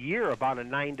a year about a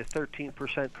 9 to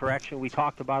 13% correction. We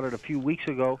talked about it a few weeks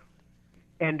ago,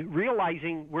 and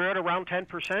realizing we're at around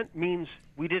 10% means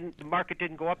the market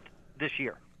didn't go up this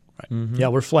year. Right. Mm-hmm. Yeah,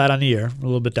 we're flat on the year, a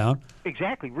little bit down.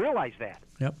 Exactly. Realize that.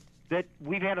 Yep. That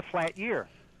we've had a flat year,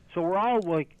 so we're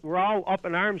all up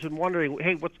in arms and wondering,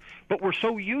 hey, but we're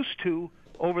so used to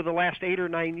over the last 8 or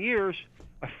 9 years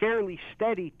a fairly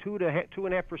steady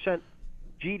 2.5%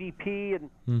 GDP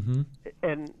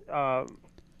and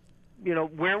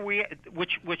where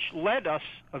which led us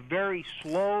a very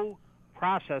slow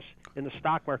process in the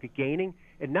stock market gaining,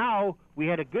 And now we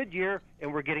had a good year,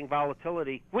 and we're getting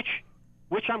volatility, which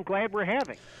I'm glad we're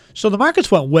having. So the markets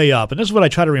went way up, and this is what I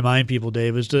try to remind people,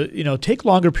 Dave, is to take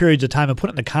longer periods of time and put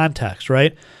it into context,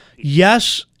 right?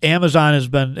 Yes, Amazon has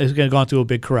gone through a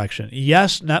big correction.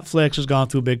 Yes, Netflix has gone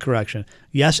through a big correction.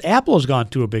 Yes, Apple has gone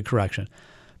through a big correction.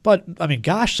 But, I mean,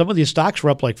 gosh, some of these stocks were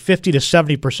up like 50 to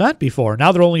 70% before.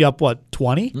 Now they're only up,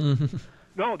 20?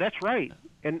 No, that's right.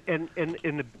 And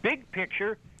the big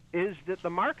picture is that the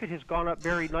market has gone up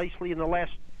very nicely in the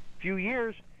last few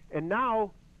years, and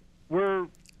now we're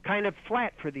kind of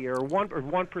flat for the year, or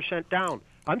 1% down.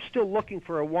 I'm still looking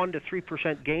for a 1 to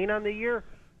 3% gain on the year,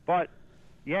 but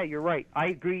yeah, you're right. I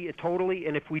agree totally.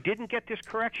 And if we didn't get this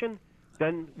correction,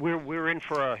 then we're in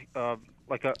for a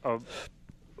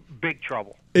big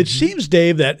trouble. It seems,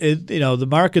 Dave, that the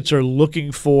markets are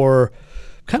looking for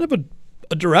kind of a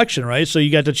direction, right? So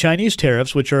you got the Chinese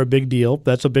tariffs, which are a big deal.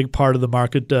 That's a big part of the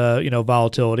market,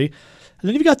 volatility. And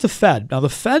then you've got the Fed. Now, the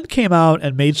Fed came out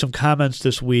and made some comments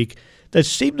this week that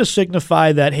seem to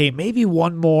signify that, hey, maybe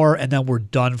one more and then we're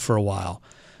done for a while.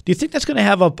 Do you think that's going to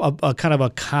have a kind of a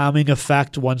calming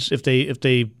effect if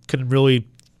they can really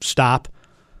stop?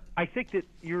 I think that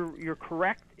you're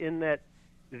correct in that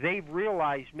they've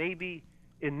realized maybe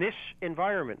in this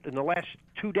environment, in the last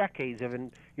 2 decades of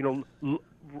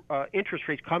interest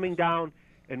rates coming down,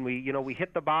 and we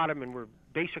hit the bottom and we're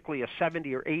basically a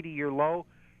 70 or 80 year low.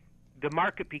 The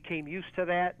market became used to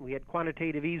that. We had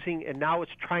quantitative easing, and now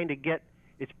it's trying to get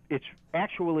it's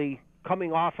actually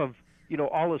coming off of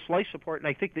all this life support. And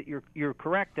I think that you're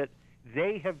correct that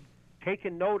they have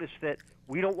taken notice that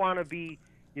we don't want to be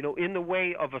in the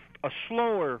way of a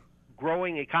slower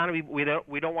growing economy. We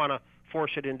don't want to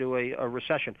force it into a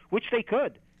recession, which they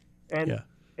could. And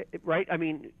right, I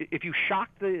mean, if you shock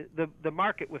the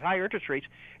market with higher interest rates,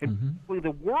 and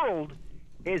the world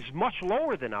is much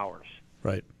lower than ours.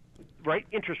 Right,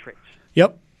 interest rates.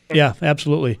 Yep. Yeah,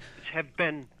 absolutely. Have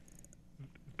been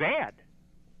bad.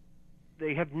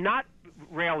 They have not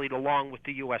rallied along with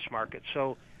the U.S. market.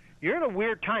 So you're in a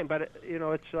weird time, but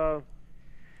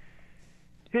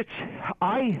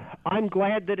I'm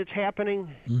glad that it's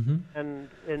happening, and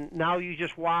now you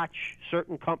just watch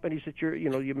certain companies that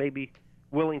you may be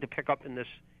willing to pick up in this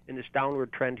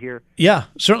downward trend here. Yeah,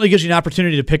 certainly gives you an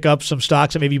opportunity to pick up some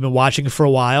stocks that maybe you've been watching for a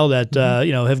while that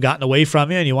have gotten away from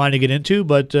you and you wanted to get into,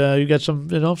 but you got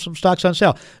some stocks on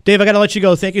sale. Dave, I got to let you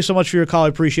go. Thank you so much for your call. I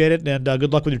appreciate it, and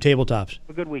good luck with your tabletops. Have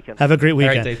a good weekend. Have a great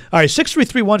weekend. All right,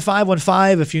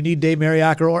 633-1515 if you need Dave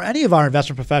Mariacker or any of our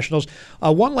investment professionals.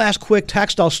 One last quick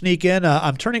text I'll sneak in.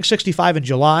 I'm turning 65 in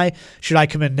July. Should I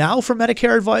come in now for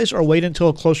Medicare advice or wait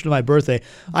until closer to my birthday?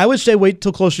 I would say wait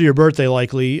until closer to your birthday,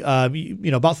 likely.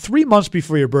 About 3 months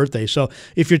before your birthday. So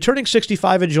if you're turning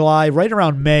 65 in July, right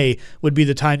around May would be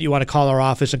the time that you want to call our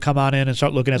office and come on in and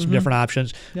start looking at some different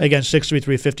options. Yep. Again,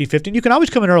 633-1515. You can always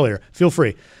come in earlier. Feel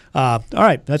free. All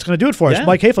right, that's going to do it for us.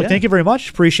 Mike Hayflick, thank you very much.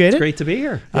 Appreciate it. Great to be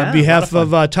here. On behalf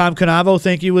of Tom Canavo,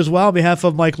 thank you as well. On behalf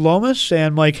of Mike Lomas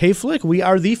and Mike Hayflick, we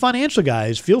are the Financial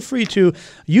Guys. Feel free to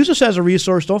use us as a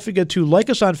resource. Don't forget to like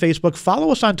us on Facebook,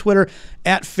 follow us on Twitter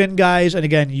 @FinGuys, and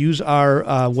again, use our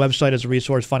website as a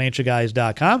resource,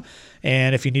 financialguys.com.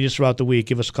 And if you need us throughout the week,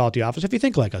 give us a call at the office if you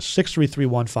think like us,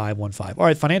 633-1515. All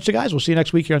right, Financial Guys, we'll see you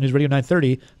next week here on News Radio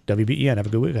 930 WBEN. Have a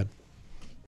good weekend.